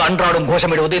எதிராக அன்றாடும்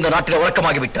கோஷமிடுவது இந்த நாட்டில்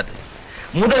வழக்கமாகிவிட்டது.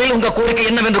 முதலில் உங்க கோரிக்கை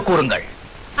என்னவென்று கூறுங்கள்.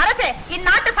 அரசே,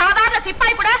 இந்நாட்டு சாதாரண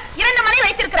சிப்பாய் கூட 2 மனைவி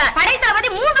வைத்திருக்கிறார். படை தளபதி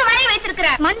 3 மனைவி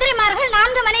வைத்திருக்கிறார். மந்திரிமார்கள்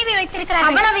 4 மனைவி வைத்திருக்கிறார்.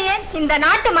 அவ்வளவு ஏன், இந்த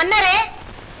நாட்டு மன்னரே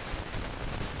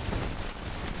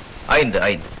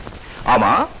 5.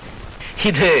 ஆமா,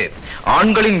 இது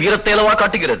ஆண்களின் வீரத்தை அளவா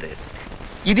காட்டுகிறது.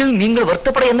 இதில் நீங்கள்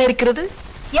வருத்தப்பட என்ன இருக்கிறது?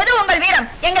 எது உங்கள் வீரம்?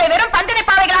 எங்களை வெறும் பந்தனை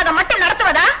பாவைகளாக மட்டும்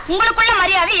நடத்துவதா? உங்களுக்குள்ள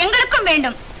மரியாதை எங்களுக்கும்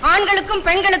வேண்டும். ஆண்களுக்கும்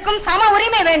பெண்களுக்கும் சம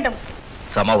உரிமை வேண்டும்.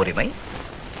 சம உரிமை?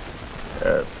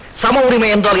 சம உரிமை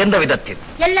என்றால் எந்த விதத்தில்?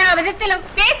 எல்லா விதத்திலும்.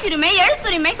 பேச்சுரிமை,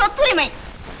 எழுத்துரிமை, சொத்துரிமை.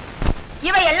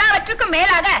 இவை எல்லாவற்றுக்கும்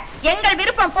மேலாக எங்கள்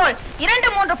விருப்பம் போல்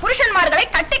 2-3 புருஷன்மார்களை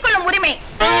கட்டிக்கொள்ளும் உரிமை.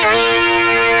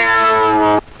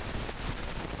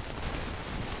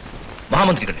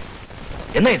 மகாமந்திரிகளே,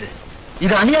 என்ன இது?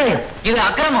 இது அநியாயம், இது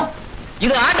அக்கிரமம்,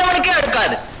 இது ஆண்டவனுக்கே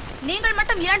அடுக்காது. நீங்கள்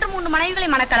மட்டும் 2-3 மனைவிகளை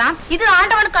மணக்கலாம், இது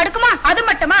ஆண்டவனுக்கு அடுக்குமா? அது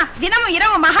மட்டுமா? தினமும்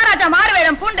இரவு மகாராஜா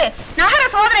மாறுவேடம் பூண்டு நகர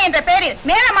சோதனை என்ற பெயரில்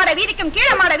மேலமாட வீதிக்கும்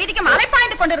கீழமாட வீதிக்கும்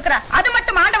அலைப்பாய்ந்து கொண்டிருக்கிறார். அது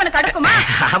மட்டும் ஆண்டவனுக்கு அடுக்குமா?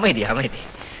 அமைதி அமைதி.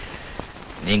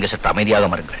 நீங்க சற்று அமைதியாக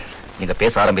மருங்கள். நீங்க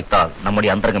பேச ஆரம்பித்தால் நம்முடைய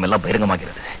அந்தரங்கம் எல்லாம்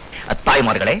பகிரங்கமாகிறது.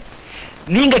 தாய்மார்களே,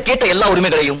 நீங்க கேட்ட எல்லா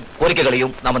உரிமைகளையும்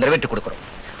கோரிக்கைகளையும் நாம நிறைவேற்றிக் கொடுக்கிறோம்.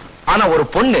 ஆனா ஒரு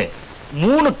பொண்ணு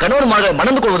 3 கணவன்மார்களை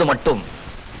மணந்து கொள்வது மட்டும்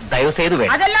தயவு செய்து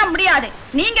வேண்டும். அதெல்லாம் முடியாது.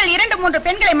 நீங்கள் 2-3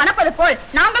 பெண்களை மணப்பது போல்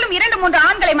நாங்களும் 2-3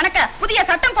 ஆண்களை மணக்க புதிய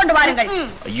சட்டம் கொண்டு வாருங்கள்.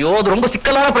 ஐயோ, அது ரொம்ப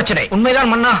சிக்கலான பிரச்சனை.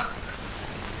 உண்மைதான் மன்னா,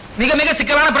 மிக மிக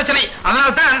சிக்கலான பிரச்சனை.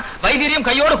 அதனால்தான் வைத்தியரையும்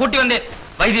கையோடு கூட்டி வந்தேன்.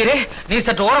 வைத்தியரே, நீ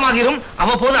சற்று ஓரமாகிரும்,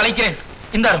 அவ்வப்போது அழைக்கிறேன்.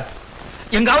 இந்தாரும்,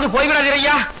 எங்காவது போய்விடாதீர்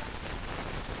ஐயா.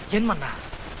 என் மன்னா,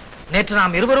 நேற்று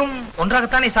நாம் இருவரும்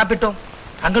ஒன்றாகத்தானே சாப்பிட்டோம்.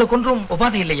 தங்களுக்கு ஒன்றும்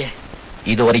உபாதை இல்லையே?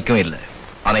 இது வரைக்கும் இல்லை.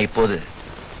 ஆனா இப்போது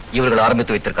இவர்கள்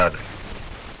ஆரம்பித்து வைத்திருக்கிறார்கள்.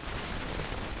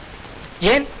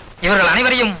 ஏன், இவர்கள்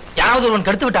அனைவரையும் யாராவது ஒருவன்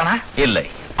கெடுத்து விட்டானா? இல்லை,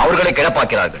 அவர்களை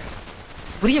கிளப்பாக்கிறார்கள்.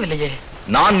 புரியவில்லையே.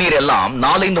 நான் நீர் எல்லாம்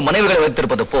 4-5 மனைவிகளை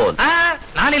வைத்திருப்பது போல்.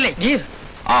 நான் இல்லை, நீர்.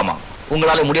 ஆமா,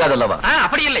 உங்களால முடியாதல்லவா?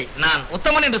 அப்படி இல்லை, நான்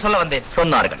உத்தமன் என்று சொல்ல வந்தேன்.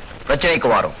 சொன்னார்கள்.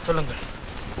 பிரச்சனைக்கு வாரும். சொல்லுங்கள்.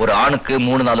 ஒரு ஆணுக்கு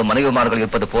 3-4 மனைவிமார்கள்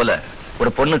இருப்பது போல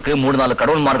ஒரு பொண்ணுக்கு 3-4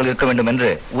 கடவுள்மார்கள் இருக்க வேண்டும் என்று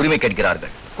உரிமை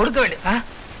கேட்கிறார்கள். கொடுக்க வேண்டும்.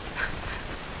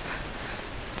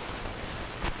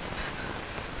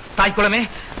 தாய்க்குளமே,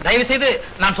 தயவு செய்து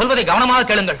நான் சொல்வதை கவனமாக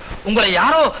கேளுங்கள். உங்களை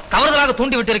யாரோ தவறுதலாக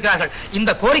தூண்டி விட்டிருக்கிறார்கள்.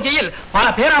 இந்த கோரிக்கையில் பல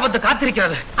பேராபத்து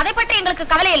காத்திருக்கிறது. அதை பற்றி எங்களுக்கு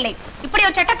கவலை இல்லை. இப்படி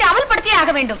ஒரு சட்டத்தை அமல்படுத்தியே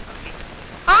ஆக வேண்டும்.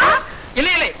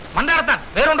 இல்லை இல்லை, மண்டாரத்தான்,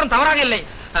 வேறொன்றும் தவறாக இல்லை.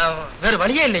 வேறு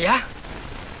வழியே இல்லையா?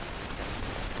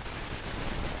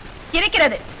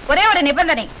 இருக்கிறது. ஒரே ஒரு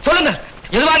நிபந்தனை. சொல்லுங்கள்.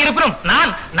 எதுவாக இருப்பினும்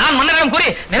நான் மன்னரிடம் கூறி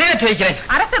நிறைவேற்றி வைக்கிறேன்.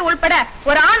 அரசர் உள்பட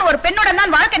ஒரு ஆண் ஒரு பெண்ணுடன்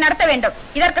தான் வாழ்க்கை நடத்த வேண்டும்.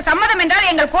 இதற்கு சம்மதம் என்றால்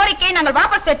எங்கள் கோரிக்கையை நாங்கள்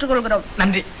வாபஸ் பெற்றுக் கொள்கிறோம்.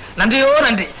 நன்றி, நன்றியோ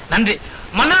நன்றி, நன்றி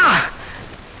மன்னா.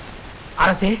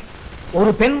 அரசே,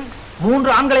 ஒரு பெண்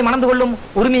 3 ஆண்களை மணந்து கொள்ளும்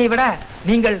உரிமையை விட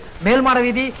நீங்கள் மேல்மாட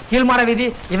வீதி கீழ்மாட வீதி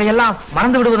இவையெல்லாம்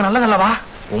மறந்து விடுவது நல்லதல்லவா?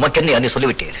 உமக்கென்ன அதை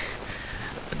சொல்லிவிட்டீர்.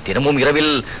 தினமும்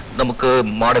இரவில் நமக்கு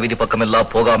மாட வீதி பக்கம் எல்லாம்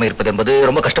போகாம இருப்பது என்பது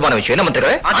ரொம்ப கஷ்டமான விஷயம். என்ன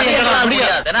மந்திரே?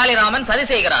 தெனாலிராமன் சதி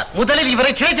செய்கிறார். முதலில்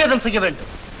இவரை சிறைச்சேதம் செய்ய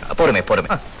வேண்டும்.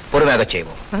 பொறுமையாக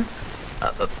செய்வோம்.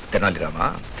 தெனாலிராமா,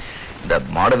 இந்த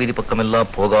மாட வீதி பக்கம்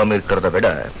எல்லாம் போகாம இருக்கிறத விட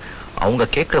அவங்க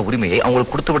கேட்கிற உரிமையை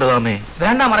அவங்களுக்கு கொடுத்து விடலாமே.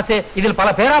 வேண்டாம் அரசே, இதில் பல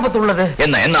பேராபத்து உள்ளது.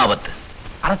 என்ன ஆபத்து?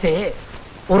 அரசே,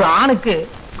 ஒரு ஆணுக்கு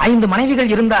 5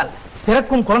 மனைவிகள் இருந்தால்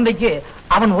பிறக்கும் குழந்தைக்கு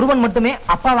அவன் ஒருவன் மட்டுமே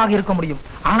அப்பாவாக இருக்க முடியும்.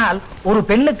 ஆனால் ஒரு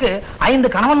பெண்ணுக்கு 5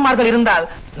 கணவன்மார்கள் இருந்தால்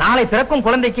நாளை பிறக்கும்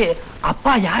குழந்தைக்கு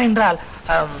அப்பா யார் என்றால்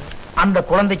அந்த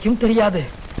குழந்தைக்கும் தெரியாது.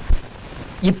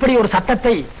 இப்படி ஒரு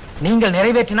சட்டத்தை நீங்கள்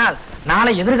நிறைவேற்றினால்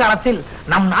நாளை எதிர்காலத்தில்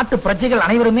நம் நாட்டு பிரஜைகள்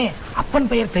அனைவருமே அப்பன்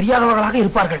பெயர் தெரியாதவர்களாக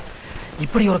இருப்பார்கள்.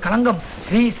 இப்படி ஒரு களங்கம்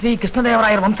ஸ்ரீ ஸ்ரீ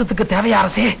கிருஷ்ணதேவராயர் வம்சத்துக்கு தேவையா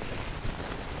அரசே?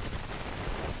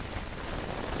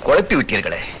 குழப்பி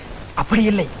விட்டீர்களே. அப்படி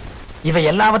இல்லை, இவை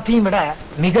எல்லாவற்றையும் விட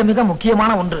மிக மிக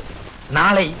முக்கியமான ஒன்று.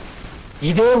 நாளை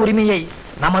இதே உரிமையை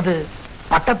நமது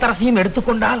பட்டத்தரசியும்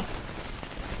எடுத்துக்கொண்டால்.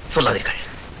 சொல்லாதீர்கள்.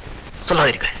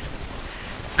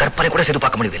 கற்பனை கூட செய்து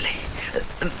பார்க்க முடியவில்லை.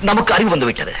 நமக்கு அறிவு வந்து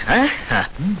விட்டது.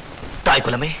 தாய்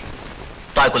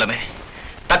குலமே,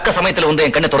 தக்க சமயத்தில் வந்து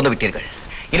என் கண்ணை திறந்து விட்டீர்கள்.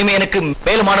 இனிமே எனக்கு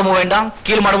மேல் மாடமும் வேண்டாம்,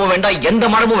 கீழ் மாடமும் வேண்டாம், எந்த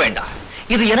மாடமும் வேண்டாம்.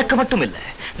 இது எனக்கு மட்டும் இல்ல,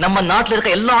 நம்ம நாட்டில்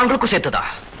இருக்க எல்லா ஆண்களுக்கும் சேர்த்துதான்.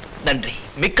 நன்றி,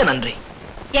 மிக்க நன்றி.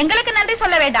 எங்களுக்கு நன்றி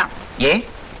சொல்ல வேண்டாம். ஏன்?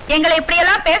 எங்களை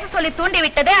இப்படியெல்லாம் பேச சொல்லி தூண்டி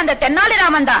விட்டதே அந்த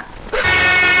தென்னாலிராமன் தான்.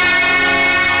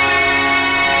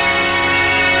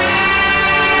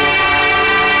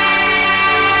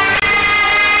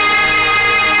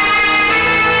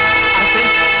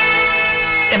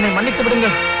 என்னை மன்னித்து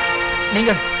விடுங்கள்.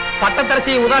 நீங்கள்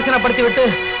பட்டத்தரசியை உதாசீனப்படுத்திவிட்டு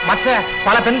மற்ற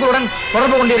பல பெண்களுடன்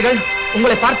தொடர்பு கொண்டீர்கள்.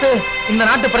 உங்களை பார்த்து இந்த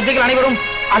நாட்டு பிரஜைகள் அனைவரும்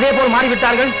அதே போல்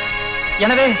மாறிவிட்டார்கள்.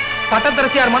 எனவே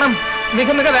பட்டத்தரசியார் மனம்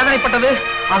மிக மிக வேதனைப்பட்டது.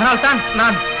 அதனால் தான்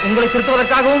நான் உங்களை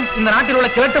திருத்துவதற்காகவும் இந்த நாட்டில் உள்ள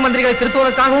கிழட்டு மந்திரிகளை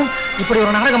திருத்துவதற்காகவும் இப்படி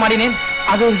ஒரு நாடகம் ஆடினேன்.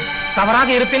 அது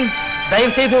தவறாக இருப்பின்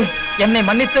தயவு செய்து என்னை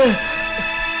மன்னித்து.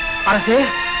 அரசே,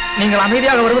 நீங்கள்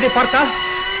அமைதியாக வருவதை பார்த்தால்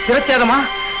சிரச்சேதமா?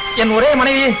 என் ஒரே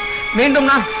மனைவியை மீண்டும்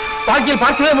நான் வாழ்க்கையில்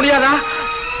பார்க்கவே முடியாதா?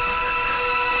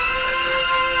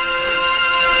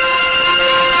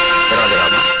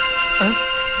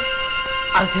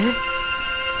 அரசே,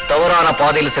 தவறான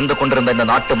பாதையில் சென்று கொண்டிருந்த இந்த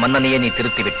நாட்டு மன்னனையே நீ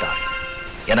திருத்தி விட்டாய்.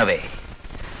 எனவே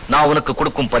நான் உனக்கு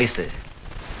கொடுக்கும் பரிசு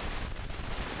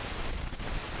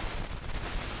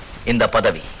இந்த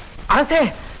பதவி. அரசே,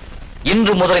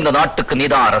 இன்று முதல் இந்த நாட்டுக்கு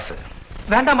நீதான் அரசு.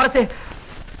 வேண்டாம் அரசே,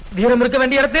 வீரம் இருக்க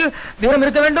வேண்டிய இடத்தில் வீரம்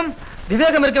இருக்க வேண்டும்,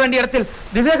 விவேகம் இருக்க வேண்டிய இடத்தில்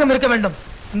விவேகம் இருக்க வேண்டும்.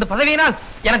 இந்த பதவியினால்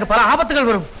எனக்கு பல ஆபத்துகள்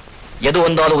வரும். எது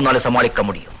வந்தாலும் உன்னால சமாளிக்க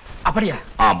முடியும். அப்படியா?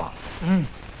 ஆமா.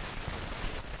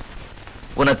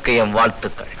 உனக்கு என்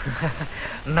வாழ்த்துக்கள்.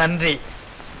 நன்றி.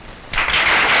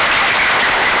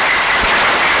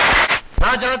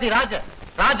 ராஜாதி ராஜ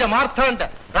ராஜ மார்த்தாண்ட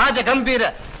ராஜ கம்பீர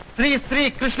ஸ்ரீ ஸ்ரீ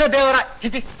கிருஷ்ணதேவராய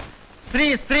சித்தி ஸ்ரீ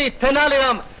ஸ்ரீ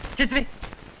தெனாலிராம சித்தி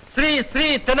ஸ்ரீ ஸ்ரீ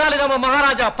தெனாலிராம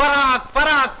மகாராஜா பராக்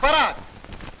பராக் பராக்.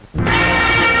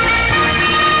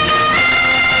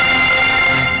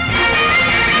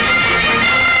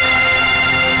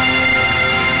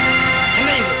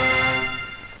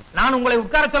 நான் உங்களை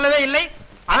உட்கார சொல்லவே இல்லை.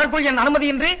 அதற்குள் என்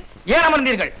அனுமதியின்றி ஏன்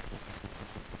அமர்ந்தீர்கள்?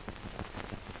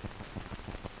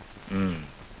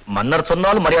 மன்னர்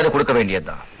சொன்னாலும் மரியாதை கொடுக்க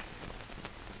வேண்டியதுதான்.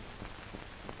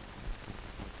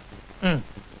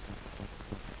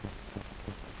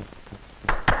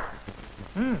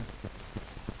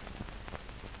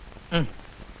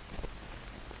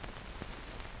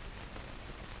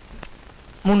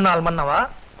 முன்னாள் மன்னவா?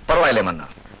 பரவாயில்லை மன்னா,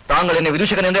 தாங்கள் என்னை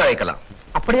விதூஷகன் என்று அழைக்கலாம்.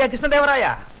 அப்படியா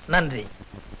கிருஷ்ணதேவராயா? நன்றி.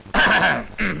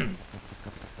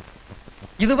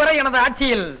 இதுவரை எனது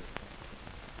ஆட்சியில்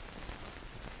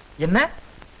என்ன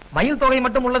மயில் தொகை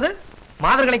மட்டும் உள்ளது,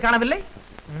 மாதர்களை காணவில்லை.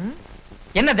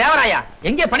 என்ன தேவராயா,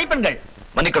 எங்கே பணிப்பெண்கள்?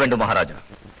 மன்னிக்க வேண்டும் மகாராஜா,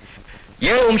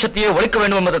 ஏழு வம்சத்தையே ஒழிக்க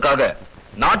வேண்டும் என்பதற்காக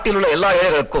நாட்டில் உள்ள எல்லா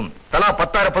ஏழைகளுக்கும் தலா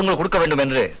 10,000 பங்குகள் கொடுக்க வேண்டும்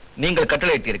என்று நீங்கள்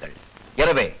கட்டளையிட்டீர்கள்.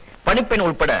 எனவே பணிப்பெண்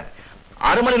உட்பட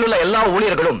அரண்மனையில் உள்ள எல்லா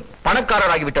ஊழியர்களும்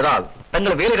பணக்காரராகிவிட்டதால்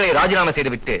தங்கள் வேலைகளை ராஜினாமா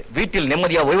செய்துவிட்டு வீட்டில்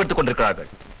நிம்மதியாக ஓய்வெடுத்துக் கொண்டிருக்கிறார்கள்.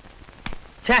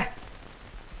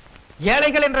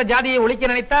 ஏழைகள் என்ற ஜாதியை ஒழிக்க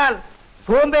நினைத்தால்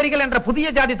சோம்பேறிகள் என்ற புதிய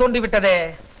ஜாதி தோன்றிவிட்டதே.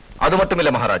 அது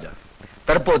மட்டுமில்லை மகாராஜா,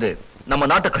 தற்போது நம்ம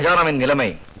நாட்டு கஜானாவின் நிலைமை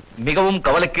மிகவும்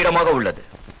கவலைக்கிடமாக உள்ளது.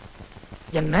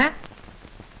 என்ன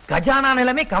கஜானா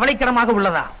நிலைமை கவலைக்கிடமாக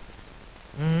உள்ளதா?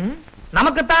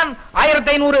 நமக்குத்தான்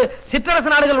 1500 சிற்றரசு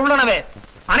நாடுகள் உள்ளனவே.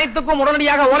 அனைத்துக்கும்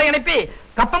உடனடியாக ஓலை அனுப்பி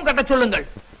கப்பம் கட்ட சொல்லுங்கள்.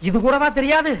 இது கூடவா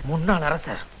தெரியாது? முன்னாள்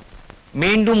அரசர்.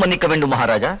 மீண்டும் மன்னிக்க வேண்டும்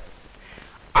மகாராஜா,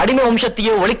 அடிமை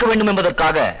வம்சத்தையே ஒழிக்க வேண்டும்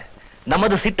என்பதற்காக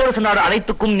நமது சிற்றரசு நாடு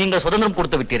அனைத்துக்கும் நீங்கள் சுதந்திரம்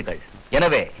கொடுத்து விட்டீர்கள்.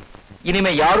 எனவே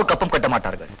இனிமே யாரும் கப்பம் கட்ட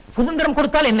மாட்டார்கள். சுதந்திரம்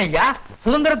கொடுத்தால் என்னையா?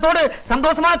 சுதந்திரத்தோடு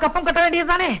சந்தோஷமாக கப்பம் கட்ட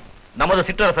வேண்டியதுதானே? நமது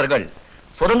சிற்றரசர்கள்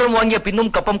சுதந்திரம் வாங்கிய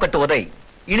பின்னும் கப்பம் கட்டுவதை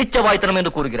இளிச்சவாய்த்தனம்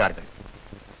என்று கூறுகிறார்கள்.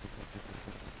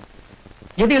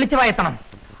 எது இளிச்சவாய்த்தனம்?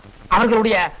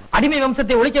 அவர்களுடைய அடிமை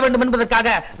வம்சத்தை ஒழிக்க வேண்டும் என்பதற்காக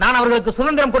நான் அவர்களுக்கு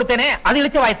சுதந்திரம் கொடுத்தேனே, அது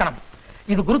இழிச்ச வாய்த்தனம்.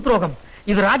 இது குரு துரோகம்,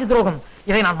 இது ராஜ துரோகம்.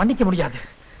 இதை நான் மன்னிக்க முடியாது.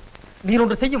 நீர்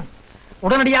ஒன்று செய்யும்,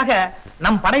 உடனடியாக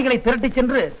நம் படைகளை திரட்டி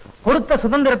சென்று கொடுத்த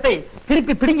சுதந்திரத்தை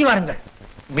திருப்பி பிடுங்கி வாருங்கள்.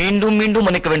 மீண்டும் மீண்டும்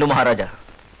மன்னிக்க வேண்டும் மகாராஜா.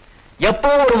 எப்போ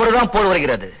ஒரு முறைதான் போர்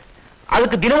வருகிறது,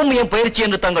 அதுக்கு தினமும் என் பயிற்சி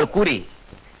என்று தாங்கள் கூறி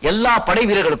எல்லா படை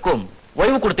வீரர்களுக்கும்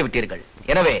ஓய்வு கொடுத்து விட்டீர்கள்.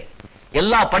 எனவே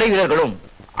எல்லா படை வீரர்களும்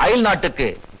அயல் நாட்டுக்கு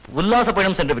உல்லாச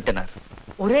பயணம் சென்று விட்டனர்.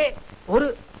 ஒரே ஒரு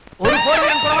ஒரு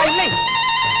போர்வீரன் கூடவா இல்லை?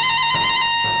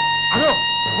 அதோ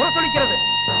முரசொலிக்கிறது,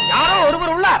 யாரோ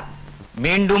ஒருவர் உள்ளார்.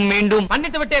 மீண்டும் மீண்டும்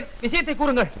மன்னித்து விட்டேன், விஷயத்தை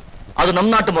கூறுங்கள். அது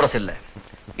நம் நாட்டு முரசு இல்ல,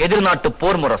 எதிர் நாட்டு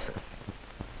போர் முரசு.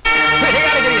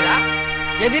 விளையாடுகிறீர்களா?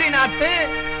 எதிரி நாட்டு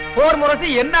போர் முரசு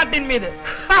என் நாட்டின் மீது.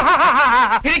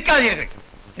 பிரிக்காதீர்கள்.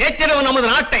 நேற்றிரவு நமது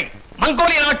நாட்டை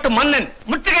மங்கோலிய நாட்டு மன்னன்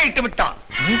முற்றுகையிட்டு விட்டான்.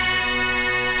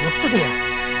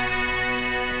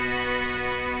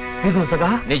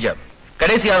 நிஜம்.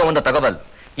 கடைசியாக வந்த தகவல்,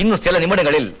 இன்னும் சில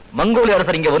நிமிடங்களில் மங்கோலிய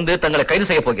அரசர் இங்கே வந்து தங்களை கைது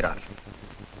செய்ய போகிறார்.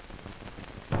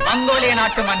 மங்கோலிய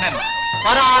நாட்டு மன்னன்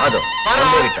பாருங்கள்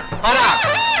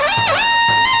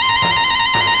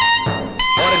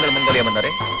மங்கோலிய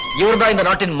மன்னரே, இவர்தான் இந்த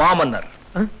நாட்டின் மாமன்னர்.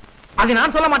 அது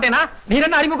நான் சொல்ல மாட்டேனா? நீர்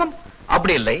என்ன அறிமுகம்?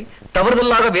 அப்படி இல்லை,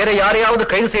 தவறுதலாக வேற யாரையாவது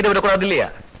கைது செய்து விடக்கூடாது இல்லையா?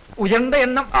 உயர்ந்த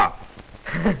எண்ணம்.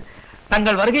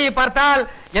 தங்கள் வருகையை பார்த்தால்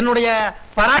என்னுடைய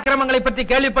பராக்கிரமங்களை பற்றி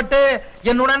கேள்விப்பட்டு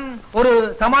என்னுடன் ஒரு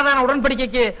சமாதான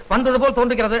உடன்படிக்கைக்கு வந்தது போல்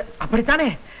தோன்றுகிறது. அப்படித்தானே?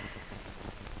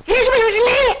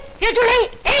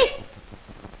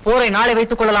 போரை நாளை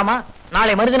வைத்துக் கொள்ளலாமா,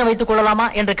 நாளை மறுதினம் வைத்துக் கொள்ளலாமா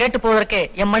என்று கேட்டு போவதற்கே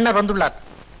என் மன்னர் வந்துள்ளார்.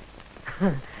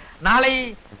 நாளை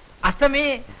அஷ்டமி,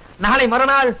 நாளை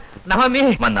மறுநாள் நவமி.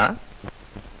 மன்னா,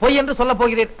 பொய் என்று சொல்ல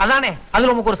போகிறேன், அதானே?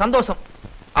 அதில் உமக்கு ஒரு சந்தோஷம்.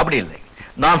 அப்படி இல்லை,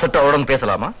 நான் சற்று அவருடன்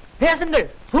பேசலாமா? பேசுங்கள்,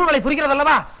 சூழ்நிலை புரிகிறது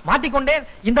அல்லவா? மாட்டிக்கொண்டேன்.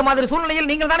 இந்த மாதிரி சூழ்நிலையில்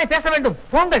நீங்கள் தானே பேச வேண்டும்.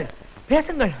 போங்கள்,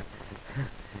 பேசுங்கள்.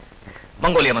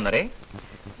 மங்கோலிய மன்னரே,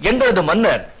 எங்களது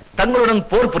மன்னர் தங்களுடன்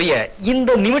போர் புரிய இந்த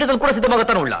நிமிடத்தில் கூட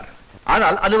சித்தமாகத்தான் உள்ளார்.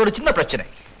 ஆனால் அது ஒரு சின்ன பிரச்சனை.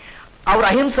 அவர்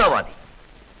அஹிம்சாவாதி.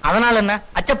 அதனால் என்ன,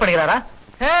 அச்சப்படுகிறாரா?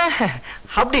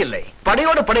 அப்படி இல்லை,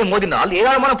 படையோடு படை மோதினால்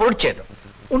ஏராளமான பொருட்சேதம்.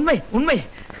 உண்மை உண்மை.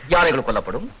 யானைகள்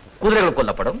கொல்லப்படும், குதிரைகள்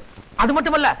கொல்லப்படும். அது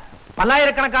மட்டுமல்ல,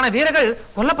 பல்லாயிரக்கணக்கான வீரர்கள்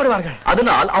கொல்லப்படுவார்கள்.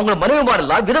 அதனால் அவங்க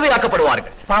மனைவிமாரெல்லாம்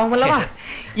விதவையாக்கப்படுவார்கள். பாவம் அல்லவா?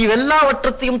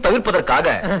 இவெல்லாவற்றத்தையும்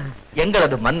தவிர்ப்பதற்காக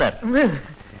எங்களது மன்னர்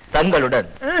தங்களுடன்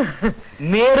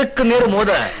நேருக்கு நேர்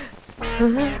மோத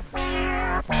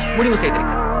முடிவு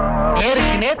செய்திருக்கிறார்.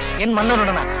 நேருக்கு நேர் என்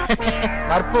மன்னருடனா?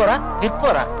 கற்போரா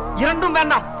விற்போரா? இரண்டும்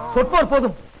வேண்டாம், சொற்போர்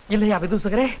போதும். இல்லையா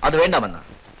விதூசகரே? அது வேண்டாம் அண்ணா.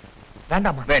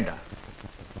 வேண்டாமா? வேண்டாம்.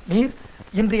 நீர்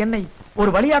இன்று என்னை ஒரு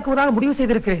வழியாக்குவதாக முடிவு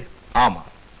செய்திருக்கிறேன். ஆமா,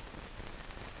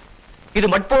 இது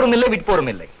மட்போரும் இல்லை, விட்போரும்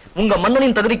இல்லை. உங்க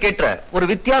மன்னனின் தகுதிக்கேற்ற ஒரு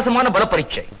வித்தியாசமான பல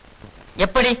பரீட்சை.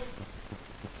 எப்படி?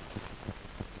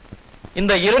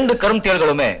 இந்த இரண்டு கரும்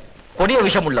தேள்களுமே கொடிய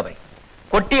விஷம் உள்ளவை.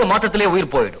 கொட்டிய மாற்றத்திலே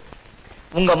உயிர் போயிடும்.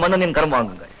 உங்க மன்னனின் கரம்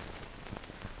வாங்குங்கள்.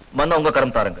 மன்ன, உங்க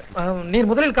கரம் தாருங்கள். நீர்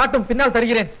முதலில் காட்டும், பின்னால்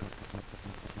தருகிறேன்.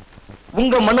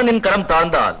 உங்க மன்னனின் கரம்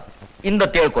தாழ்ந்தால் இந்த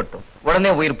தேள் கொட்டும்,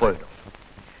 உடனே உயிர் போயிடும்.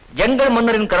 எங்கள்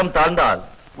மன்னரின் கரம் தாழ்ந்தால்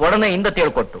உடனே இந்த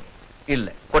தேள் கொட்டும். இல்ல,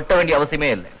 கொட்ட வேண்டிய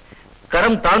அவசியமே இல்லை.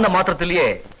 கரம் தாழ்ந்த மாத்திரத்திலேயே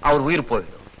அவர் உயிர்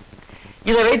போயிடும்.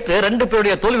 இதை வைத்து ரெண்டு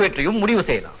பேருடைய தோல்வி வெற்றியும் முடிவு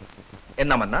செய்யலாம்.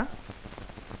 என்ன மன்னா?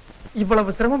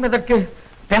 இவ்வளவு சிரமம் எதற்கு?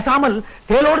 பேசாமல்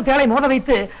தேளோடு தேளை மோத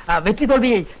வைத்து வெற்றி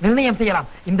தோல்வியை நிர்ணயம் செய்யலாம்.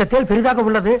 இந்த தேள் பெரிதாக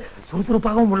உள்ளது,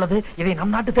 சுறுசுறுப்பாகவும் உள்ளது. இதை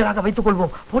நம் நாட்டு தேளாக வைத்துக்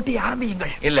கொள்வோம். போட்டி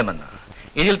ஆரம்பியுங்கள். இல்ல மன்னா,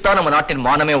 இதில் தான் நம்ம நாட்டின்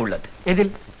மானமே உள்ளது.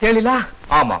 எதில்? தேளிலா?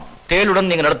 ஆமாம், தேளுடன்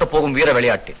நீங்க நடத்த போகும் வீர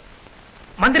விளையாட்டில்.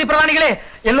 மந்திரி பிரதானிகளே,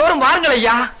 எல்லோரும் வாருங்கள்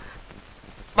ஐயா,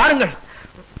 வாருங்கள்.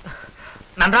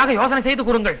 நன்றாக யோசனை செய்து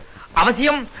கூறுங்கள்.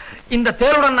 அவசியம் இந்த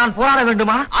தேளுடன் நான் போராட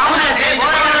வேண்டுமா?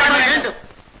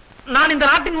 நான் இந்த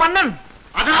நாட்டின் மன்னன்.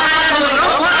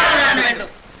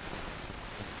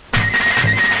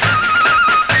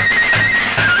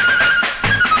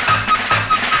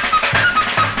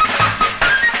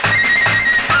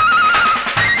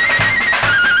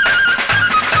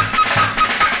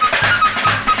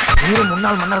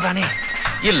 முன்னாள் மன்னர் தானே?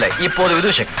 இல்லை, இப்போது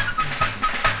விதூஷகன்.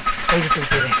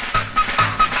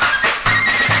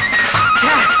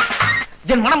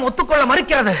 என் மனம் ஒத்துக்கொள்ள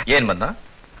மறுக்கிறது. ஏன் மன்னா?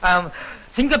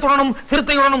 சிங்கத்துடனும்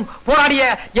சிறுத்தையுடனும் போராடிய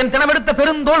என் தினமெடுத்த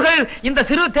பெருந்தோள்கள் இந்த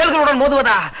சிறு தேள்களுடன்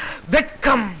மோதுவதா?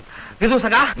 வெட்கம்.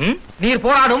 விதூசகா, நீர்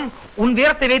போராடும் உன்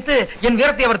வீரத்தை வைத்து என்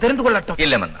வீரத்தை அவர் தெரிந்து கொள்ளட்டும்.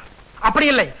 இல்லை மன்னா. அப்படி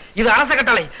இல்லை, இது அரச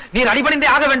கட்டளை. நீர் அடிபணிந்தே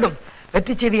ஆக வேண்டும்.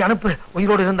 வெற்றி செய்தி அனுப்பு.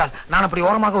 உயிரோடு இருந்தால் நான் அப்படி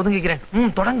ஓரமாக ஒதுங்குகிறேன்.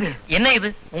 தொடங்கு. என்ன இது,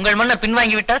 உங்கள் மன்னர்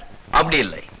பின்வாங்கி விட்டார்? அப்படி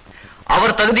இல்லை,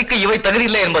 அவர் தகுதிக்கு இவை தகுதி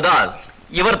இல்லை என்பதால்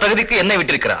இவர் தகுதிக்கு என்னை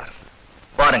விட்டிருக்கிறார்.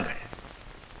 பாருங்கள்.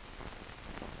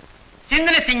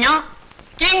 சிந்தனை சிங்கம்,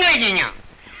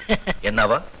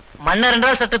 என்னவா? மன்னர்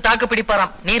என்றால் சற்று தாக்கு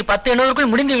பிடிப்பாராம். நீர் 10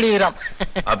 முடிந்து விடுகிறாம்.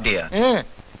 அப்படியா?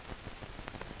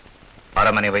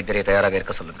 அரமனை வைத்தியரை தயாராக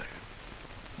இருக்க சொல்லுங்கள்.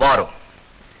 வாரும்.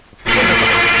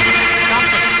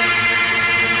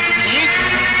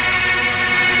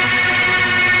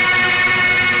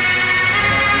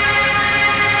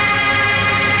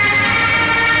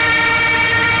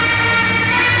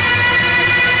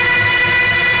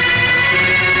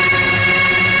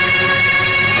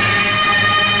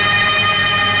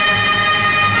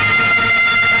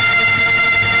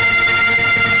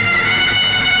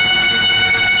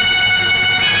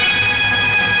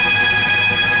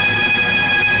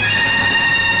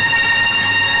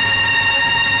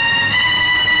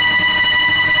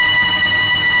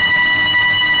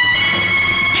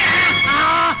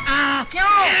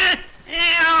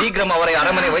 சீக்கிரம் அவரை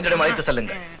அரமனை வைத்தியம் அழைத்து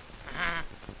செல்லுங்க.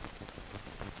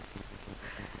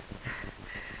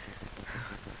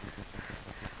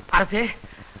 அரசே,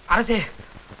 அரசே,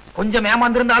 கொஞ்சம்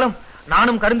ஏமாந்திருந்தாலும்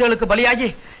நானும் கருந்துகளுக்கு பலியாகி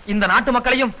இந்த நாட்டு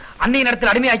மக்களையும் அன்னையின்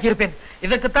இடத்தில் அடிமையாக்கி இருப்பேன்.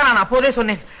 இதற்குத்தான் நான் அப்போதே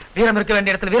சொன்னேன். வீரம் இருக்க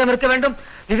வேண்டிய இடத்தில் வீரம் இருக்க வேண்டும்,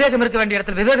 விவேகம் இருக்க வேண்டிய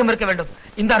இடத்தில் விவேகம் இருக்க வேண்டும்.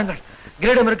 இந்தாருங்கள்,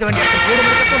 கிரீடம் இருக்க வேண்டிய இடத்தில் கிரீடம்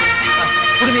இருக்கட்டும்,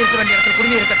 குடுமி இருக்க வேண்டிய இடத்தில்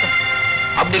குடுமி இருக்கட்டும்.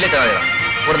 அப்படி இல்லை தேவையா?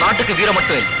 ஒரு நாட்டுக்கு வீரம்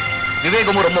மட்டும் இல்லை,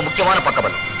 விவேகமும் ரொம்ப முக்கியமான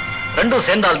பக்கபலம். ரெண்டும்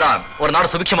சேர்ந்தால்தான் ஒரு நாடு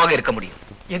சுபிட்சமாக இருக்க முடியும்.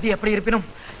 எது எப்படி இருப்பினும்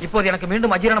இப்போது எனக்கு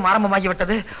மீண்டும் அஜீரணம்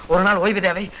ஆரம்பமாகிவிட்டது. ஒரு நாள் ஓய்வு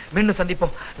தேவை. மீண்டும்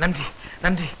சந்திப்போம். நன்றி,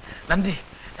 நன்றி, நன்றி,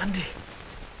 நன்றி.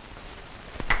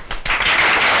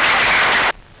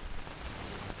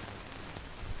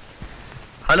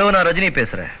 ஹலோ, நான் ரஜினி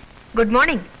பேசுறேன். Good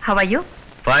morning. How are you?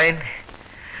 Fine.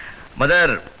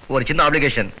 Mother, ஒரு சின்ன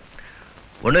ஆப்ளிகேஷன்.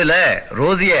 ஒண்ணும் இல்ல,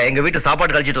 ரோசிய எங்க வீட்டு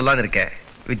சாப்பாடு கழிச்சிட்டு வரலான்னு இருக்கேன்.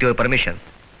 With your permission.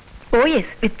 O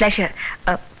S, with pleasure.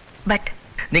 But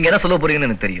நீங்க என்ன சொல்ல போறீங்கன்னு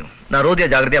எனக்கு தெரியும். நான் ரோசியா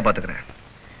ஜாகிரதையா பாத்துக்கிறேன்.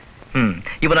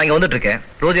 இப்போ நான் இங்க வந்துட்டு இருக்கேன்.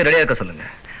 ரோசியா ரெடியா இருக்க சொல்லுங்க.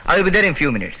 I will be there in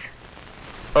few minutes.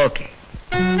 Okay.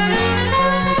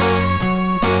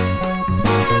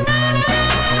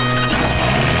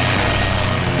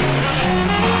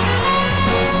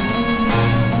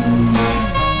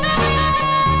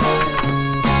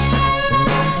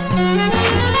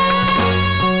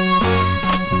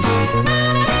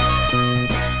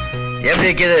 எப்படி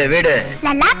இருக்குது வீடு?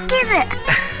 நல்லா இருக்குது.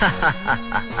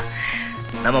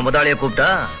 நம்ம முதலாளிய கூப்பிட்டா?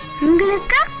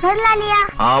 உங்களுக்கு முதலாளியா?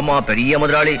 ஆமா, பெரிய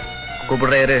முதலாளி.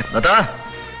 கூப்பிடுறாரு. லதா,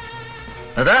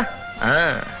 லதா,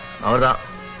 அவர்தான்.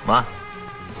 வா.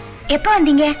 எப்ப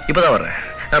வந்தீங்க? இப்பதான் வர்றேன்.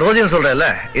 நான் ரோசின்னு சொல்றேன்ல,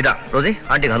 இதான் ரோசி.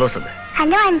 ஆண்டிக்கு ஹலோ சொல்லு.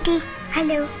 Hello aunty.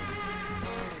 ஹலோ.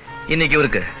 இன்னைக்கு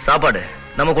இவருக்கு சாப்பாடு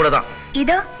நம்ம கூட தான்.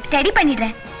 இதோ ரெடி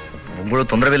பண்ணிடுறேன்.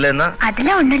 உங்களுக்கு தொந்தரவு இல்லைன்னா?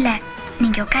 அதெல்லாம் ஒண்ணும் இல்ல,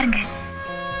 நீங்க உட்காருங்க.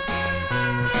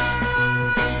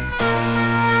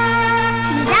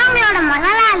 இதான் உங்களோட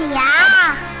முதலாளியா?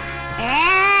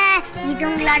 இது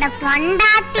உங்களோட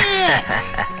பொண்டாட்டி.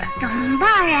 ரொம்ப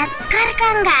அழகா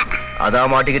இருக்காங்க.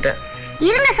 அதான் மாட்டிக்கிட்ட.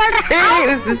 இருங்க சொல்றேன்.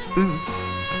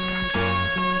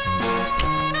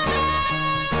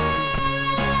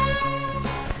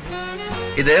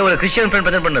 இது ஒரு கிறிஸ்டியன் ஃப்ரெண்ட்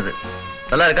பிரசன்ட் பண்ணது.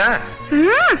 நல்லா இருக்கா?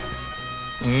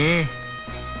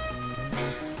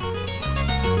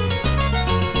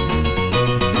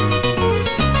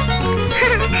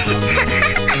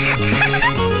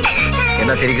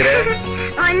 என்ன சிரிக்கிற?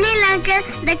 ஒன்னும் இல்ல அங்கிள்,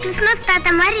 இந்த கிறிஸ்துமஸ்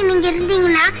தாத்தா மாதிரி நீங்க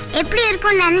இருந்தீங்கன்னா எப்படி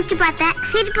இருக்கும்னு நினைச்சு பார்த்தேன்.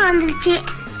 சிரிப்பு வந்துருச்சு.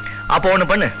 அப்போ ஒண்ணு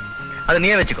பண்ணு, அது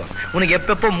நீயே வச்சுக்கோ. உனக்கு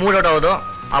எப்பப்போ மூட் அவுட் ஆகுதோ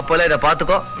அப்போல்லாம் இதை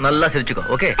பாத்துக்கோ, நல்லா சிரிச்சுக்கோ.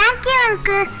 ஓகே? Thank you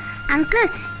uncle. அங்கிள்,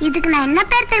 இதுக்கு நான் என்ன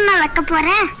பேர் தெரியுமா வைக்க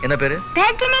போறேன்? என்ன பேரு?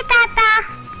 ரஜினி தாத்தா.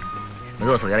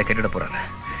 மெதுவா சொல்ல, யாரை கேட்டுட போறாங்க.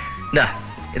 இந்தா,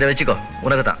 இதை வச்சுக்கோ,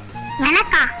 உனக்கு தான்.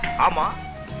 எனக்கா? ஆமா.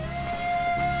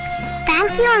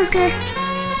 Thank you uncle.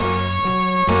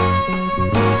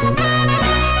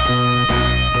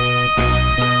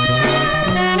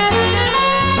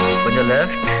 கொஞ்சம்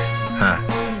லெஃப்ட்.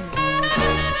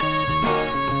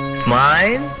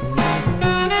 ஸ்மைல்.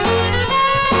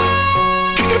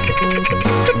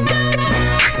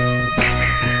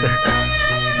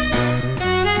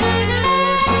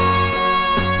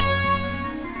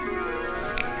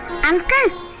 அங்கிள்,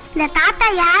 இந்த தாத்தா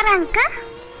யார் அங்கிள்?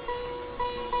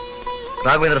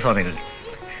 ராகவேந்திர சுவாமிகள்.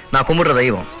 நான் கும்பிடுற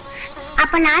தெய்வம்.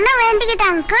 அப்ப நானும்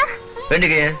வேண்டிக்கிட்டேன் அங்கிள்.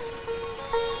 வேண்டிக்க.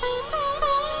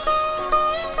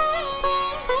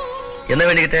 என்ன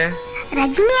வேண்டிக்கிட்ட?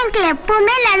 ரஜினி அங்கிள்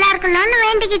எப்பவுமே நல்லா இருக்கணும்னு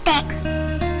வேண்டிக்கிட்டேன்.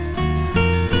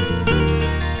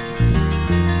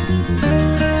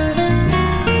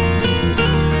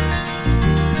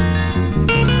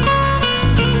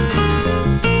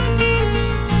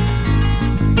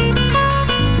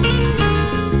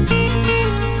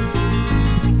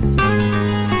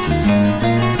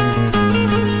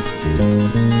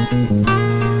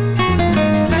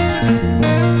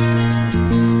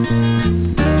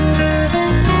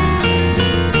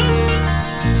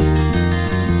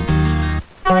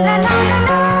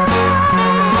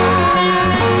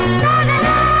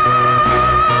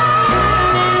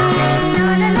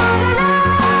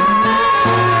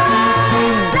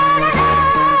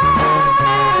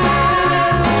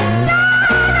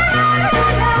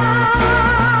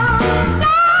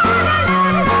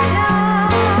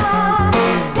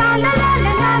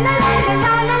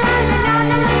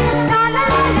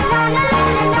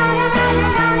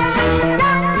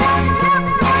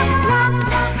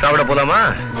 போலாமா?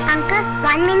 Uncle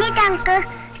 1 minute uncle.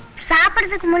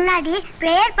 சாப்பிடுறதுக்கு முன்னாடி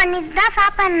பிரேயர் பண்ணிட்டு தான்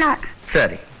சாப்பிடணும்.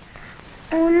 சரி.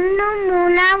 உன்னும்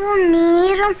உணவும்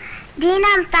நீரும்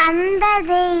தினம் தந்த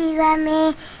தெய்வமே,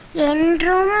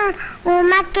 என்றும்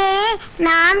உமக்கே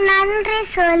நாம் நன்றி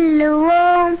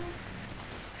சொல்லுவோம்.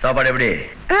 சாப்பாடு எப்படி?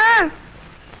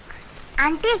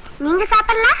 ஆண்டி நீங்க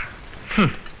சாப்பிடலாம்?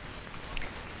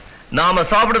 நாம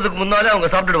சாப்பிடுறதுக்கு முன்னாலே அவங்க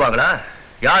சாப்பிட்டுடுவாங்களா?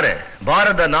 யாரு?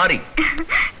 பாரத நாரி.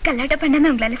 கல்லாட்ட பண்ணாம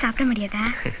உங்களால சாப்பிட முடியாதா?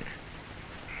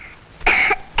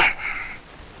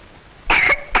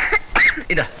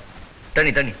 இதா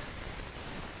தண்ணி தண்ணி.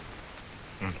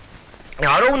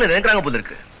 யாரோ ஒண்ணு நினைக்கிறாங்க போல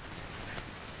இருக்கு.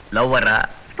 லவ்வரா?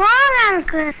 போங்க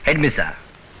அங்கிள். ஹெட் மிஸ்ஸா?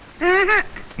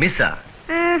 மிஸ்ஸா?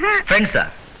 ஃப்ரெண்ட்ஸா?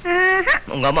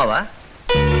 உங்க அம்மாவா?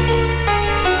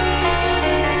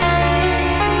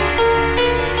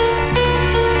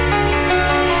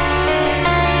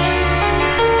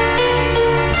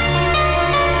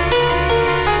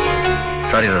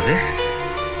 Sorry Rousey.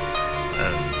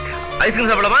 ஐஸ்கிரீம்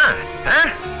சாப்பிடலாமா?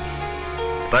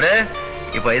 பாரு,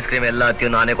 இப்ப ஐஸ்கிரீம்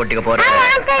எல்லாத்தையும் நானே கொட்டிக்க போறேன்.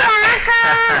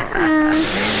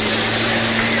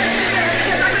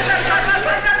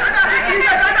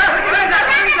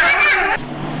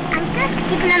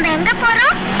 இப்ப நம்ம எங்க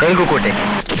போறோம்? கழுகு கோட்டை.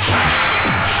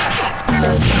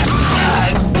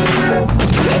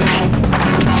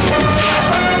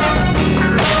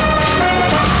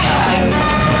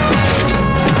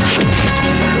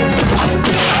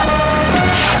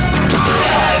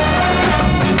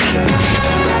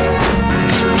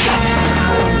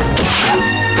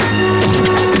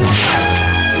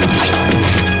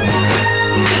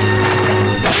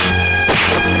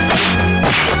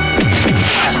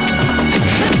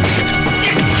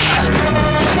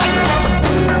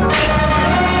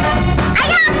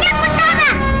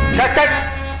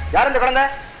 யார் இந்த குழந்தை?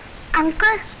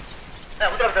 அங்கிள்.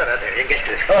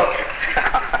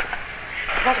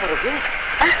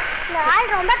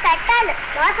 ரொம்ப கட்டாளு,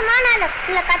 மோசமான ஆளு.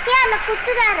 உங்களை கத்தியால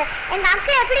குத்துறாரு. எங்க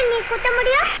அங்கிள் எப்படி நீ குத்த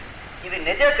முடியும்? இது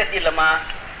நிஜ கத்தி இல்லம்மா,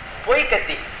 பொய்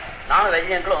கத்தி. நானும்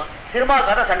ரஜினி அங்கிளும்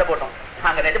சினிமாவுக்காக தான் சண்டை போட்டோம்.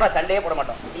 நாங்க நிஜமா சண்டையே போட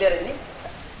மாட்டோம். இல்லையா ரஜினி?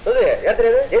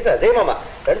 ஜெயமாமா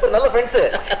ரெண்டு நல்ல ஃப்ரெண்ட்ஸ்.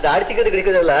 இந்த அடிச்சுக்கிறது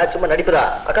கிடைக்கிறதுல சும்மா நடிப்புதா?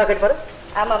 அக்கா கேட்பாரு.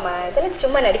 ஆமாமா, இதெல்லாம்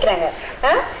சும்மா நடிக்கிறாங்க.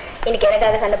 இன்னைக்கு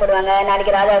எனக்காக சண்டை போடுவாங்க,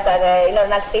 நாளைக்கு ராதாவுக்காக, இன்னொரு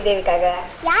நாள் ஸ்ரீதேவிக்காக.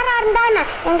 யாரா இருந்தாலும்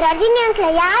எங்க ரஜினி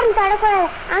அங்கிள் யாரும் தொடக்கூடாது.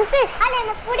 அங்கிள் அது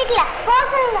எனக்கு பிடிக்கல, போக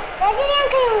சொல்லுங்க. ரஜினி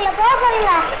அங்கிள் உங்களை போக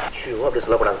சொல்லுங்க. அப்படி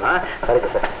சொல்லக்கூடாதுமா.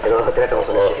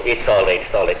 It's all right,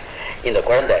 it's all right. இந்த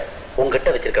குழந்தை உங்ககிட்ட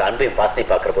வச்சிருக்கிற அன்பையும்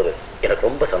பாசனையும் பார்க்கிற போது எனக்கு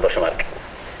ரொம்ப சந்தோஷமா இருக்கு.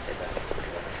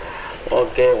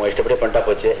 ஓகே, உங்க இஷ்டப்படியே பண்ணிட்டா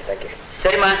போச்சு. தேங்க்யூ.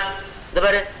 சரிம்மா, இந்த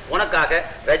பாரு, உனக்காக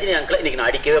ரஜினி அங்கிளை இன்னைக்கு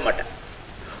நான் அடிக்கவே மாட்டேன்.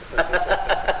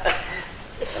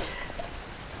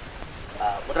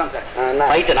 முத்துராம் சார்,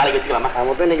 ஃபைட் நாளைக்கு வச்சுக்கலாமா?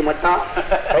 மொத்தம் இன்னைக்கு மட்டும்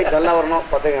ஃபைட் நல்லா வரணும்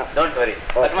பாத்துங்க. Don't worry.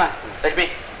 Lakshmi.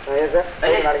 Yes sir,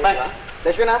 நாளைக்கு வச்சுக்கலாம்.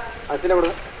 லட்சுமினா சீலை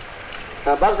கொடுங்க.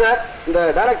 பாபு சார், இந்த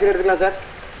டைலாக் சீல் எடுத்துக்கலாம் சார்.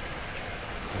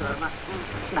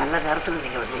 நல்ல நேரத்துல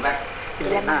நீங்க வந்தீங்க.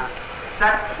 இல்லைன்னா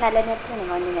சார் நல்ல நேரத்துல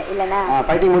நீங்க வந்தீங்க. இல்லைன்னா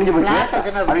ஃபைட்டிங் முடிஞ்சு போச்சு.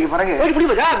 அதுக்கு பிறகு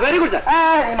முடிஞ்சு போச்சா? Very good sir.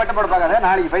 நீ மட்டும் போட பார்க்காத,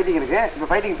 நாளைக்கு ஃபைட்டிங் இருக்கு. இப்போ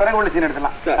ஃபைட்டிங் பிறகு உள்ள சீன்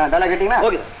எடுத்துக்கலாம். டைலாக் கேட்டீங்கன்னா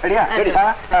ஓகே சார். ரெடியா? Ready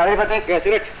sir. Ready for take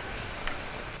cigarette.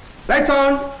 Lights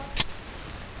on.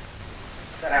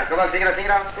 Sir comma சீக்கிரம்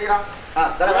சீக்கிரம் சீக்கிரம்.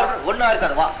 சார் ஒண்ணா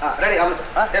இருக்காது. வா. ரெடி. ஆமா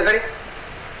sir. S ready.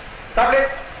 Stop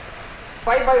please.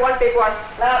 5 by 1 take 1.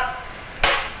 Clap.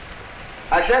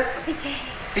 Action. Vijay.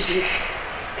 Vijay.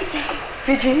 Vijay.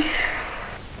 Vijay.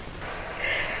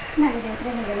 நல்ல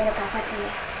நேரத்துல நீங்க என்ன காப்பாத்தீங்க.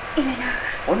 இல்லைன்னா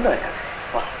ஒண்ணு இருக்காது.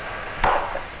 வா.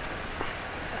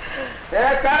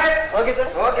 Yes, got it. Okay sir.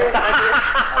 Okay.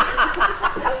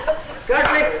 Good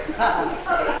please.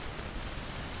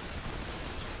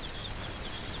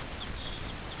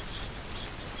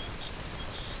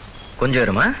 கொஞ்சம்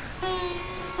இருமா.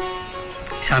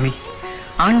 சாமி,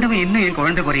 ஆண்டவன் இன்னும் என்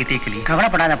குழந்தை குறைய தீக்கலி.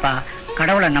 கவலைப்படாதப்பா,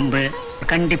 கடவுளை நம்பு,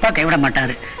 கண்டிப்பா கைவிட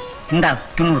மாட்டாரு. இந்தா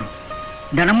 90.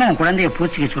 தினமும் குழந்தைய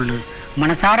பூச்சிக்க சொல்லு,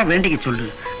 மனசார வேண்டிக்க சொல்லு,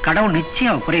 கடவுள்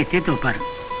நிச்சயம் குறைய தீர்த்து வைப்பாரு.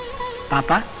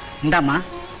 பாப்பா இந்தாமா,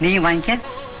 நீயும் வாங்கிக்க.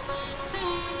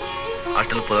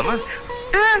 ஹாஸ்டல் போதாமா?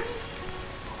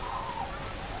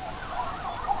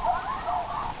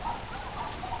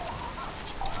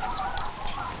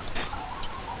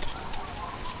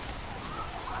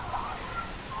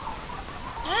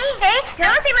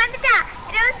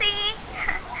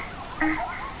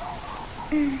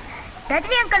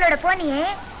 ரஜினி அங்கிளோட போனியே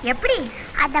எப்படி?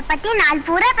 அத பத்தி நாள்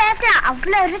பூரா பேசலாம்,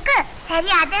 அவ்வளவு இருக்கு. சரி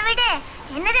அதை விடு,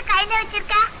 என்னது கையில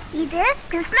வச்சிருக்க? இது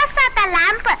கிறிஸ்துமஸ் தாத்தா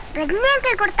லாம்ப், ரஜினி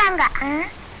அங்கிள் கொடுத்தாங்க.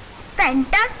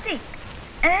 ஃபேண்டாஸ்டிக்.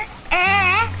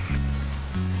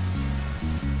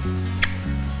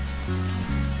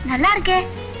 நல்லா இருக்கே.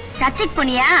 சர்ச்சுக்கு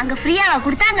போனியா? அங்க ஃப்ரீயாவா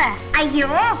கொடுத்தாங்க? ஐயோ,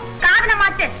 காதுல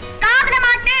மாட்டு, காதுல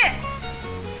மாட்டு.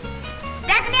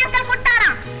 ரஜினி அங்கிள்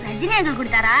கொடுத்தாராம். ரஜினி அங்கிள்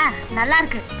கொடுத்தாரா? நல்லா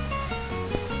இருக்கு.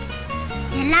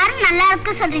 எல்லாரும் நல்லா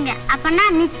இருக்கு சொல்றீங்க, அப்பனா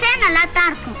நிச்சயம் நல்லா தான்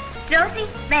இருக்கும். ரோசி,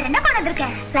 வேற என்ன கொண்டு வந்திருக்க?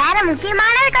 வேற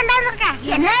முக்கியமானது கொண்டு வந்திருக்கேன்.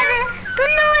 என்னது?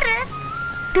 துண்ணூறு.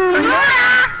 துண்ணூறா?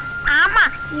 ஆமா,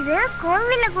 இது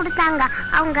கோவில்ல கொடுத்தாங்க.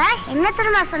 அவங்க என்ன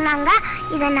தெரியுமா சொன்னாங்க?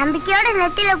 இத நம்பிக்கையோட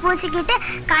நெத்தில பூசிக்கிட்டு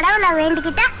கடவுளை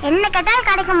வேண்டிக்கிட்டா என்ன கேட்டாலும்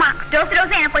கிடைக்குமா. ரோசி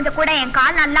ரோசி, எனக்கு கொஞ்சம் கூட, என்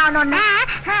கால் நல்லா ஆனோன்னு.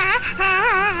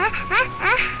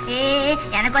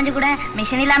 எனக்கு கொஞ்சம் கூட,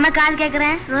 மிஷின் இல்லாம கால்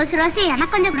கேக்குறேன். ரோசி ரோசி,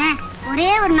 எனக்கு கொஞ்சம் கூட. ஒரே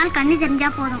ஒரு நாள் கண்ணு தெரிஞ்சா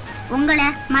போதும், உங்களை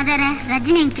மதர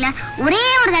ரஜினி அங்கிள ஒரே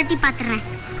ஒரு தாட்டி பாத்துறேன்.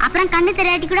 அப்புறம் கண்ணு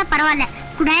தெரியாட்டி கூட பரவாயில்ல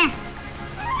கூட.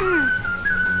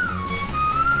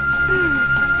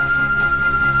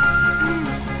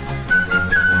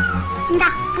 இந்தா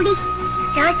புடி.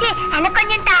 ரோசி, எனக்கு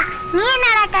கொஞ்சம் தா. நீ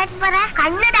என்னடா கேட்க போற?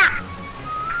 கண்ணுடா.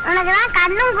 உனக்குதான்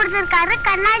கண்ணும் கொடுத்திருக்காரு,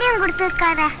 கண்ணாடியும்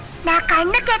கொடுத்திருக்காரு. நான்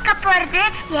கண்ணு கேட்க போறது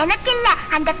எனக்கு இல்ல,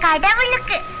 அந்த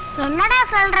கடவுளுக்கு. என்னடா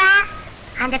சொல்ற?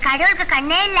 அந்த கடவுளுக்கு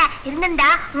கண்ணே இல்ல, இருந்திருந்தா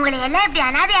உங்களை எல்லாம் இப்படி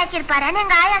அனாதை ஆக்கியிருப்பாருன்னு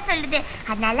எங்க ஆயா சொல்லுது.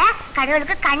 அதனால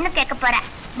கடவுளுக்கு கண்ணு கேட்க போற.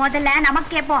 முதல்ல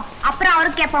நமக்கு கேட்போம், அப்புறம்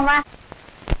அவருக்கு கேட்போம். வா.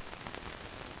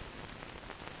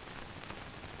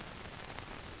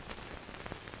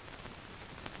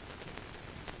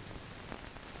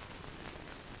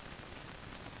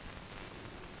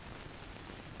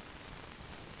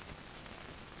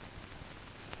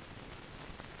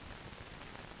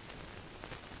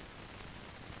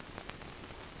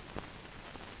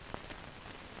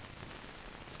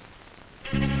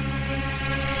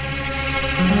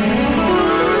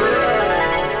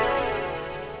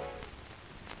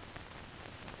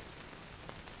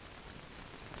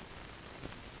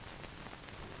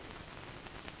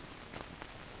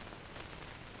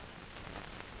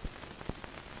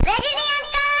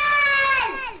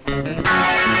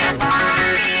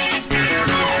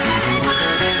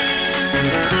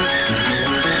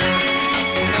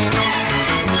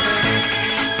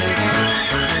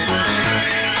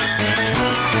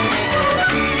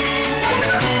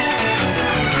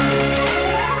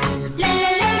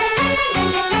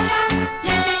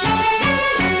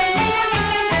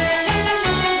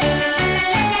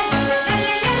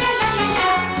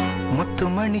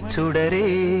 சுடரே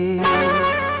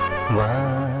வா,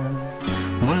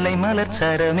 முல்லை மலர்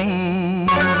சரமே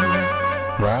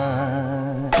வா,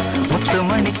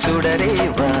 முத்துமணி சுடரே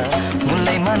வா,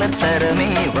 முல்லை மலர் சரமே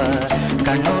வா,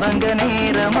 கண்ணுறங்க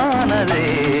நேரமானதே,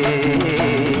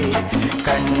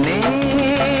 கண்ணே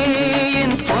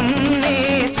என் பொன்னே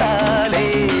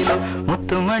சாலேலோ,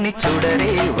 முத்துமணி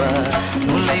சுடரே வா,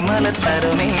 முல்லை மலர்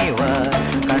சரமே வா,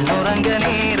 கண்ணுறங்க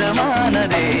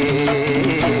நேரமானதே,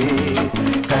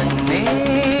 கண்ணே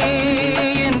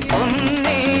என்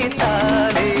பொன்னே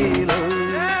தாலேலோ.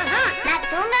 நான்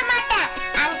தூங்க மாட்டேன்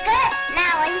அங்கிள்,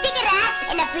 நான் ஒண்டிக்கிறேன்,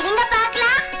 என்ன பிடிங்க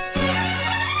பார்க்கலாம்.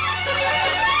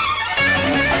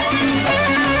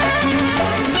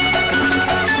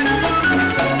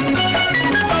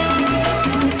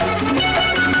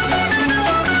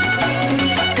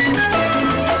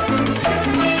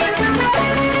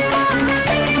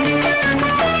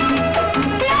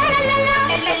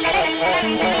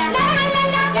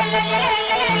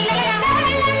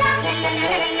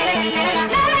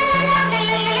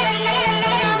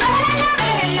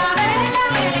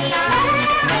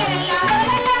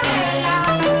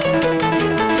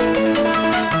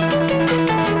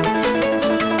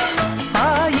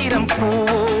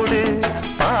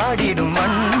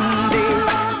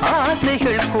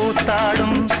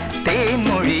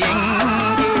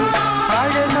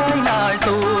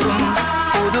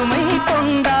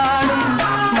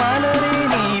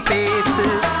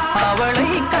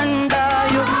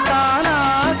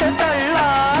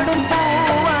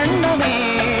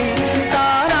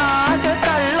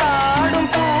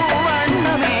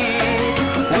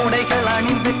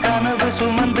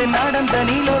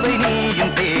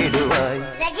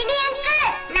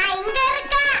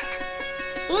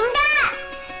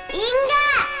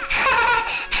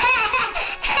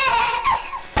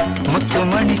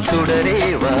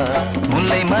 சுடரேவா,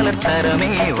 முல்லை மலர்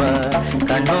சரமேவா,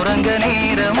 கண்ணுறங்க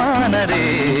நேரமானதே,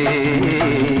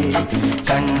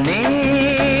 கண்ணே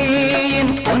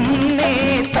என் பொன்னே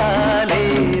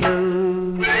தாலேலோ.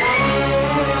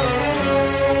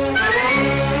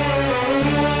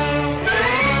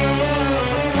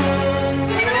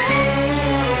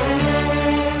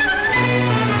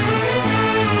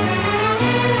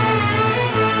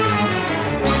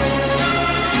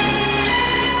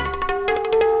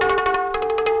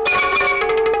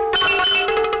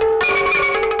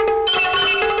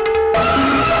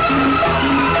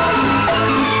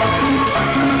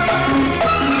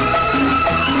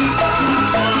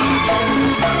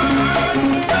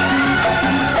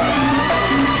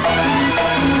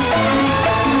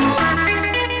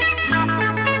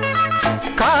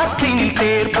 ஆற்றினில்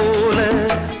தேர் போல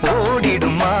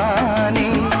ஓடிடும் மானே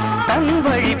தன்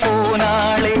வழி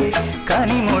போனாளே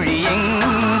கனிமொழி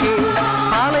எங்கே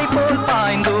அலை போல்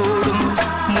பாய்ந்தோடும்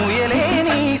முயலே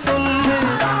நீ சொல்லு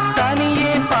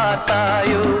தனியே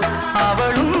பார்த்தாயோ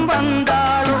அவளும்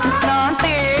வந்தாளோ நான்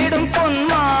தேடும் பொன்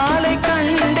மாலை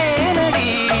கண்டேனடி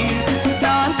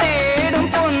நான்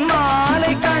தேடும் பொன்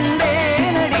மாலை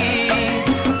கண்டேனடி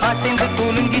அசைந்து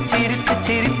குலுங்கி சிரித்து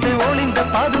சிரித்து ஒளிந்த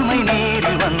பதுமை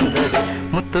நேரில் வந்தது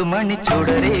முத்துமணி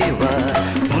சுடரேவா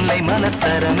முல்லை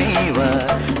மலச்சரமேவா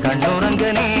கண்ணுறங்க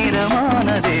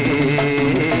நேரமானதே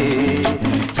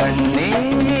கண்ணே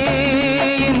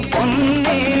என்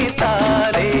பொன்னே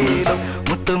தாரேதோ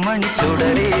முத்துமணி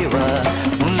சுடரேவா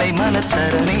முல்லை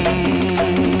மலச்சரமே.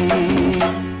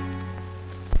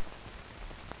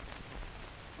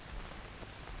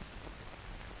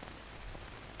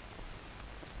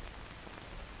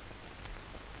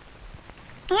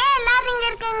 ஏன் எல்லாரும் இங்க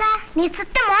இருக்கீங்க? நீ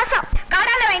சுத்த மோசம்.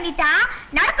 கவடால வாங்கிட்டா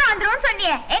நடக்க வந்துரும்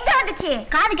சொன்னியே, எங்க வந்துச்சு?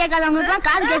 காது கேட்காதவங்களுக்கு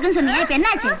காது கேட்குன்னு சொன்னியே, இப்ப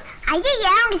என்னாச்சு?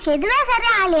 ஐயா உங்களுக்கு எதுவே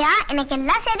சரியா ஆலையா? எனக்கு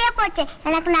எல்லாம் சரியா போச்சு.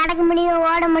 எனக்கு நடக்க முடியும்,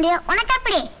 ஓட முடியும். உனக்கு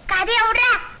எப்படி? கதைய விடுற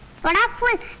போடா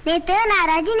ஃபுல். நேத்து நான்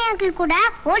ரஜினி அங்கிள் கூட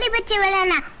ஓடி பச்சு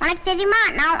விளையாடின. உனக்கு தெரியுமா?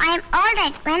 now I am all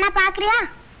right. வேணா பாக்குறியா?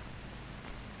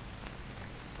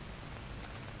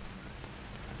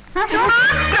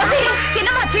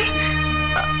 என்னமாச்சு?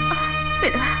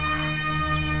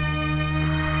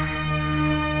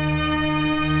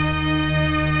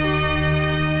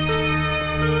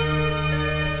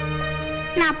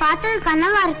 நான் பார்த்தது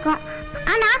கனவா இருக்கும்.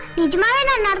 ஆனா நிஜமாவே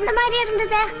நான் நடந்த மாதிரி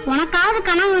இருந்தது. உனக்காவது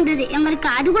கனவு வந்தது, எங்களுக்கு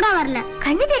அது கூட வரல.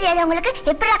 கண்ணு தெரியாது உங்களுக்கு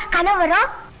எப்படா கனவு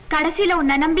வரும்? கடைசியில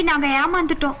உன்னை நம்பி நாங்க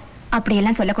ஏமாந்துட்டோம்.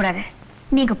 அப்படியெல்லாம் சொல்லக்கூடாது.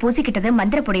 நீங்க பூசிக்கிட்டது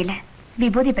மந்திர பொடியில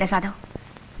விபூதி பிரசாதம்.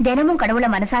 தினமும் கடவுளை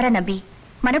மனசார நம்பி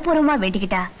மனப்பூர்வமா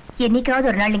வேண்டிக்கிட்டா என்னைக்காவது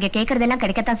ஒரு நாள் நீங்க கேட்கறதெல்லாம்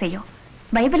கிடைக்கத்தான் செய்யும்.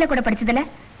 பைபிள்ல கூட படிச்சதுல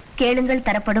கேளுங்கள்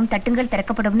தரப்படும், தட்டுங்கள்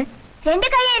திறக்கப்படும்னு. ரெண்டு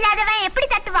கையும் இல்லாதவன் எப்படி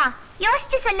தட்டுவா?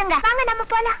 யோசிச்சு சொல்லுங்க. வாங்க நம்ம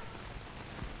போலாம்.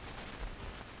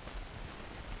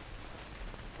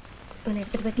 என்னடி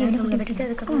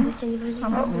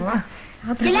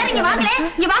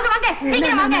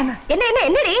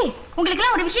உங்களுக்கு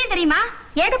ஒரு விஷயம் தெரியுமா?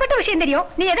 ஏகப்பட்ட விஷயம் தெரியும்.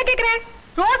 நீ எதை கேக்குற?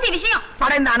 ரோசி விஷயம்.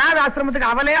 இந்த அநாத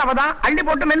ஆசிரமத்துக்கு அவளே அவதான் அள்ளி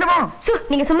போட்டு மெல்லுவோம்.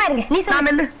 நீங்க சும்மா இருங்க. நீ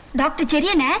மெல்லு. டாக்டர்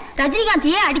செரியன ரஜினிகாந்த்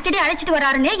ஏன் அடிக்கடி அழைச்சிட்டு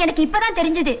வராருன்னு எனக்கு இப்பதான்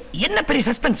தெரிஞ்சது. என்ன பெரிய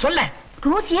சஸ்பென்ஸ் சொல்ல?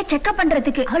 ரோசிய செக்அப்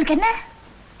பண்றதுக்கு. அவளுக்கு என்ன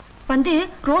வந்து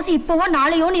ரோசி இப்பவோ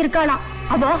நாளையோன்னு இருக்காளாம்.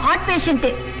 அவ ஹார்ட்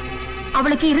பேஷண்ட்.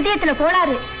 அவளுக்கு இருதயத்துல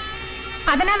கோளாறு.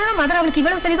 அதனாலதான் மதர் அவளுக்கு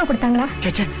இவ்வளவு சலுகை கொடுத்தாங்களா?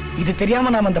 இது தெரியாம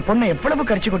நாம அந்த பொண்ணை எவ்வளவு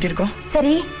கரிச்சு கொட்டிருக்கோம்.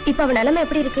 சரி, இப்ப அவள் நிலைமை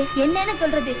எப்படி இருக்கு? என்னன்னு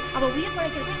சொல்றது? அவ உயிர்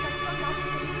பழைக்கிறது.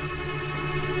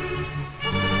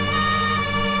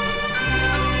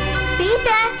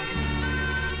 பீட்டர்,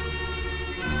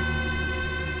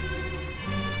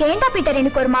 ஏண்டா பீட்டர்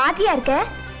எனக்கு ஒரு மாதிரியா இருக்க?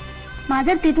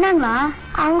 மதர் திட்டினாங்களா?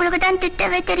 அவங்களுக்கு தான்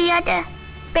திட்டவே தெரியாது.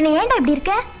 பின்ன ஏண்டா இப்படி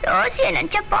இருக்க? ரோசி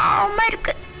நினைச்ச பாவமா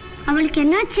இருக்கு. அவளுக்கு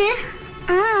என்னாச்சு?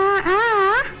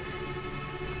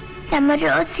 நம்ம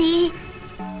ரோசி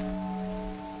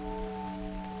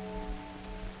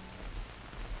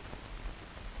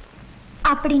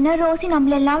அப்படின்னா ரோசி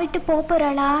நம்மள எல்லாம் விட்டு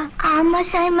போறாளா? ஆமா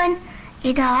சைமன்,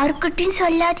 இது யாருக்கிட்டையும்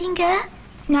சொல்லாதீங்க.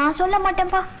 நான் சொல்ல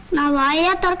மாட்டேன்பா. நான்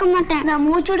வாயா திறக்க மாட்டேன். நான்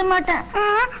மூச்சு விட மாட்டேன்.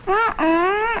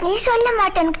 நீ சொல்ல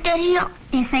மாட்டேன், எனக்கு தெரியும்.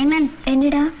 ஏ சைமன்,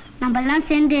 என்னடா? நம்ம எல்லாம்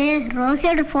சேர்ந்து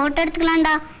ரோசியோட போட்டோ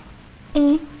எடுத்துக்கலாம்டா.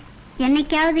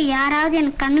 என்னைக்காவது யாராவது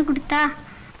எனக்கு கண்ணு கொடுத்தா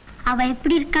அவ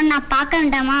எப்படி இருக்கான்னு நான் பார்க்க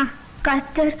வேண்டாமா?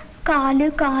 கர்த்தர் காலு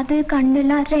காது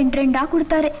கண்ணுலாம் ரெண்டு ரெண்டா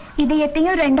கொடுத்தாரு.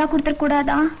 இதயத்தையும் ரெண்டா கொடுத்துட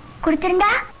கூடாதா? கொடுத்திருந்தா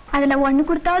அதுல ஒண்ணு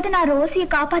கொடுத்தாவது நான் ரோசியை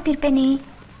காப்பாத்திருப்பேனே.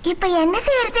 இப்ப என்ன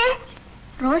செய்யறது?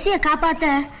 ரோசியை காப்பாத்த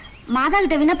மாதா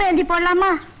கிட்ட விண்ணப்பம் எழுதி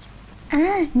போடலாமா?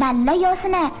 நல்ல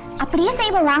யோசனை. அப்படியே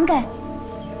செய்வோம் வாங்க.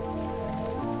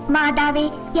 மாதாவே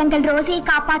எங்கள் ரோசியை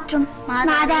காப்பாற்றும்.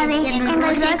 மாதாவே எங்கள்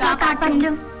ரோசியை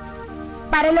காப்பாற்றும்.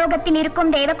 பரலோகத்தில்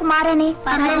இருக்கும் தேவகுமாரனே,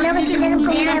 பரலோகத்தில்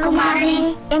இருக்கும் தேவகுமாரனே,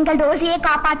 எங்கள் ரோசியை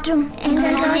காப்பாற்றும்.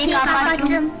 எங்கள் ரோசியை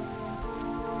காப்பாற்றும்.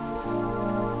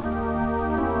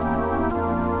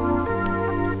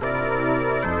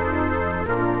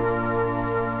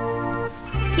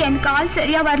 என் கால்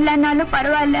சரியா வரலன்னாலும்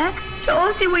பரவாயில்ல,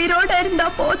 ரோசி உயிரோட இருந்தா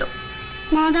போதும்.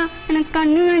 மாதா எனக்கு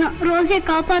கண்ணு வேணும். ரோசியை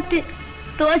காப்பாத்து.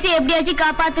 ரோசி எப்படியாச்சும்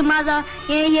காப்பாத்து மாதா.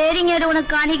 என் ஏரிங்க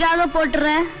உனக்கு அணிக்காக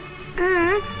போட்டுறேன்.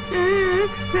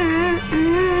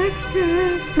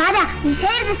 மாதா நீ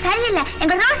செய்யறது சரியில்லை.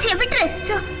 எங்க ரோசியை விட்டுரு.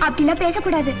 அப்படிலாம்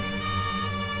பேசக்கூடாது.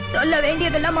 சொல்ல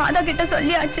வேண்டியதெல்லாம் மாதா கிட்ட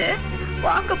சொல்லியாச்சு.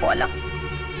 வாங்க போலாம்.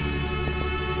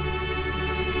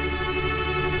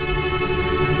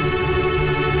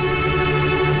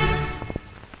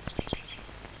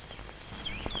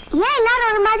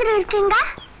 மாதிரி இருக்கீங்க.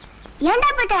 ஏண்டா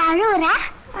போட்டு அழுவுற?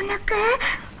 உனக்கு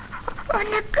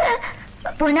உனக்கு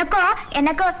உனக்கும்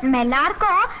எனக்கும் நம்ம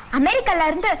எல்லாருக்கும் அமெரிக்கால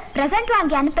இருந்து பிரசன்ட்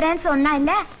வாங்கி அனுப்புறேன்னு சொன்னா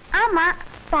இல்ல? ஆமா.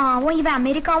 பாவம் இவன்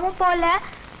அமெரிக்காவும் போல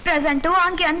பிரசன்ட்டும்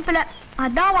வாங்கி அனுப்பல,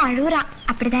 அதான் அழுகுறான்.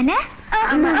 அப்படிதானே?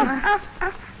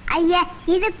 ஐயா,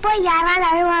 இது போய் யாராவது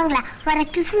அழுவாங்களா? வர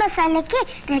கிறிஸ்துமஸ் அன்னைக்கு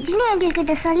ரஜினி அங்கிள்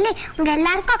கிட்ட சொல்லி உங்க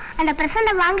எல்லாருக்கும் அந்த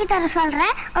பிரசன்ட வாங்கி தர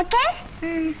சொல்றேன். Okay?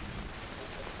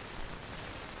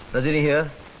 Rajini here.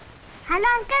 Hello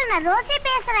uncle, நான் ரோசி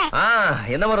பேசுறேன்.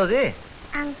 என்னமா ரோசி?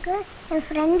 அங்கிள், என்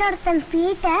ஃப்ரெண்ட் ஒருத்தன்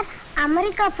பீட்டர்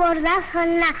அமெரிக்கா போறதா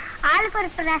சொன்னா, ஆளுக்கு ஒரு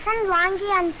பிரசன்ட் வாங்கி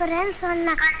அனுப்புறேன்னு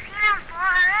சொன்னா.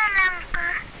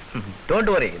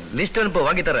 டோன்ட் வரி, லிஸ்ட் அனுப்பு,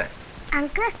 வாங்கி தரேன்.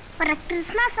 அங்கிள், ஒரு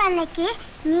கிறிஸ்துமஸ் அன்னைக்கு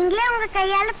நீங்களே உங்க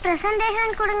கையால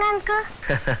பிரசன்டேஷன் கொடுங்க அங்கிள்.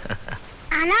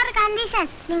 ஆனா ஒரு கண்டிஷன்,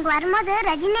 நீங்க வரும்போது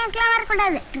ரஜினி அங்கிள்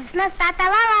வரக்கூடாது, கிறிஸ்துமஸ்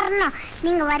தாத்தாவா வரணும்.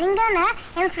 நீங்க வரீங்கன்னு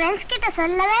என் ஃப்ரெண்ட்ஸ் கிட்ட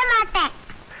சொல்லவே மாட்டேன்.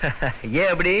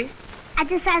 ஏன் அப்படி?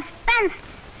 அது சஸ்பென்ஸ்.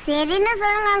 சரின்னு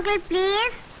சொல்லுங்க அங்கிள்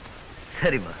ப்ளீஸ்.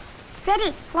 சரிம்மா. சரி,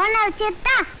 போன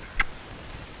வச்சிருட்டா?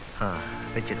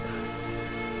 வச்சிருக்கேன்.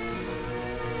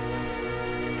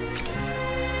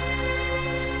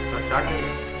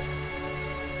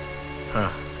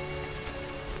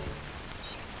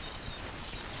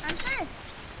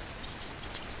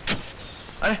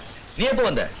 நீ எப்போ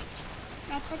வந்த?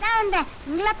 இப்பதான் வந்தேன்,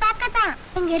 உங்களை பார்க்கத்தான்.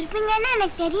 நீங்க இருப்பீங்கன்னு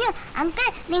எனக்கு தெரியும்.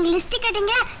 அங்கிள், நீங்க லிஸ்ட்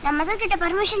கேட்டீங்க, நான் மதர் கிட்ட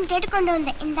பர்மிஷன் கேட்டு கொண்டு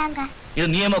வந்தேன். இந்தாங்க. இது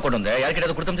நீ ஏமா கொண்டு வந்த?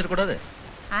 யார்கிட்ட கொடுத்து அனுப்பிச்சிட கூடாது?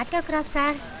 Autograph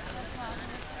sir.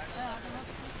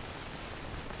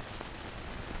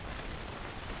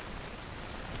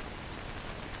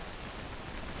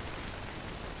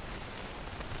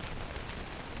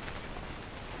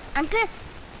 அங்கிள்,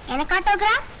 எனக்கு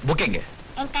ஆட்டோகிராஃப். புக்கிங்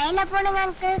என் கையில போடுங்க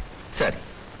அங்கிள். சரி.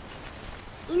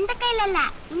 இந்த கையில இல்ல,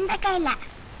 இந்த கையில.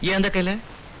 ஏன் அந்த கையில?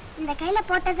 இந்த கையில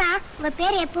போட்டதா உங்க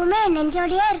பேர் எப்பவுமே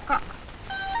நெஞ்சோடயே இருக்கும்.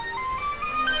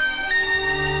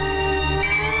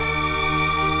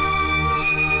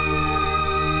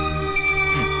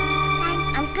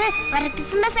 அங்கிள், வர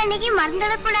கிறிஸ்துமஸ் அன்னைக்கு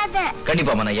மறந்துடக்கூடாது.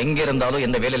 கண்டிப்பா, நான் எங்க இருந்தாலும்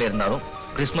எந்த வேலையில இருந்தாலும்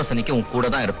கிறிஸ்துமஸ் அன்னைக்கு உன் கூட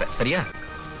தான் இருப்பேன். சரியா?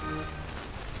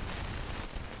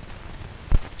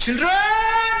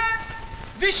 Children,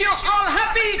 wish you all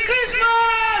happy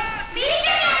Christmas. Wish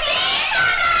you happy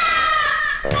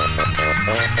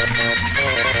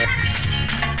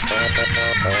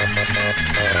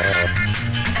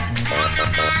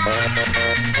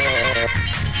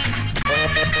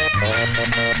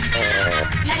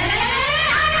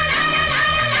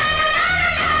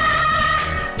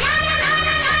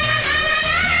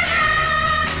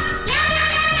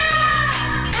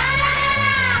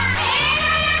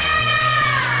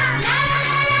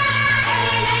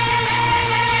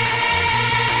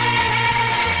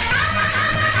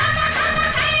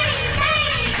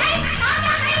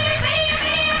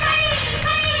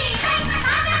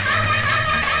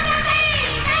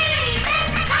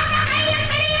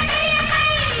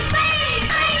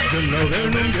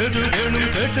வேணும் எது வேணும்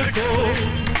கேட்டுக்கோ,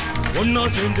 ஒன்னா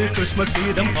சேர்ந்து கிறிஸ்துமஸ்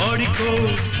கீதம் பாடிக்கோ.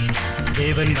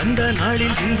 தேவன் வந்த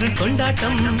நாளில் இன்று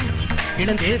கொண்டாட்டம்,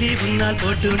 இளந்தேவி உன்னால்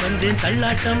போட்டு வந்தேன்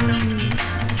தள்ளாட்டம்.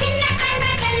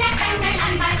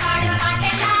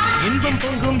 இன்பம்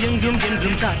பொங்கும் எங்கும்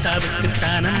என்றும் தாத்தாவுக்கு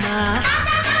தானம்மா.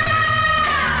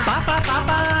 பாப்பா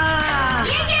பாப்பா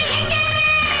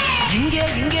இங்கே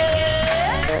இங்கே.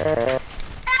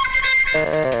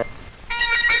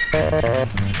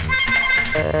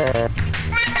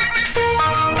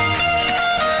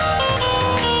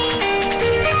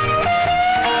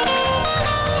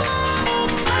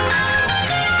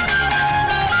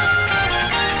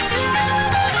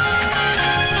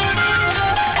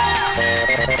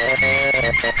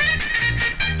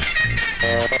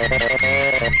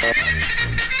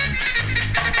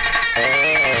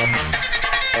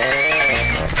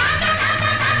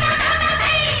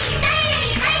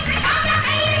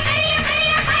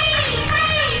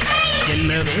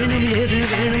 என்ன வேணும் ஏது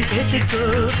வேணும் கேட்டுக்கோ,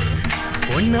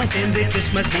 ஒன்னா சேர்ந்து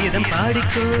கிறிஸ்துமஸ் கீதம்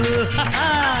பாடிக்கோ.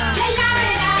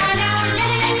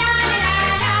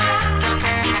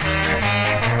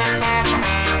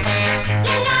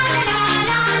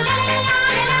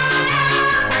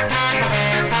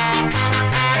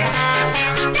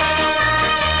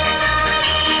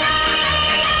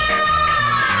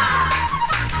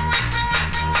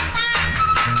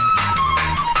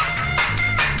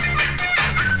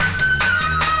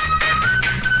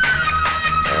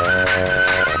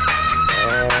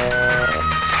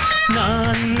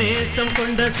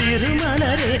 கொண்ட சிறு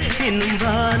மலரே, இன்னும்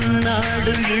வான்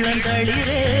நாடும்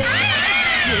இளந்தளிரே,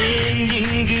 ஏன்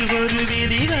இங்கு ஒரு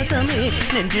விதிவசமே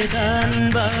நெஞ்சுதான்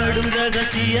வாடும்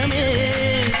ரகசியமே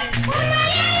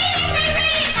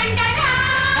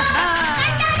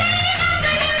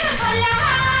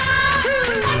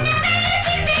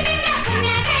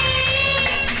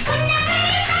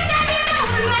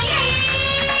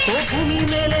பூமி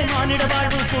மேலே மானிட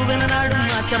வாழ்வு பூவென நாடும்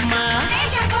ஆச்சம்மா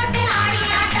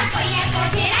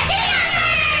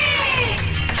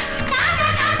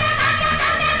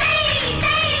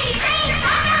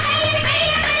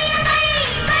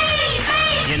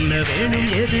என்ன வேணும்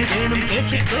ஏது வேணும்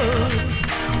கேட்டுக்கோ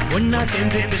ஒன்னா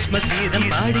சேர்ந்து கிறிஸ்மஸ் கீதம்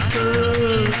பாடிக்கோ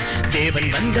தேவன்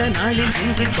வந்த நாளில்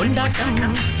இன்று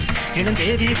கொண்டாட்டம்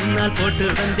இளந்தேவி முன்னால் போட்டு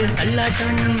வந்து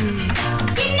தள்ளாட்டம்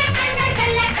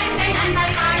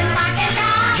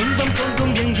இன்பம்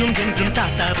பொங்கும் எங்கும் என்றும்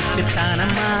தாத்தாவுக்கு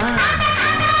தானம்மா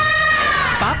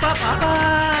பாப்பா பாப்பா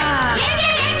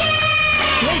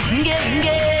இங்கே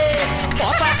இங்கே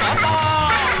பாப்பா பாப்பா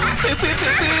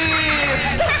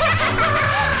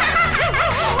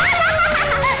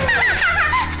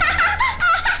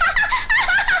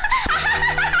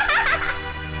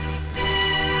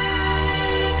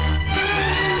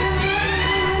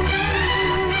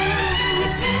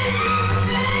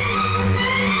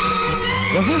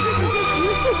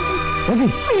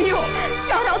ஐயோ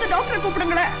யாராவது டாக்டரை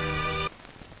கூப்பிடுங்களேன்.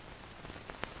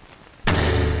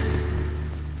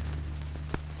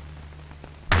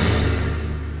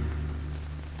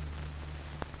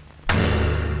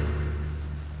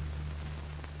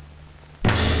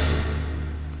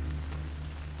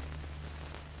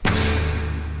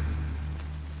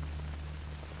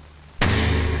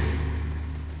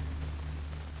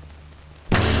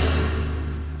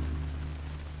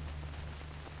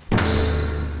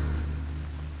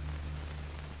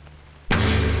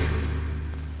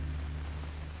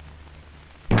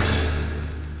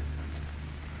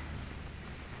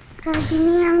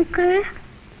 ரஜினி அங்கிள்,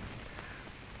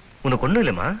 உனக்கு ஒண்ணும்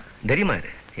இல்லம்மா, தைரியமா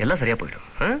இரு, எல்லாம் சரியா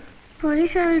போயிடும். பொய்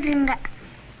சொல்றீங்க,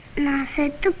 நான்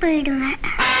செத்து போயிடுவேன்.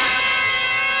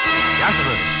 யார்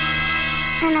சொல்றது?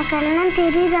 எனக்கு எல்லாம்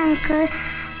தெரியுது அங்கிள்,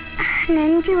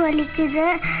 நெஞ்சு வலிக்குது,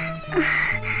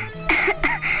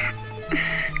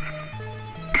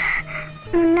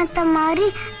 முன்னத்த மாதிரி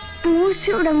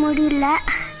மூச்சு விட முடியல,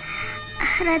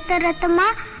 ரத்தமா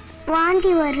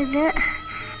வாந்தி வருது.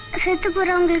 செத்து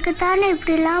போறவங்களுக்கு தானே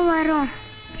இப்படி எல்லாம் வரும்.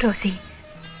 ரோசி,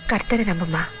 கர்த்தரை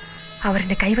நம்புமா, அவர்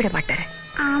என்ன கைவிட மாட்டாரு.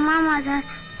 ஆமா மதர்,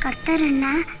 கர்த்தர் என்ன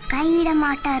கைவிட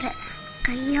மாட்டாரு,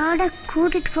 கையோட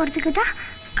கூட்டிட்டு போறதுக்கு தான்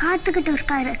காத்துக்கிட்டு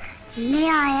இருக்காரு,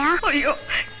 இல்லையா ஆயா? ஐயோ,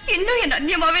 இன்னும் என்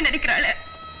அந்நியமாவே நினைக்கிறாளே,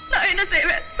 நான் என்ன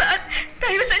செய்வேன் சார்?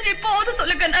 தயவு செஞ்சு இப்போது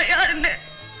சொல்லுங்க நான் யாருன்னு.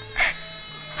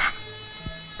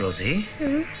 ரோசி,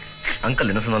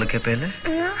 அங்கிள் என்ன சொன்னாலும் கேட்பேன்.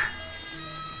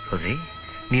 ரோசி,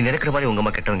 நீ நினைக்கிற மாதிரி உங்க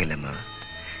அம்மா கெட்டவங்க இல்லம்மா,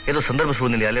 ஏதோ சந்தர்ப்ப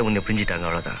சூழ்நிலையாலே உன்னை பிரிஞ்சிட்டாங்க,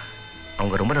 அவ்வளவுதான்.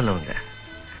 அவங்க ரொம்ப நல்லவங்க.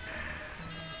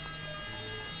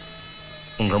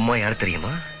 உங்க அம்மா யார்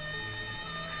தெரியுமா?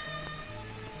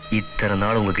 இத்தனை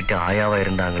நாள் உங்ககிட்ட ஆயாவா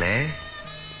இருந்தாங்களே,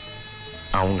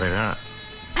 அவங்கதான்.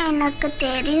 எனக்கு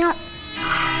தெரியும்.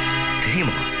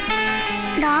 தெரியுமா?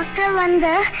 டாக்டர்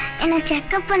வந்து என்ன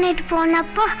செக்அப் பண்ணிட்டு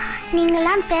போனப்போ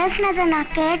நீங்களாம் பேசினதை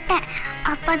நான் கேட்டேன்.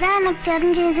 அப்பதான் எனக்கு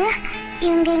தெரிஞ்சது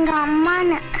இவங்க எங்க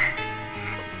அம்மான்னு.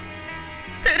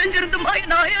 தெரிஞ்சிருந்துமா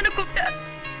நான் கூப்பிட்டேன்.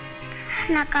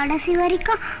 நான் கடைசி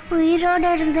வரைக்கும் உயிரோட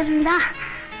இருந்திருந்தா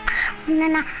உன்னை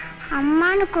நான்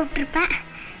அம்மான்னு கூப்பிட்டுருப்பேன்.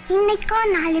 இன்னைக்கோ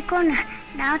நாளைக்கோன்னு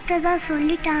டாக்டர் தான்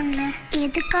சொல்லிட்டாங்களே,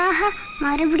 எதுக்காக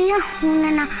மறுபடியும் உன்னை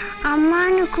நான்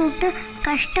அம்மான்னு கூப்பிட்டு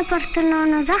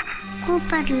கஷ்டப்படுத்தணும்னு தான்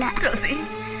கூப்பிடல. ரோசி,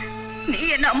 நீ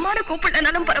என்ன அம்மான்னு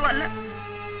கூப்பிடனாலும் பரவாயில்ல,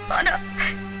 ஆனா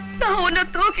நான் உன்னை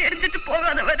தூக்கி எரிஞ்சிட்டு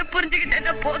போகாத வேற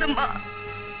புரிஞ்சுக்கிட்டேன்னா போதுமா?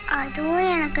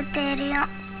 அதுவும் எனக்கு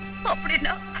தெரியும்.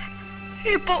 அப்படின்னா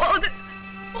இப்போவாவது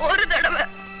ஒரு தடவை,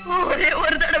 ஒரே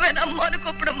ஒரு தடவை அம்மான்னு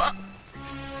கூப்பிடுமா?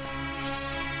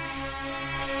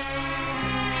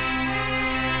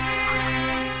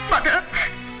 மத,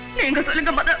 நீங்க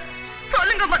சொல்லுங்க மத,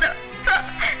 சொல்லுங்க மத,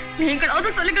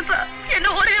 நீங்களாவது சொல்லுங்க சார், என்ன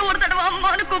ஒரே ஒரு தடவை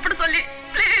அம்மான்னு கூப்பிட சொல்லி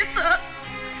பிளீஸ் சார்.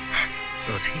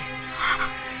 ரோசி,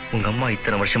 உங்க அம்மா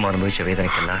இத்தனை வருஷமா அனுபவிச்ச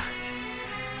வேதனைக்கெல்லாம்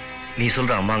நீ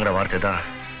சொல்ற அம்மாங்கிற வார்த்தை தான்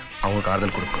அவங்களுக்கு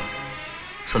ஆறுதல் கொடுக்கும்.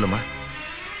 சொல்லுமா,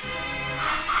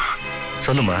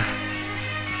 சொல்லுமா.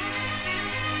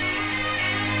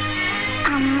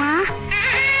 அம்மா,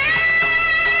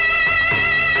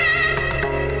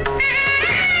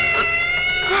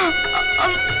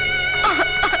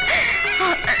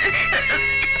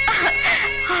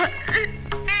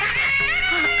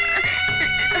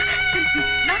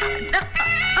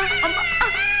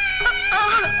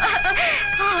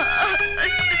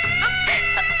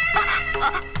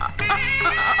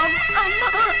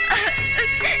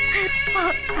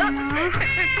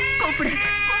 கூப்பிடு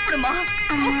கூப்பிடுமா.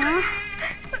 அம்மா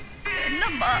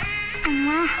என்னம்மா?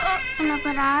 அம்மா உனக்கு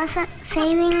ஒரு ஆசை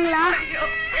செய்வீங்களா?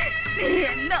 நீ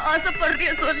என்ன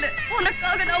ஆசைப்படுறிய சொல்லு,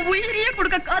 உனக்காக நான் உயிரையே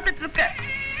கொடுக்க காத்துட்டு இருக்கேன்.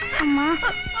 அம்மா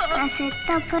நான் செத்த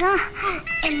அப்புறம்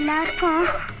எல்லாருக்கும்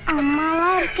அம்மாவா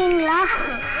இருக்கீங்களா?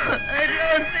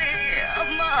 ரோசி,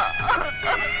 அம்மா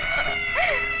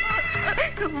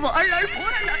வாழ்நாள்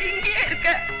பூரா நான் இங்கேயே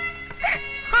இருக்கேன்.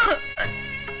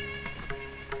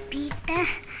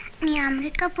 பீட்டர், நீ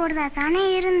அமெரிக்கா போறதா தானே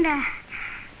இருந்த?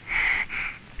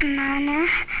 நானு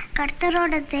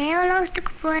கர்த்தரோட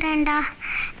தேவலோகத்துக்கு போறேன்டா.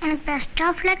 எனக்கு பெஸ்ட்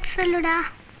ஆஃப் லக் சொல்லுடா.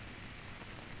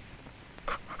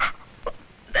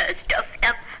 Best of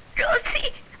luck Rousey.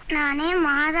 நானே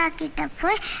மாதா கிட்ட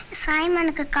போய்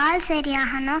சைமனுக்கு கால்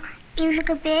சரியாகணும்,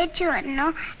 இவளுக்கு பேச்சு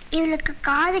வரணும், இவளுக்கு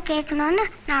காது கேட்கணும்னு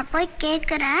நான் போய்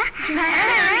கேட்கிறேன்.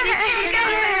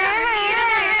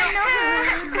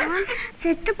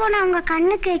 செத்து போன உங்க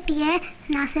கண்ணு கேட்டியே,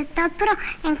 நான் செத்த அப்புறம்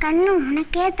என் கண்ணு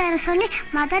உனக்கே தர சொல்லி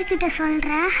மதர் கிட்ட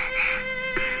சொல்றேன்.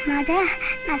 மதர்,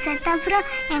 நான் செத்த அப்புறம்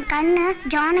என் கண்ணு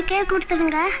ஜானுக்கே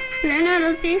கொடுத்துடுங்க. வேணாம்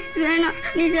ரோசி, வேணாம்.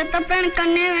 நீ செத்தப்புறம் எனக்கு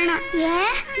கண்ணே வேணாம்.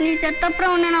 ஏன்? நீ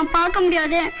செத்தப்புறம் உன்னை நான் பார்க்க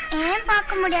முடியாது. ஏன்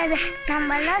பார்க்க முடியாது?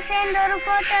 நம்ம எல்லாம் சேர்ந்து ஒரு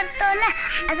போட்டோ எடுத்தோம்ல,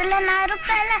 அதுல நான்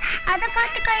இருப்பேன்ல, அதை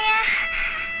பார்த்துக்கோய.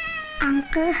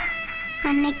 அங்கிள்,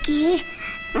 அன்னைக்கு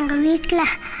உங்க வீட்டுல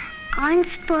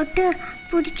காயின்ஸ் போட்டு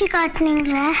பிடிச்சி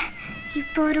காட்டினீங்களே,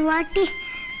 இப்போ ஒரு வாட்டி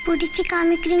பிடிச்சி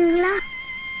காமிக்கிறீங்களா?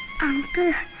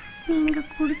 அங்கிள், நீங்க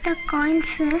கொடுத்த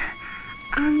காயின்ஸ்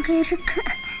அங்க இருக்கு.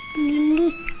 லில்லி,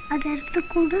 அதை எடுத்து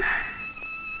கொடு.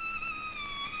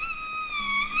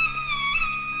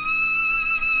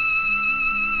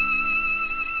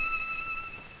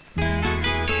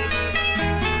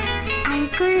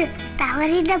 அங்கிள்,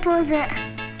 தவறிட போகுது.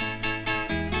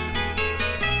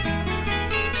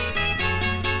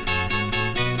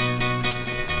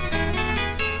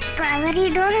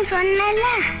 தவறிடோன்னு சொன்னல.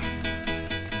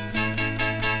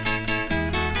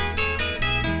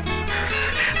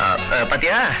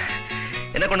 பாத்தியா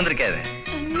என்ன கொண்டு வந்திருக்காது?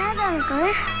 என்னது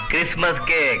அங்கிள்? கிறிஸ்மஸ்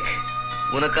கேக்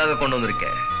உனக்காக கொண்டு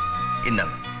வந்திருக்கேன்.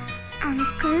 இன்னும்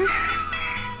அங்கிள்,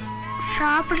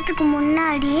 சாப்பிடுறதுக்கு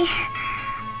முன்னாடி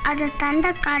அதை தந்த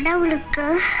கடவுளுக்கு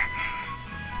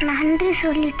நன்றி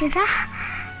சொல்லிட்டு தான்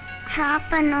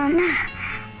சாப்பிடணும்னு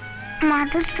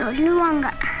மதர் சொல்லுவாங்க.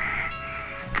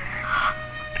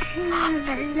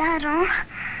 எல்லாரும்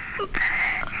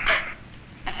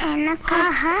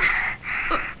எனக்காக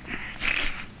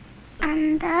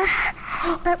அந்த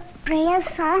பிரேயர்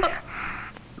சாங்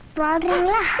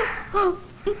பாடுறீங்களா?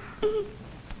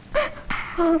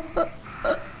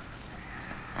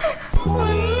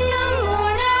 உண்ணும்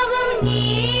உணவும்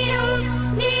நீரும்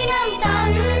தினம்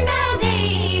தந்த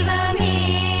தெய்வமே,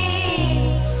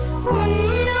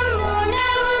 உண்ணும்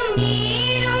உணவும்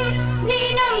நீரும்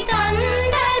தினம்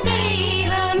தந்த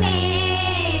தெய்வமே,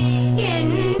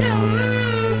 என்றும்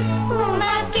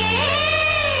உமக்கே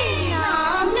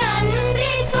நாம்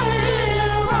நன்றி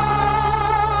சொல்லுவோம்.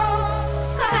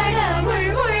 கடவுள்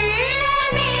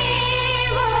உள்ளமே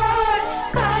ஓர்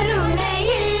கருணை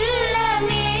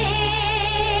இல்லமே,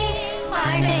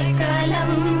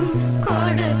 அடைக்கலம்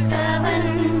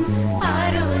கொடுத்தவன்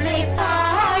அருளை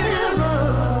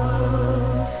பாடுவோம்.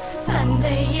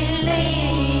 தந்தை இல்லை,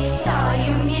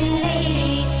 தாயும் இல்லை,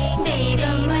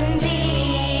 தெய்வம் அன்றி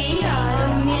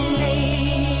யாரும் இல்லை.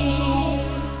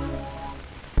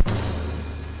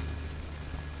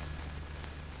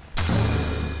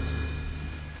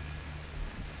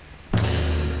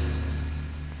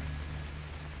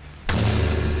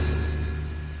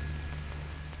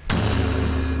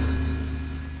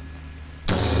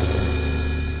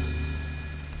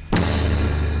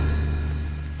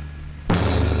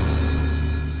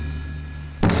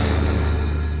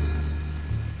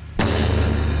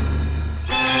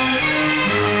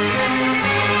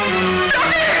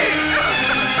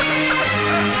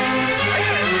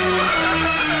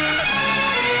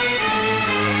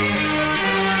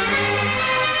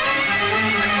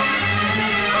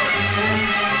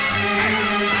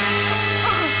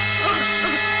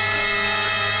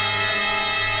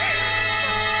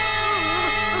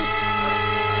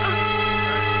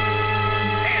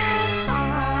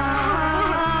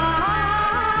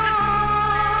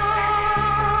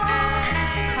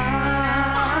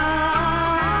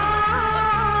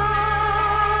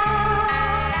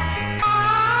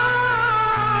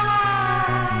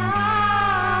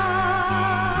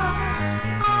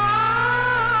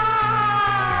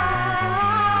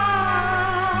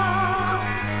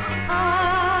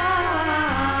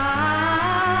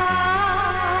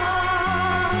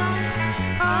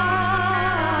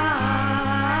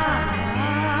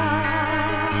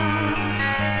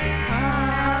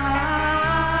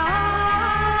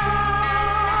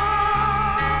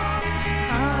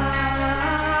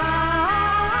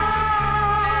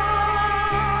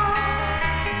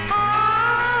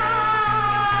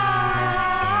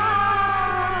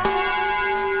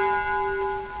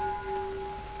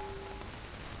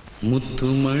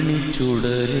 முத்துமணி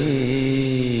சுடரே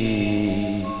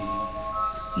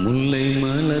முல்லை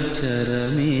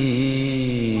மலர்ச்சரமே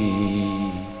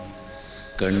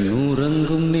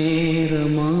கண்ணுறங்கும்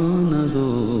நேரமானதோ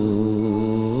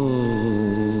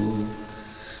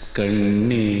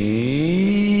கண்ணே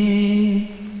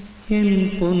என்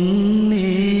பொன்னே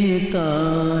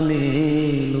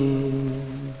தாலேலோ.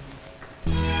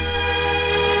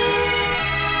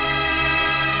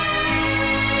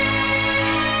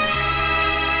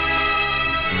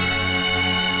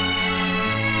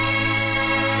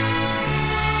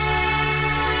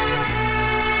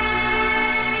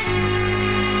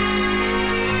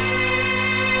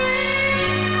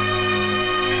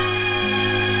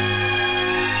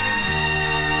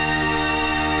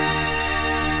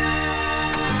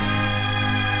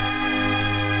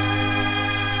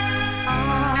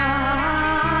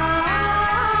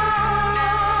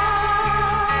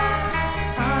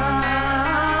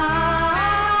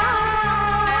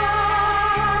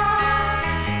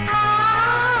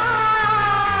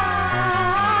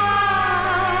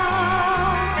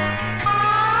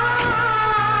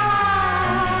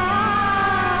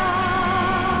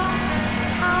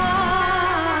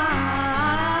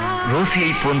 ரோசியை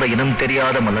போன்ற இனம்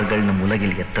தெரியாத மலர்கள் நம்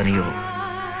உலகில் எத்தனையோ.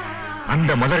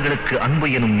 அந்த மலர்களுக்கு அன்பு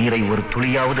எனும் நீரை ஒரு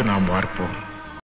துளியாவது நாம் வார்ப்போம்.